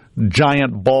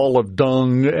giant ball of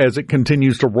dung as it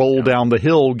continues to roll down the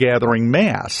hill, gathering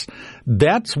mass.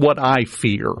 That's what I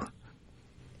fear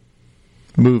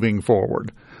moving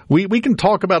forward. We can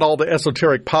talk about all the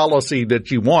esoteric policy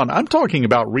that you want. I'm talking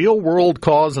about real-world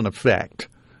cause and effect.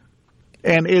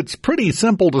 And it's pretty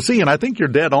simple to see, and I think you're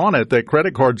dead on it, that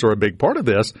credit cards are a big part of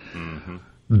this. Mm-hmm.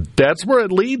 That's where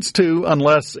it leads to,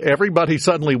 unless everybody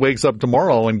suddenly wakes up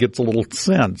tomorrow and gets a little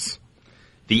sense.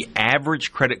 The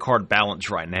average credit card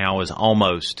balance right now is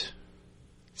almost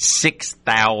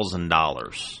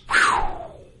 $6,000.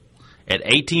 At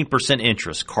 18%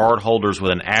 interest, cardholders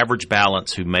with an average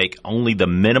balance who make only the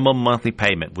minimum monthly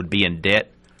payment would be in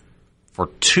debt for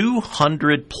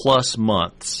 200 plus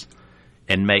months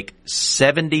and make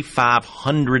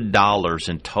 $7,500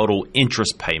 in total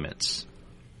interest payments.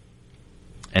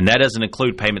 And that doesn't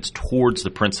include payments towards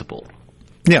the principal.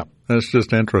 Yeah, that's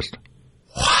just interest.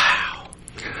 Wow.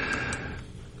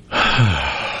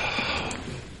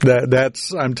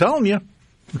 That's I'm telling you,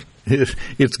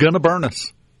 it's going to burn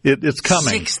us. It's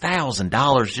coming.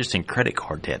 $6,000 just in credit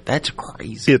card debt. That's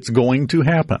crazy. It's going to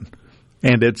happen.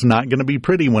 And it's not going to be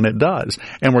pretty when it does.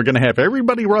 And we're going to have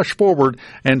everybody rush forward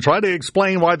and try to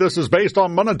explain why this is based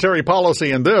on monetary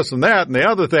policy and this and that and the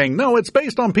other thing. No, it's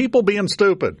based on people being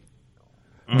stupid.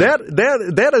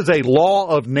 That is a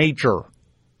law of nature.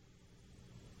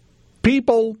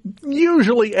 People,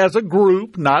 usually as a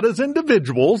group, not as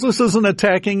individuals, this isn't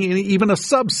attacking even a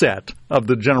subset of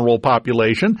the general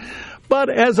population, but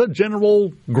as a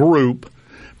general group,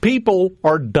 people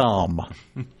are dumb.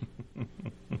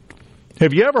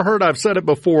 Have you ever heard, I've said it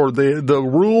before, the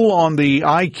rule on the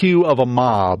IQ of a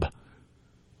mob?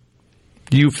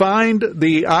 You find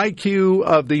the IQ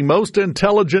of the most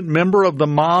intelligent member of the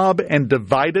mob and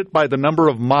divide it by the number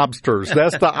of mobsters.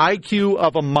 That's the IQ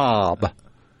of a mob.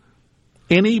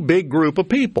 Any big group of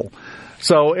people.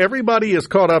 So everybody is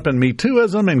caught up in Me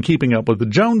Tooism and keeping up with the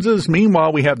Joneses.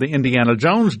 Meanwhile, we have the Indiana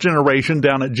Jones generation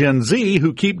down at Gen Z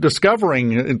who keep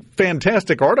discovering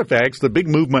fantastic artifacts. The big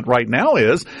movement right now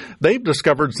is they've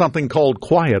discovered something called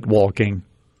quiet walking.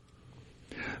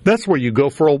 That's where you go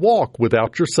for a walk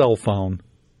without your cell phone.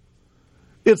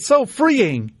 It's so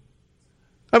freeing.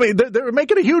 I mean, they're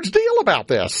making a huge deal about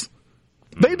this.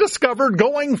 They discovered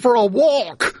going for a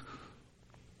walk.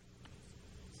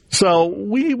 So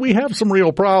we have some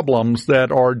real problems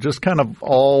that are just kind of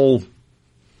all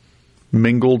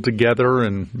mingled together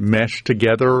and meshed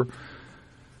together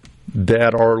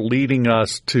that are leading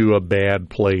us to a bad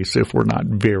place if we're not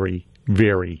very,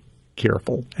 very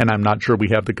careful. And I'm not sure we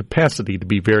have the capacity to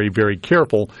be very, very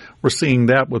careful. We're seeing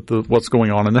that with what's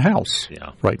going on in the House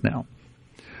right now.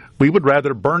 We would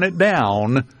rather burn it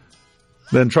down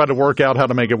than try to work out how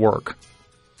to make it work.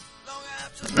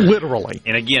 Literally.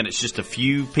 And again, it's just a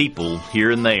few people here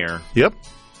and there. Yep.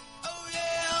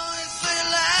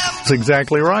 That's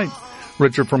exactly right.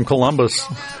 Richard from Columbus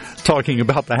talking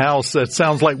about the House. It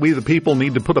sounds like we the people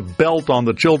need to put a belt on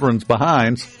the children's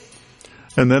behinds.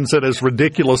 And then said it's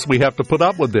ridiculous we have to put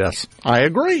up with this. I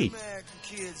agree.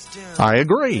 I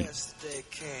agree.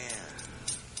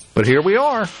 But here we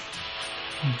are.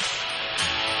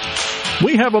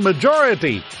 We have a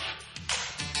majority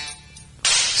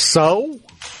So,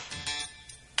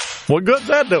 what good's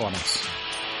that doing us?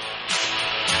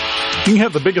 You can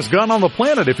have the biggest gun on the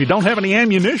planet. If you don't have any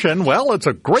ammunition, well, it's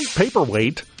a great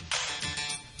paperweight.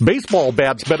 Baseball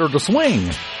bat's better to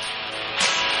swing.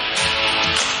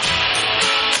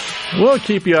 We'll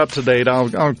keep you up to date.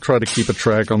 I'll try to keep a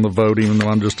track on the vote, even though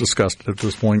I'm just disgusted at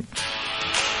this point.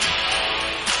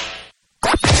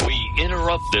 We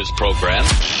interrupt this program.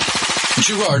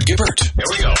 Gerard Gibert. Here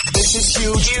we go. This is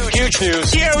huge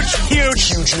news.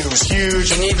 Huge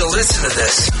news. You need to listen to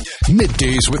this.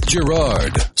 Middays with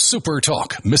Gerard.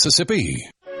 SuperTalk Mississippi.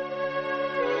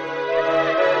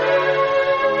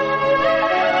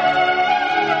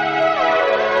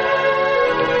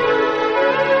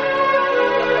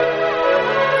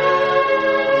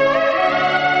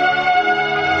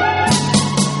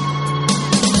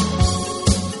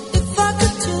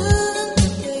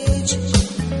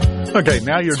 Okay,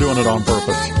 now you're doing it on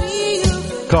purpose.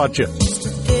 Caught you.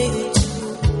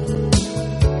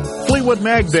 Fleetwood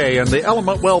Mac Day and the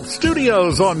Element Wealth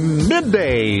Studios on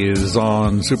Middays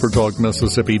on SuperTalk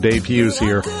Mississippi. Dave Hughes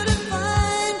here.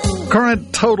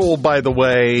 Current total, by the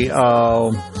way,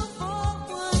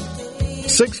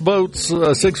 6 votes,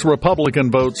 6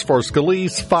 Republican votes for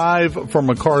Scalise, 5 for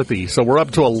McCarthy. So we're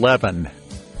up to 11.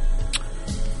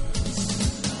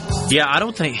 Yeah, I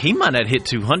don't think he might not hit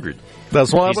 200.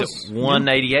 That's why he's at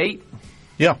 188.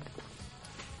 Yeah.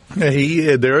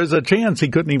 There is a chance he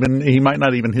might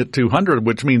not even hit 200,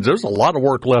 which means there's a lot of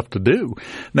work left to do.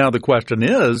 Now the question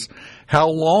is, how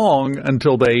long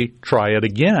until they try it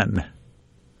again?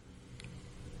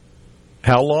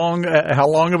 How long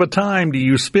of a time do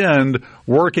you spend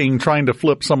working trying to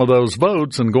flip some of those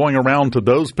votes and going around to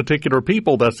those particular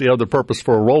people? That's the other purpose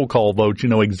for a roll call vote. You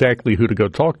know exactly who to go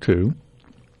talk to.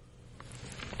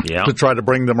 Yeah. To try to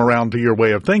bring them around to your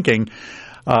way of thinking.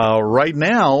 Right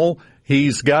now,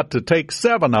 he's got to take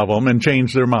 7 of them and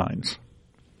change their minds.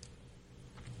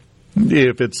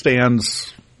 If it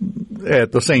stands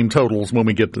at the same totals when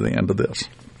we get to the end of this.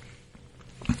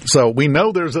 So we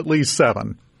know there's at least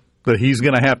 7 that he's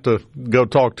going to have to go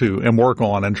talk to and work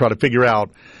on and try to figure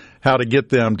out how to get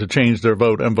them to change their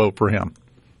vote and vote for him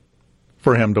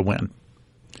to win.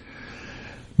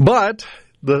 But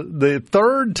the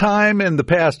third time in the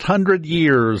past 100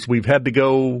 years we've had to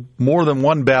go more than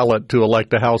one ballot to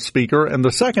elect a House Speaker, and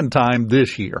the second time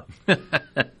this year. 2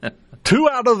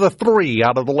 out of the 3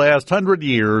 out of the last 100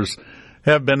 years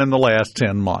have been in the last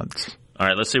 10 months. All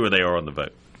right, let's see where they are on the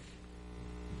vote.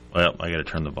 Well, I got to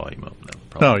turn the volume up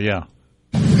now. Oh, yeah.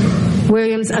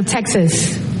 Williams of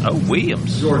Texas. Oh,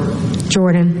 Williams.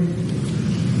 Jordan.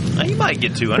 Now, you might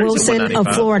get 200. Wilson of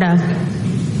Florida.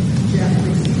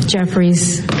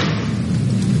 Jeffries.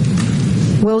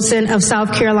 Wilson of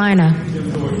South Carolina.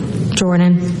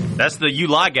 Jordan. That's the you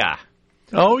lie guy.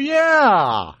 Oh,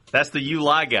 yeah. That's the you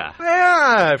lie guy.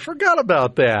 Yeah, I forgot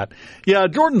about that. Yeah,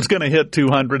 Jordan's going to hit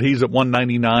 200. He's at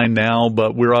 199 now,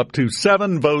 but we're up to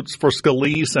 7 votes for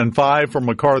Scalise and 5 for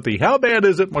McCarthy. How bad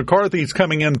is it McCarthy's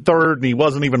coming in third and he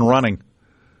wasn't even running?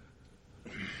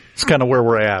 It's kind of where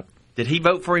we're at. Did he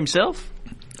vote for himself?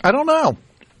 I don't know.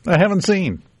 I haven't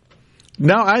seen.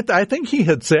 No, I think he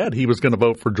had said he was going to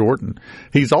vote for Jordan.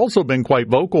 He's also been quite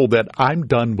vocal that I'm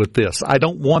done with this. I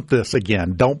don't want this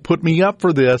again. Don't put me up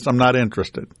for this. I'm not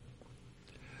interested.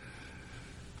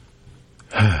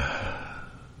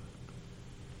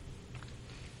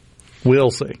 We'll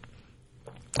see.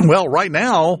 Well, right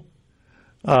now,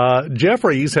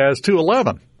 Jeffries has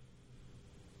 211.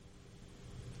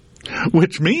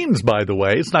 Which means, by the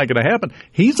way, it's not going to happen.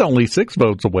 He's only 6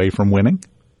 votes away from winning.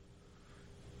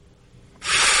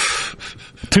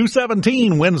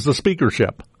 217 wins the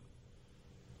speakership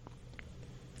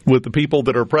with the people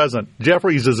that are present.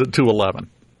 Jeffries is at 211.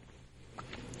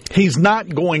 He's not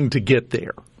going to get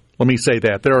there. Let me say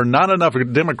that. There are not enough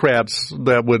Democrats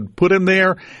that would put him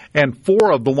there, and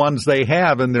 4 of the ones they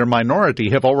have in their minority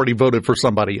have already voted for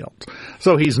somebody else.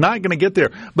 So he's not going to get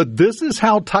there. But this is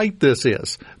how tight this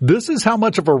is. This is how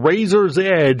much of a razor's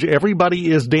edge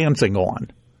everybody is dancing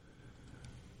on.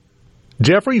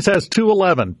 Jeffries has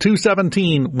 211.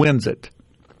 217 wins it.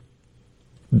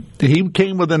 He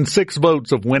came within 6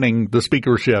 votes of winning the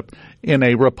speakership in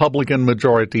a Republican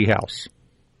majority House.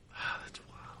 That's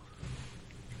wild.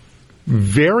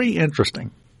 Very interesting.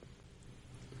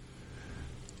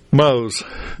 Mose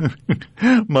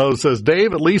says,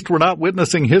 Dave, at least we're not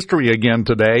witnessing history again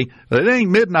today. It ain't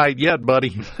midnight yet,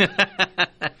 buddy.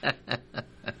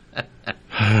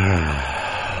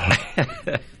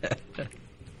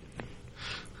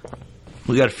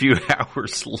 We got a few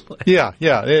hours left. Yeah.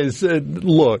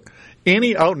 Look,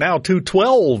 now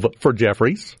 212 for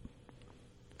Jeffries.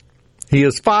 He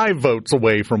is 5 votes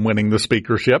away from winning the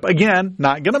speakership. Again,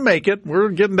 not going to make it. We're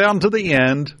getting down to the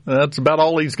end. That's about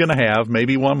all he's going to have.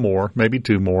 Maybe 1 more, maybe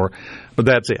 2 more, but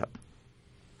that's it.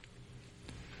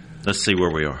 Let's see where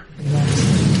we are.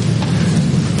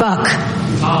 Buck.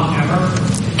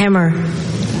 Emmer.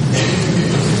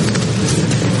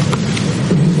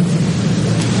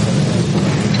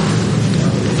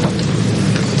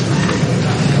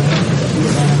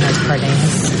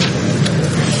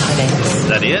 Is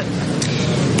that it?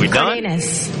 We done?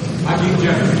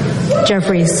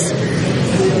 Jeffries.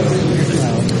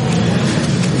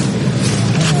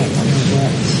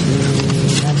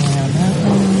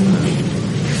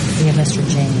 We have Mr.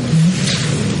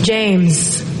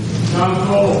 James.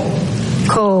 Cole.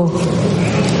 Cole?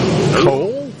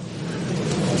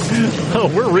 Oh,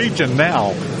 we're reaching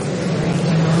now.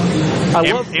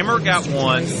 Emmer got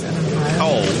 1.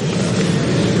 Cole.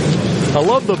 I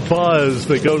love the buzz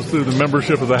that goes through the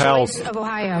membership of the House. Of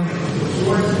Ohio.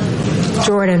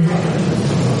 Jordan.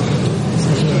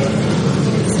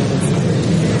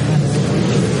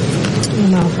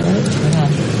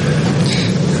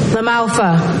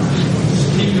 LaMalfa.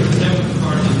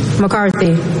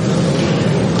 McCarthy.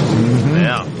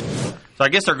 Yeah. So I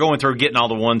guess they're going through getting all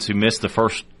the ones who missed the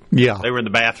first. Yeah. They were in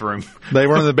the bathroom. They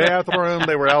were in the bathroom.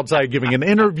 They were outside giving an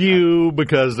interview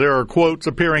because there are quotes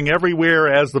appearing everywhere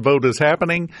as the vote is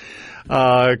happening.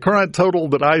 Current total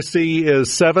that I see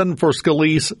is 7 for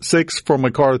Scalise, 6 for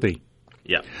McCarthy.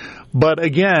 Yeah. But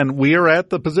again, we are at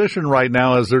the position right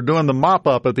now as they're doing the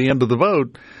mop-up at the end of the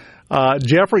vote.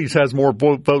 Jeffries has more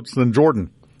votes than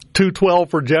Jordan. 212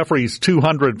 for Jeffries,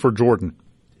 200 for Jordan.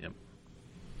 Yep.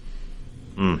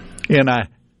 In a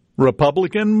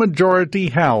Republican majority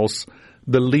House,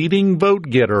 the leading vote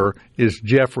getter is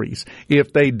Jeffries.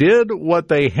 If they did what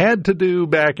they had to do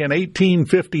back in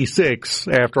 1856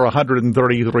 after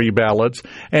 133 ballots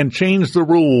and changed the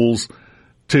rules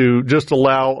to just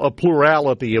allow a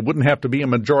plurality, it wouldn't have to be a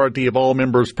majority of all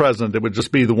members present. It would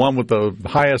just be the one with the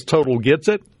highest total gets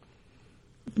it.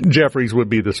 Jeffries would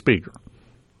be the speaker.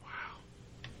 Wow.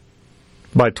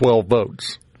 By 12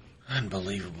 votes.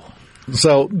 Unbelievable.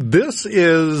 So this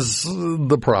is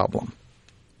the problem.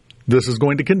 This is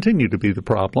going to continue to be the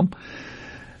problem.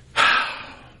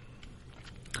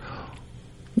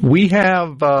 We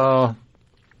have a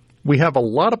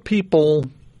lot of people.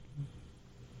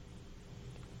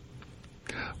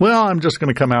 Well, I'm just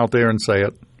going to come out there and say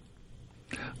it.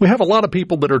 We have a lot of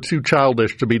people that are too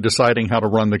childish to be deciding how to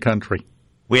run the country.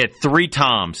 We had 3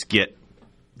 Toms get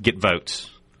votes.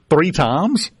 3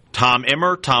 Toms? Tom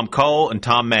Emmer, Tom Cole, and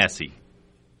Tom Massey.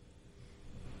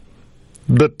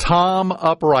 The Tom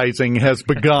uprising has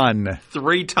begun.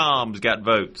 3 Toms got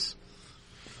votes.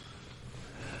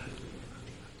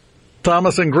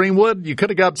 Thomas and Greenwood, you could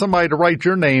have got somebody to write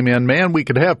your name in, man. We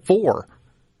could have 4.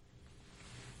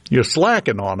 You're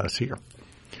slacking on us here.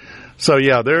 So,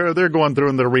 yeah, they're going through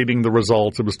and they're reading the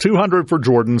results. It was 200 for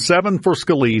Jordan, 7 for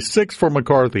Scalise, 6 for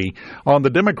McCarthy. On the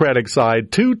Democratic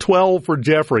side, 212 for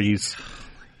Jeffries,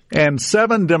 and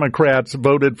 7 Democrats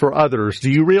voted for others.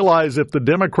 Do you realize if the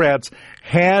Democrats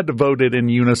had voted in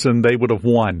unison, they would have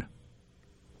won?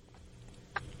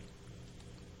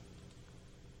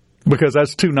 Because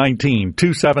that's 219.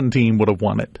 217 would have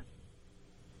won it.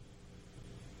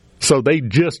 So they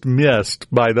just missed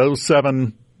by those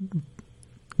 7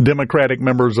 Democratic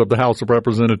members of the House of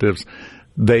Representatives.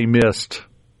 They missed,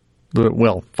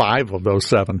 5 of those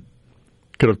 7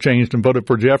 could have changed and voted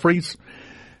for Jeffries,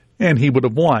 and he would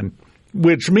have won.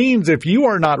 Which means if you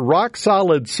are not rock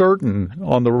solid certain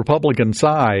on the Republican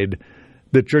side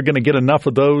that you're going to get enough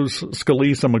of those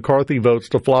Scalise and McCarthy votes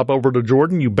to flop over to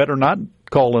Jordan, you better not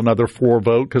call another 4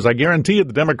 vote, because I guarantee you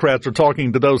the Democrats are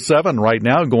talking to those 7 right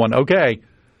now going, okay,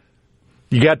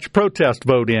 you got your protest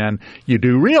vote in. You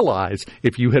do realize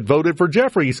if you had voted for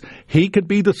Jeffries, he could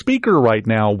be the speaker right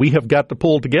now. We have got to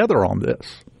pull together on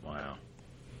this. Wow.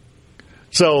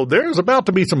 So there's about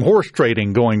to be some horse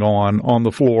trading going on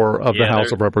the floor of the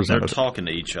House of Representatives. They're talking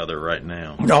to each other right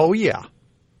now. Oh, yeah.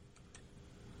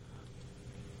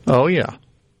 Oh, yeah.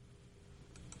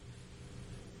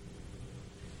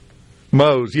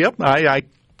 Mose, yep, I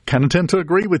kind of tend to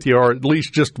agree with you, or at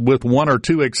least just with 1 or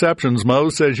 2 exceptions.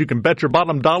 Mose says you can bet your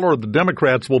bottom dollar the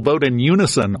Democrats will vote in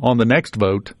unison on the next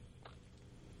vote.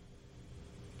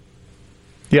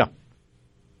 Yeah.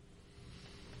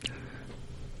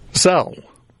 So,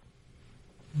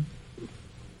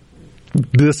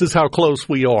 this is how close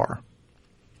we are.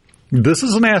 This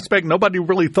is an aspect nobody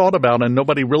really thought about and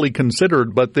nobody really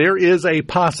considered, but there is a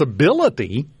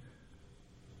possibility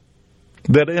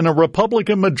that in a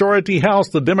Republican majority House,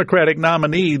 the Democratic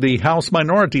nominee, the House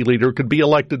Minority Leader, could be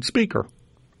elected Speaker.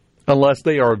 unless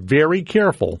they are very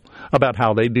careful about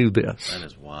how they do this. That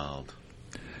is wild.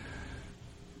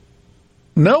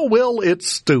 No, Will, it's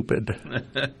stupid.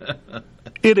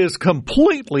 It is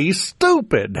completely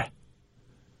stupid.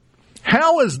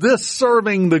 How is this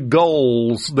serving the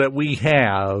goals that we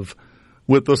have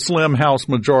with the slim House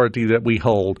majority that we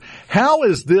hold? How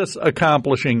is this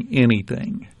accomplishing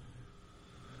anything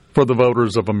for the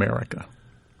voters of America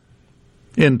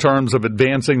in terms of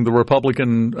advancing the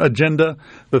Republican agenda,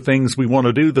 the things we want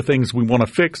to do, the things we want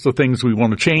to fix, the things we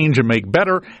want to change and make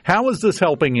better? How is this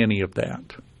helping any of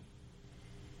that?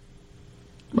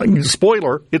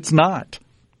 Spoiler, it's not.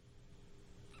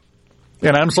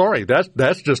 And I'm sorry,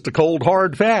 that's just a cold,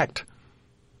 hard fact.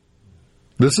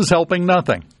 This is helping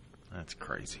nothing. That's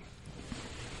crazy.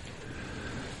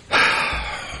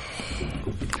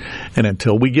 And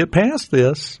until we get past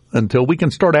this, until we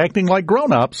can start acting like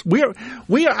grown-ups,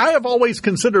 I have always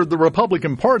considered the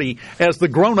Republican Party as the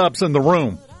grown-ups in the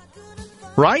room.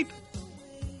 Right?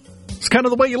 It's kind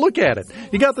of the way you look at it.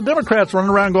 You got the Democrats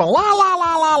running around going, la, la,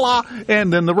 la, la, la,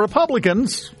 and then the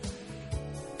Republicans,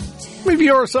 we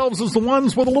view ourselves as the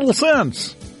ones with a little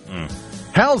sense.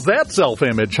 How's that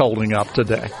self-image holding up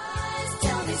today?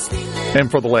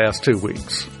 And for the last 2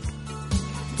 weeks?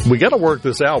 We got to work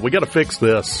this out. We got to fix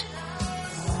this.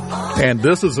 And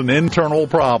this is an internal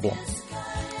problem.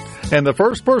 And the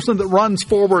first person that runs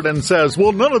forward and says,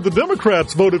 well, none of the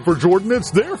Democrats voted for Jordan, it's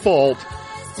their fault.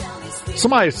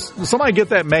 Somebody get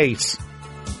that mace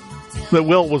that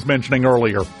Will was mentioning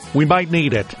earlier. We might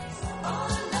need it.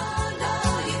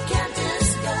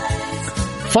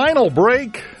 Final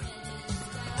break.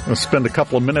 I'll spend a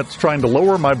couple of minutes trying to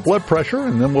lower my blood pressure,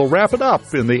 and then we'll wrap it up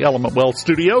in the Element Wealth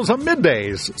Studios on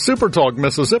Middays, SuperTalk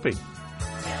Mississippi.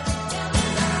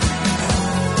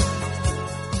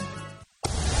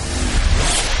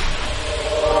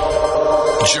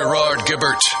 Gerard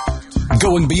Gibert.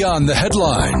 Going beyond the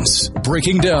headlines,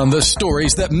 breaking down the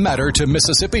stories that matter to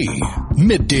Mississippi.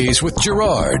 Middays with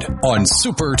Gerard on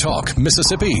SuperTalk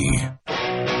Mississippi.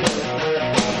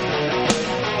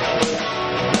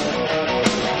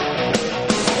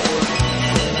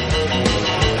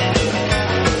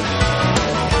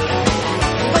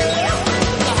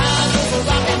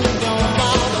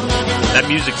 That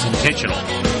music's intentional.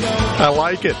 I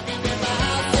like it.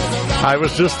 I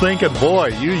was just thinking, boy,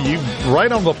 you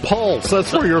right on the pulse.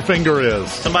 That's where your finger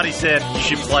is. Somebody said you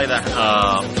should play the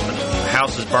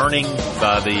House is Burning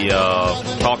by the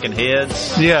Talking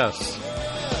Heads. Yes.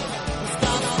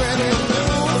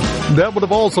 That would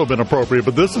have also been appropriate,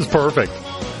 but this is perfect.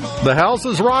 The house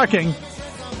is rocking.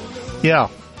 Yeah.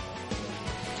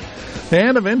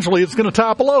 And eventually it's going to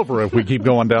topple over if we keep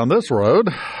going down this road.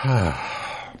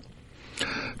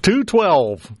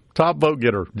 212, top vote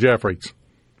getter, Jeffries.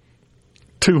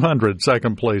 200,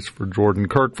 second place for Jordan.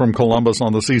 Kirk from Columbus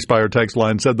on the C Spire text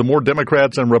line said the more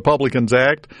Democrats and Republicans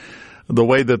act the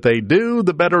way that they do,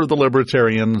 the better the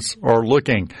Libertarians are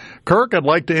looking. Kirk, I'd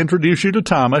like to introduce you to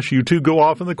Thomas. You two go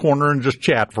off in the corner and just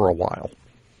chat for a while.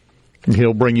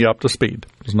 He'll bring you up to speed.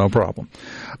 There's no problem.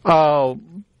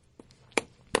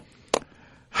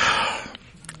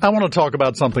 I want to talk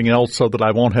about something else so that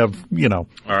I won't have, All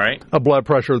right. a blood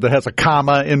pressure that has a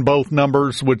comma in both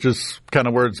numbers, which is kind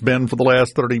of where it's been for the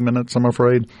last 30 minutes, I'm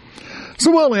afraid. So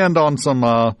we'll end on some,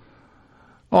 on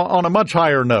a much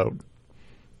higher note.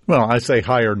 Well, I say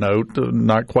higher note,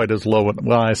 not quite as low.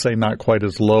 I say not quite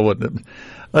as low,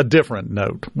 a different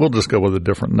note. We'll just go with a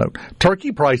different note.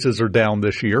 Turkey prices are down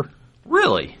this year.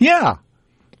 Really? Yeah.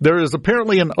 There is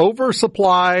apparently an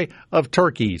oversupply of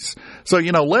turkeys. So,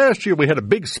 last year we had a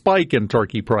big spike in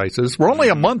turkey prices. We're only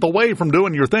a month away from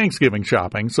doing your Thanksgiving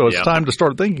shopping, so it's time to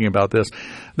start thinking about this.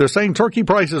 They're saying turkey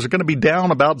prices are going to be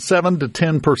down about 7 to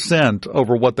 10%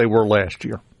 over what they were last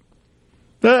year.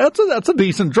 That's a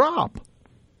decent drop.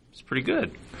 It's pretty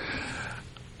good.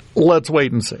 Let's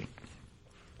wait and see.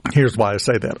 Here's why I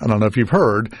say that. I don't know if you've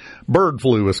heard, bird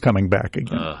flu is coming back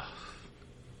again.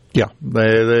 Yeah,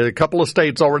 a couple of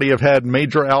states already have had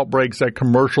major outbreaks at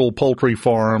commercial poultry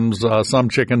farms, some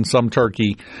chicken, some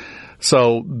turkey.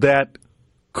 So that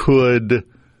could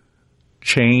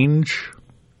change.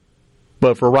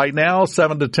 But for right now,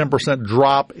 7 to 10%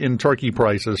 drop in turkey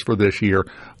prices for this year,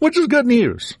 which is good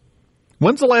news.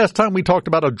 When's the last time we talked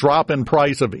about a drop in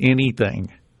price of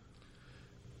anything?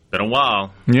 Been a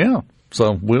while. Yeah,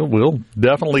 so we'll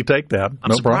definitely take that.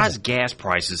 I'm surprised gas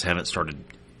prices haven't started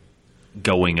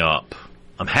going up.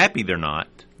 I'm happy they're not.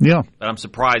 Yeah. But I'm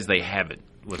surprised they haven't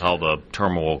with all the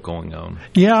turmoil going on.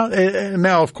 Yeah.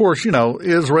 Now, of course,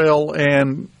 Israel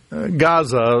and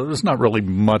Gaza, there's not really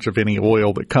much of any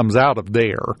oil that comes out of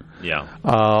there. Yeah.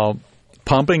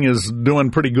 pumping is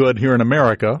doing pretty good here in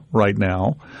America right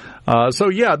now.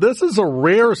 This is a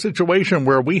rare situation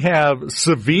where we have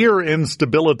severe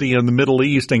instability in the Middle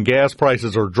East and gas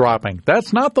prices are dropping.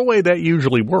 That's not the way that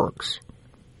usually works.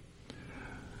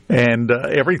 And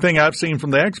everything I've seen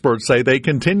from the experts say they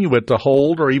continue it to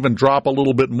hold or even drop a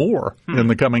little bit more in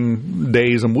the coming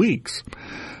days and weeks.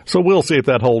 So we'll see if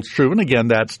that holds true. And again,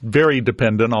 that's very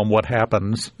dependent on what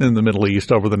happens in the Middle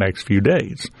East over the next few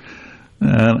days.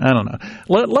 I don't know.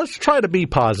 Let's try to be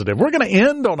positive. We're going to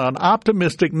end on an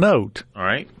optimistic note. All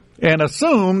right. And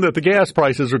assume that the gas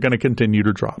prices are going to continue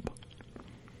to drop.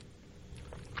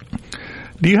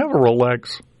 Do you have a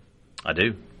Rolex? I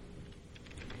do.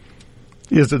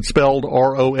 Is it spelled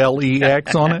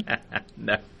Rolex on it?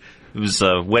 No. It was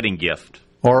a wedding gift.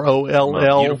 Roll.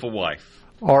 My beautiful wife.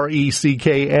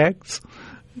 RECKX?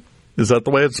 Is that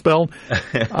the way it's spelled?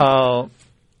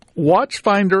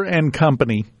 Watchfinder and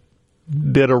Company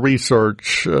did a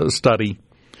research study,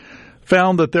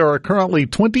 found that there are currently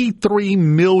 23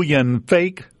 million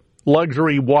fake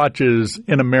luxury watches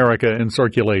in America in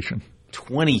circulation.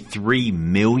 23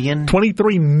 million?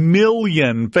 23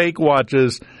 million fake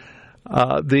watches.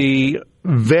 The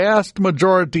vast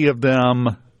majority of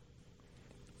them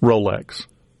Rolex.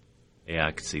 Yeah,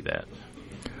 I could see that.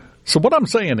 So what I'm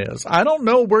saying is, I don't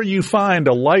know where you find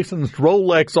a licensed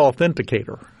Rolex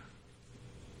authenticator.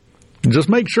 Just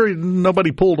make sure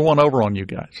nobody pulled one over on you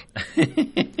guys.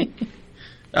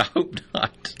 I hope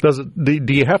not.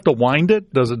 Do you have to wind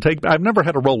it? Does it take? I've never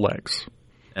had a Rolex.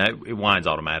 It winds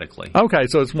automatically. Okay,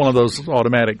 so it's one of those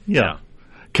automatic,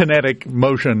 kinetic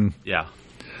motion. Yeah.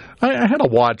 I had a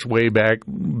watch way back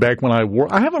when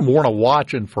I haven't worn a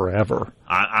watch in forever.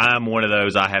 I'm one of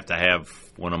those. I have to have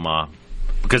one of my,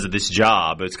 because of this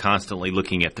job, it's constantly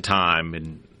looking at the time,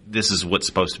 and this is what's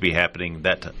supposed to be happening.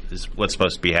 That is what's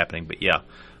supposed to be happening. But yeah,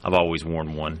 I've always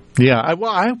worn one. Yeah, I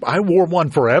wore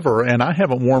one forever, and I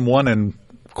haven't worn one in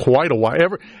quite a while.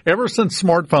 Ever since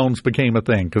smartphones became a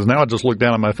thing, because now I just look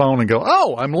down at my phone and go,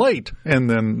 oh, I'm late, and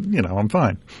then, I'm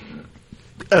fine.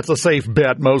 That's a safe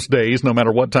bet most days, no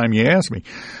matter what time you ask me.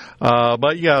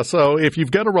 But yeah, so if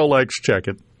you've got a Rolex, check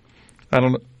it. I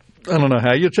don't know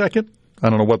how you check it. I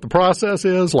don't know what the process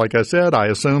is. Like I said, I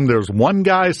assume there's one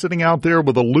guy sitting out there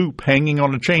with a loop hanging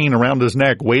on a chain around his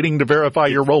neck waiting to verify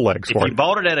your Rolex for you. If you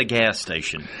bought it at a gas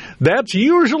station. That's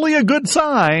usually a good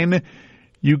sign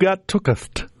you got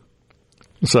tooketh.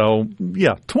 So,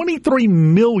 yeah, 23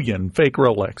 million fake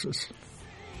Rolexes.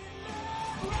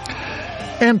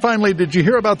 And finally, did you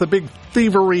hear about the big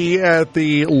thievery at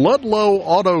the Ludlow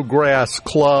Autograss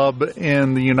Club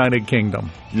in the United Kingdom?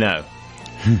 No.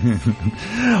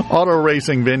 Auto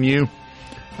racing venue.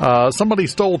 Somebody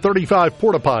stole 35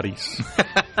 porta potties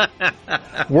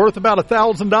worth about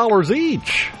 $1,000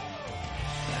 each.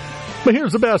 But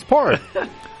here's the best part.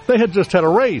 They had just had a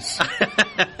race.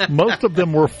 Most of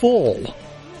them were full.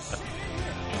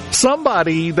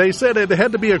 Somebody, they said it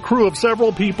had to be a crew of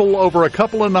several people over a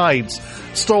couple of nights,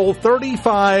 stole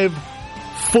 35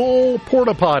 full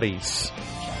porta potties.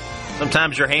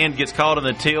 Sometimes your hand gets caught in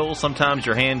the till. Sometimes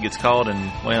your hand gets caught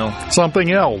in,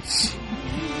 something else.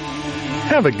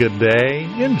 Have a good day.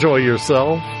 Enjoy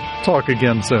yourself. Talk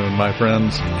again soon, my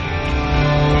friends.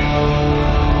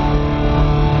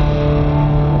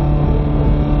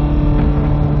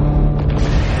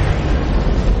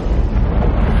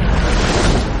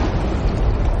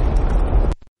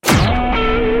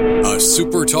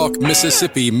 SuperTalk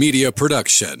Mississippi Media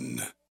Production.